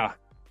 Yeah.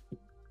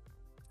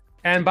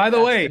 And by the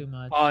That's way, too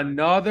much.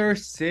 another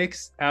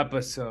 6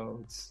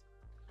 episodes.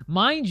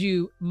 Mind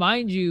you,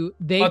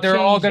 But they're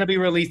all going to be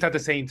released at the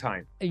same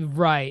time.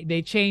 Right.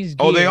 They changed.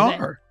 Oh, they gears.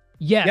 are.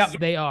 Yes, Yep.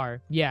 they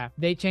are. Yeah,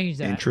 they changed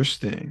that.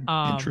 Interesting.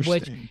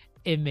 Which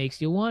it makes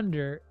you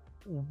wonder: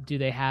 do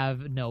they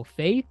have no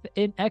faith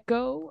in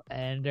Echo?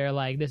 And they're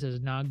like, this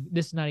is not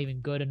even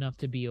good enough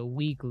to be a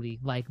weekly,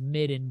 like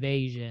Mid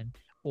Invasion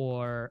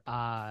or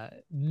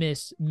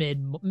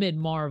Mid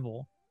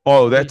Marvel.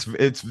 Oh, that's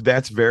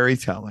very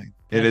telling.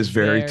 It is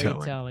very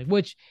telling.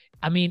 Which,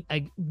 I mean,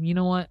 you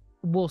know what?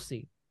 We'll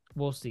see.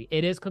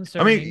 It is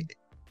concerning. I mean,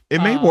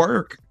 it may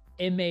work.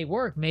 It may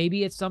work.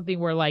 Maybe it's something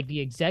where like the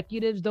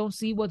executives don't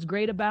see what's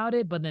great about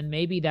it, but then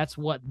maybe that's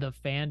what the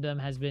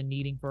fandom has been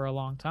needing for a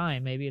long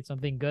time. Maybe it's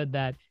something good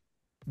that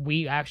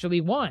we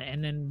actually want,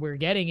 and then we're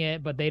getting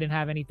it, but they didn't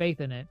have any faith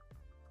in it.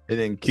 And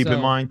then keep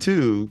in mind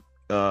too,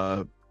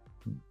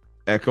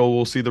 Echo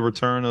will see the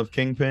return of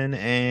Kingpin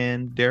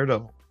and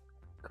Daredevil.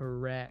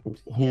 Correct.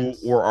 Who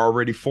were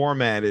already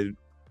formatted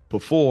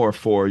before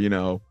for,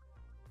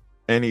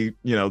 any,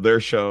 their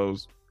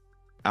shows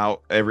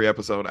out, every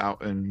episode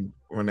out and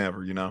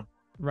whenever,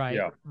 Right.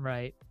 Yeah.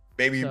 Right.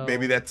 Maybe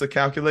that's a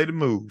calculated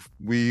move.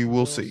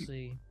 We'll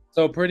see.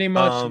 So pretty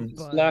much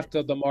what's left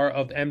of the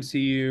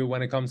MCU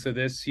when it comes to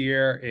this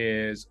year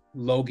is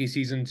Loki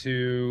season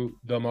 2,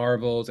 The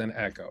Marvels, and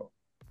Echo.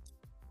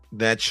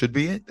 That should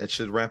be it. That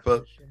should wrap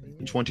up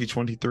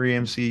 2023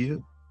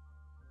 MCU.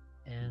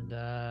 And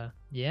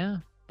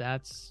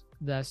that's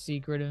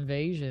Secret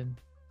Invasion.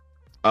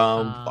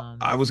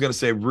 I was gonna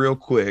say real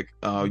quick,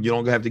 you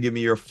don't have to give me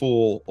your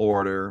full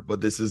order,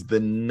 but this is the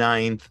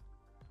 9th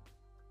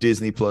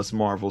Disney Plus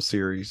Marvel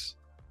series.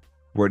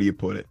 Where do you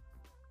put it?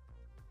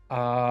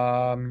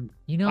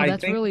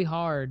 That's really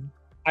hard.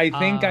 I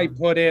think I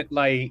put it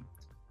like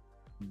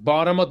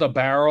bottom of the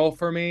barrel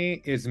for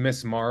me is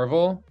Miss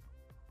Marvel.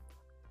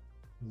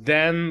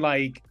 Then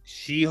like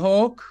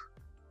She-Hulk.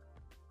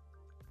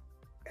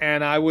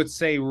 And I would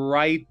say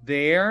right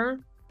there,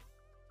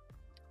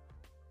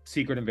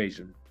 Secret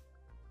Invasion.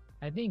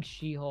 I think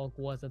She-Hulk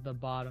was at the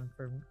bottom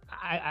for me.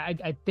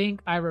 I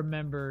think I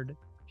remembered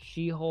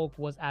She-Hulk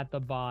was at the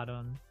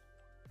bottom.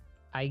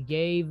 I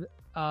gave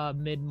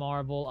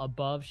Mid-Marvel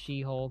above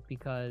She-Hulk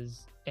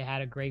because it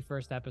had a great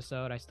first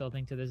episode. I still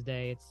think to this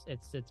day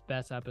it's its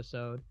best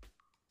episode.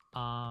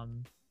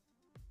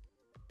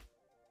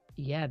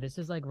 Yeah, this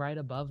is like right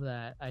above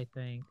that, I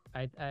think.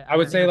 I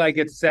would say like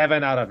it's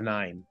 7 out of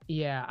 9.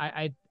 Yeah,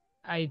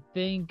 I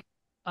think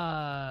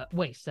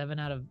 7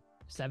 out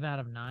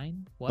of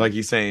 9? What? Like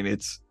he's saying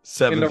it's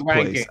 7th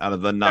place out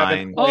of the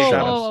 9.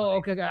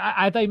 Okay.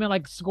 I thought you meant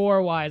like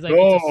score wise, like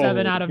it's a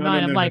 7 out of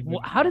 9. I'm like,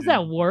 how does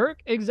that work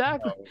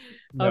exactly?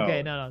 No.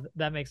 Okay, no,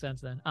 that makes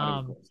sense then.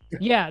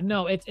 Yeah,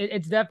 no,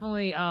 it's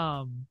definitely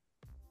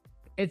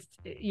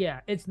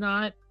it's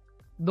not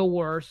the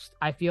worst.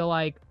 I feel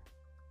like,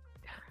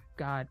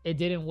 God, it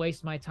didn't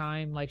waste my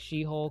time like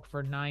She-Hulk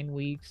for 9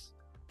 weeks.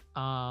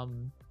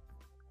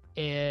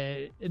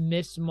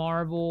 Miss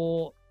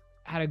Marvel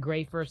had a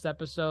great first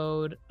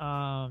episode.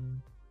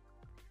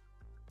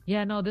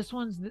 This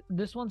one's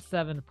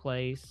 7th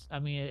place. I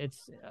mean,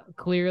 it's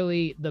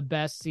clearly the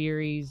best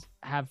series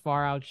have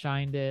far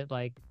outshined it,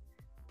 like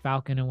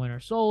Falcon and Winter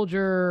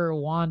Soldier,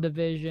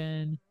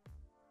 WandaVision,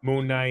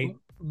 Moon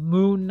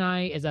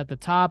Knight is at the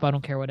top. I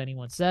don't care what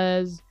anyone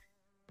says.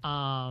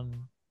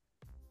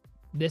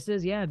 This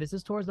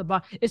is towards the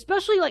bottom,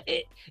 especially like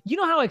you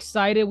know how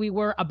excited we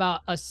were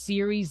about a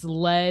series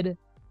led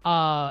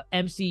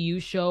MCU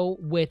show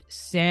with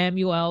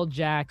Samuel L.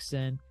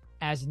 Jackson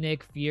as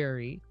Nick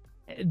Fury.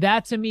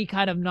 That to me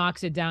kind of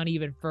knocks it down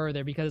even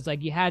further, because it's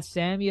like you had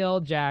Samuel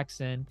L.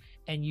 Jackson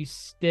and you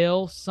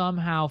still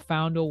somehow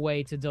found a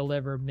way to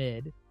deliver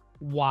Mid.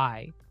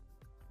 Why?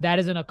 That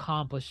is an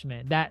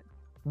accomplishment.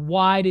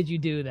 Why did you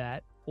do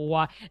that?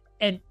 Why?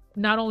 And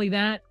not only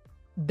that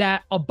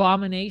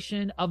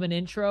abomination of an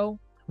intro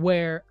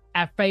where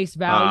at face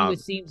value it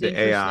seems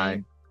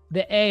interesting.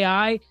 The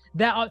AI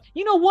that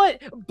you know what?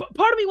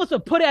 Part of me wants to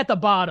put it at the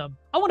bottom.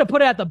 I want to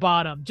put it at the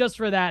bottom just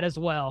for that as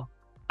well.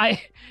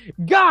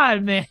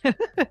 God, man.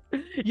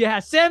 Yeah,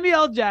 Samuel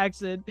L.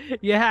 Jackson.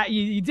 Yeah,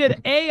 you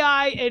did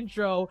AI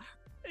intro.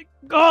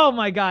 Oh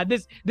my God,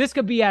 this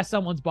could be at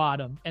someone's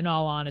bottom, in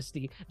all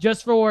honesty,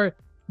 just for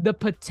the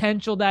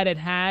potential that it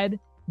had,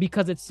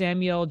 because it's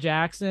Samuel L.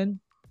 Jackson.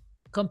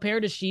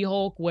 Compared to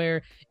She-Hulk,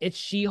 where it's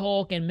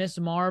She-Hulk and Miss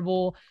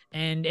Marvel,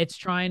 and it's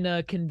trying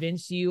to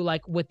convince you,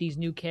 like, with these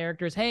new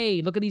characters,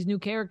 hey, look at these new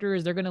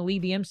characters, they're going to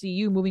lead the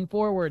MCU moving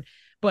forward.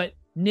 But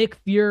Nick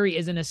Fury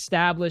is an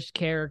established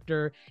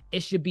character.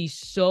 It should be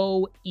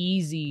so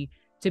easy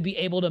to be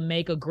able to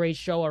make a great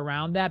show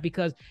around that,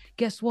 because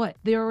guess what?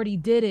 They already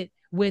did it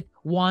with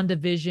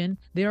WandaVision.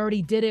 They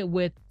already did it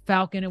with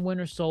Falcon and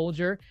Winter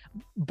Soldier,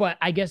 but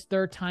I guess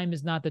third time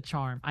is not the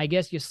charm. I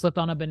guess you slipped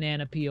on a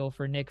banana peel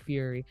for Nick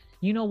Fury.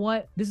 You know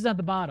what? This is at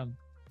the bottom.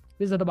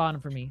 This is at the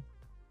bottom for me.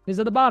 This is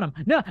at the bottom.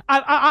 No,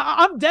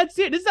 I'm dead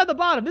serious. This is at the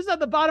bottom. This is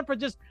at the bottom for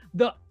just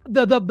the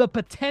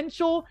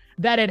potential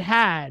that it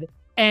had.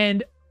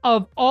 And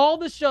of all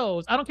the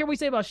shows, I don't care what we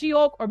say about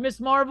She-Hulk or Miss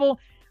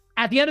Marvel,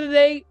 at the end of the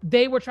day,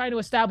 they were trying to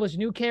establish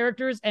new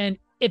characters, and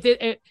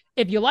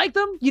if you like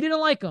them, you didn't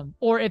like them,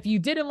 or if you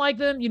didn't like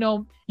them,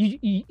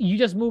 you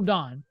just moved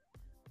on.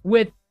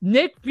 With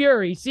Nick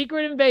Fury,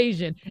 Secret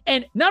Invasion,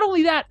 and not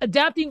only that,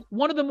 adapting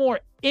one of the more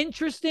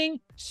interesting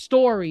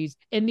stories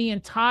in the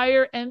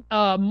entire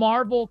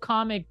Marvel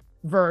comic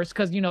verse,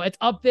 because it's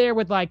up there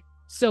with like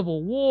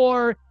Civil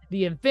War,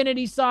 the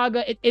Infinity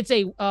Saga. It's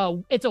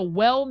a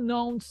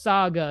well-known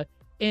saga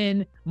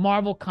in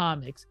Marvel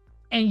Comics,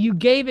 and you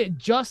gave it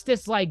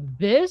justice like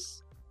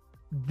this.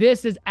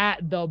 This is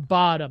at the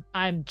bottom.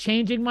 I'm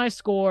changing my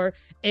score.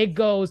 It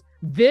goes,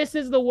 this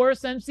is the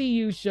worst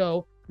MCU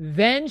show,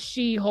 then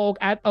She-Hulk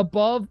at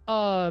above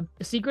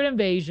Secret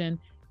Invasion,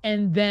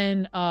 and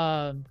then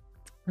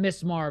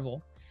Miss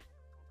Marvel.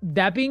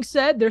 That being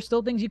said, there's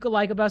still things you could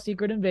like about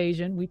Secret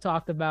Invasion. We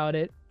talked about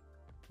it,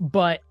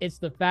 but it's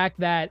the fact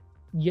that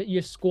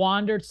you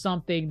squandered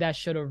something that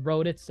should have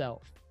wrote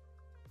itself.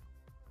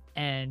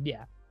 And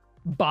yeah,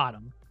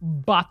 bottom.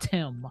 If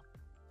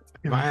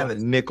I had a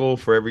nickel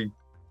for every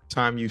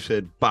time you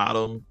said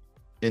bottom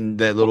in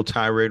that little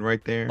tirade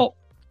right there,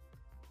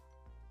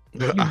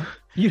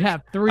 you'd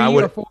have three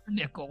or four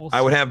nickels.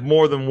 I would have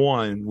more than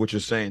one, which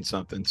is saying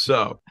something.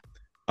 So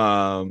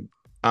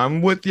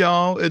I'm with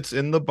y'all. It's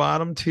in the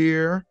bottom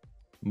tier,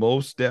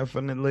 most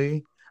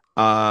definitely.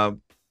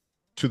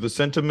 To the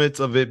sentiments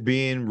of it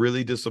being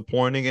really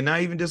disappointing, and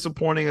not even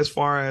disappointing as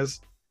far as,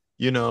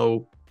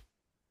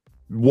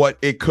 what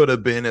it could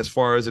have been as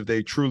far as if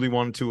they truly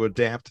wanted to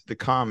adapt the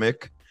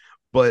comic,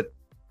 but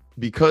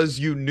because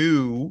you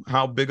knew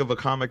how big of a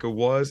comic it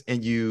was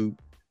and you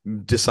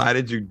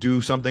decided to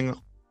do something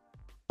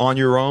on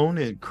your own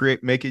and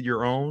make it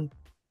your own,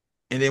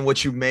 and then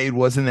what you made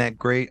wasn't that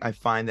great, I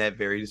find that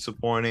very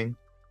disappointing.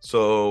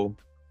 So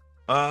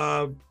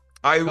I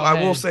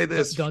will say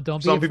this.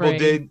 Don't some be people afraid.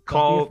 did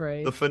call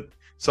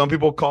some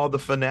people called the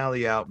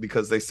finale out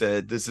because they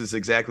said this is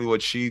exactly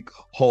what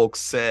She-Hulk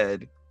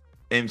said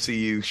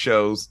MCU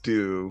shows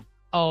do.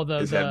 Oh,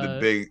 have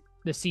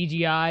the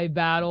CGI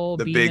battle,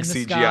 the big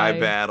CGI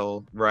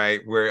battle,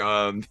 right?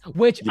 Where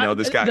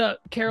this guy, the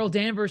Carol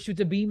Danvers shoots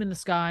a beam in the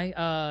sky,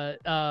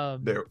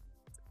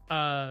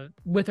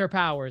 with her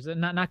powers,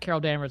 and not Carol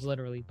Danvers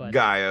literally, but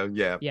Gaia,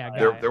 Gaia.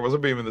 There was a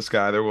beam in the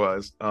sky. There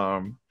was,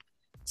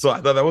 so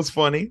I thought that was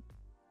funny.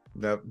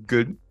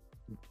 Good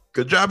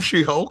job,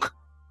 She-Hulk.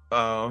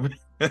 I'll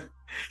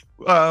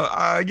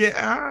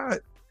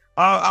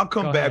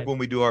come back when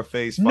we do our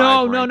phase 5.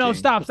 No,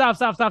 stop.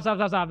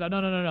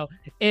 No.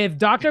 If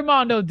Dr.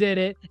 Mondo did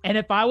it, and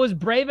if I was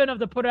brave enough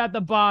to put it at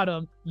the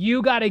bottom,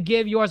 you got to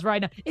give yours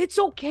right now. It's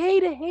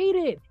okay to hate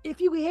it. If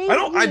you hate it,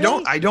 I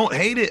don't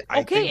hate it.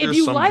 I think if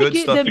you some like good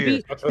it, stuff then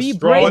here. be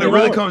brave. What it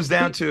really comes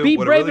down to, be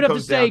brave enough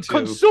to say,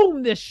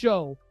 consume this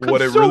show.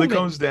 What it really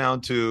comes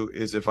down to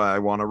is if I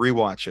want to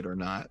rewatch it or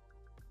not.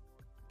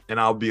 And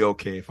I'll be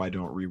okay if I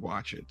don't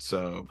rewatch it.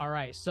 So all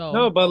right, so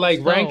no, but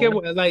rank it,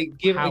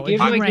 give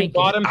your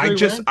bottom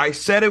three. I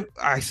said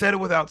it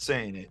without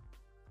saying it.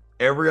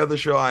 Every other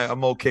show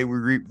I'm okay with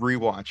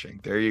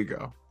rewatching. There you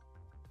go.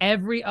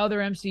 Every other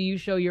MCU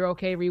show you're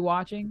okay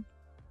rewatching?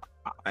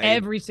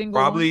 Every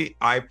single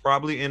I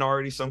probably in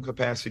already some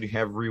capacity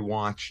have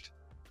rewatched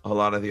a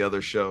lot of the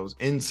other shows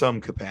in some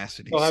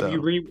capacity. So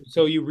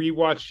you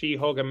rewatched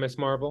She-Hulk and Miss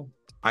Marvel?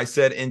 I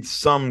said in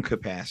some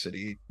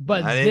capacity,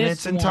 but not in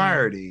its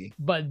entirety.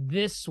 But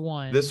this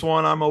one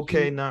I'm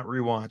okay not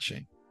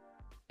rewatching.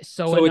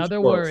 So in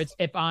other words,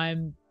 if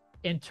I'm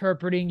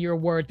interpreting your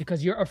words,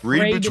 because you're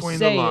afraid to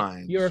say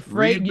it, you're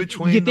afraid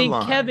you think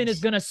Kevin is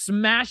gonna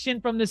smash in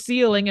from the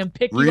ceiling and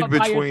pick you up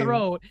by your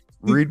throat.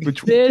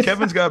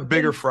 Kevin's got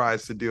bigger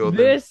fries to deal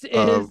with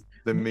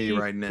than me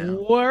right now.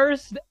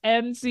 Worst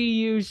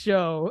MCU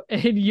show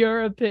in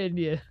your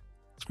opinion?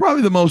 It's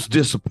probably the most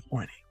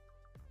disappointing.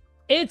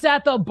 It's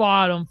at the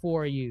bottom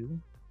for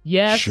you.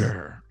 Yes.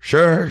 Sure.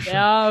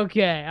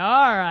 Okay.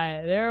 All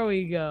right. There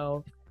we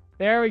go.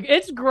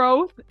 It's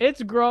growth.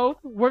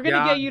 We're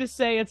gonna get you to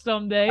say it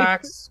someday.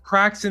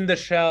 Cracks in the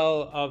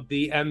shell of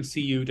the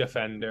MCU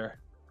defender.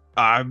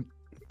 I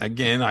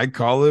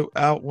call it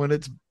out when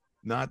it's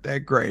not that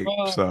great.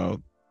 So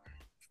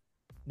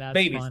that's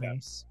baby funny.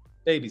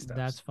 Baby steps.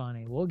 That's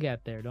funny. We'll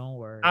get there. Don't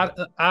worry.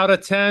 Out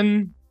of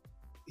 10,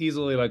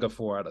 easily like a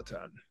 4 out of 10.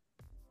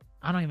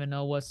 I don't even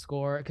know what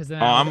score, because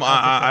then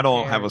I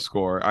don't have a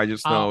score. I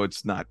just know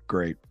it's not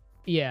great.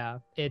 Yeah,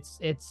 it's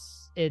bad.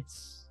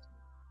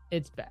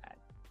 It's bad.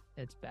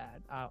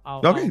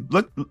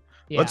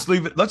 Let's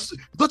leave it. Let's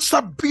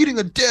stop beating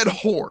a dead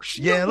horse.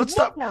 Yeah, let's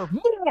stop.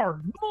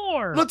 More.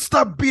 Let's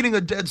stop beating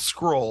a dead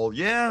scroll.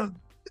 Yeah,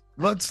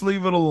 let's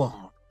leave it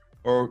alone.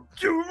 Or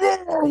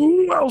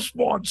who else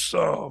wants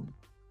some?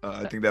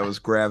 I think that was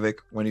Gravik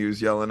when he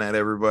was yelling at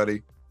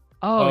everybody.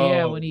 Oh,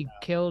 yeah, Oh, when he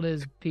killed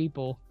his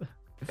people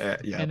Yeah.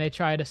 and they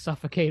tried to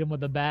suffocate him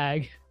with a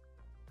bag.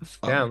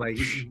 Damn, like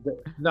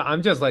no,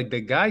 I'm just like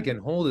the guy can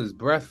hold his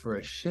breath for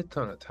a shit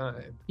ton of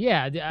time.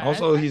 Yeah.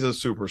 Also, he's a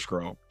super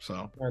scroll,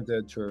 so Not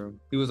that true.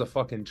 He was a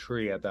fucking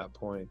tree at that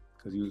point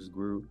because he was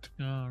Groot.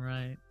 Oh,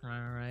 right.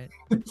 Right.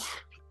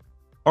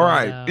 all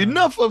right. But,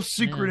 Enough of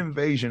Secret yeah.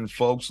 Invasion,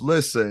 folks.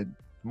 Listen,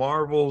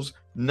 Marvel's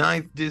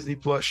 9th Disney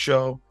Plus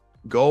show.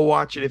 Go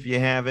watch it if you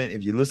haven't.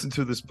 If you listen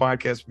to this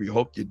podcast, we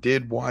hope you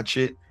did watch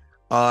it.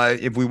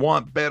 If we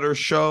want better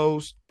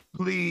shows,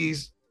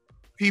 please,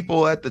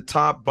 people at the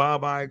top,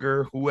 Bob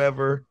Iger,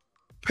 whoever,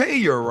 pay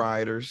your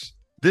writers.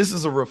 This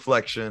is a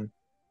reflection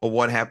of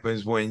what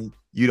happens when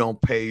you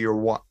don't pay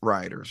your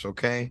writers,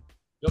 okay?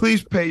 Yep.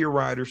 Please pay your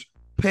writers,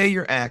 pay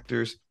your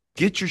actors,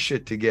 get your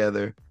shit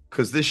together,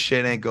 because this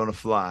shit ain't going to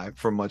fly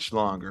for much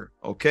longer,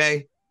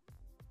 okay?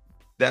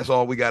 That's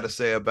all we got to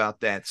say about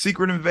that.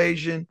 Secret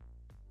Invasion,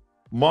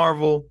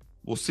 Marvel,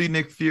 we'll see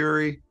Nick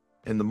Fury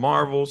and the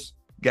Marvels.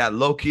 Got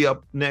Loki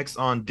up next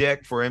on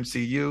deck for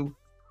MCU.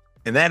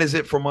 And that is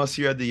it from us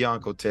here at the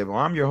Yonko table.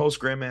 I'm your host,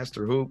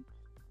 Grandmaster Hoop,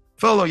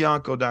 fellow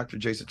Yonko, Dr.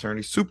 Jason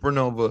Attorney,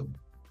 Supernova,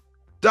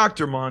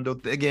 Dr. Mondo.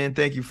 Again,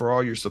 thank you for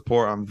all your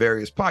support on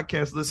various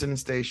podcast listening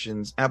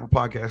stations, Apple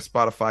Podcasts,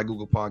 Spotify,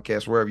 Google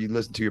Podcasts, wherever you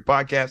listen to your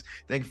podcast.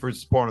 Thank you for your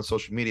support on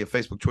social media,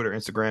 Facebook, Twitter,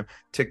 Instagram,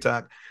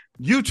 TikTok,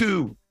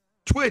 YouTube,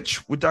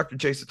 Twitch with Dr.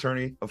 Jason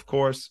Attorney, of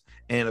course.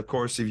 And of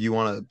course, if you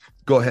want to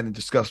go ahead and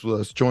discuss with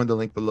us, join the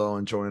link below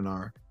and join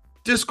our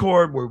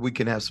Discord where we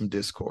can have some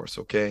discourse,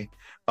 okay?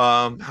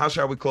 How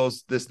shall we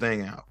close this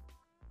thing out?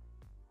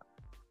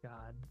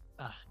 God.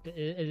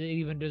 Is it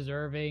even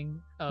deserving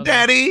of...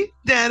 Daddy.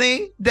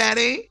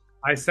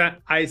 I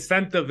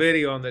sent the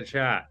video on the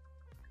chat.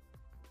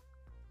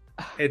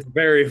 It's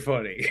very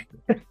funny.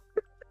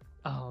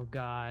 Oh,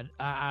 God.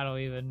 I don't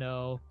even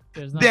know.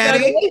 There's not...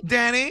 Daddy.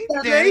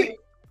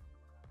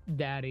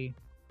 Daddy.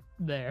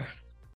 There.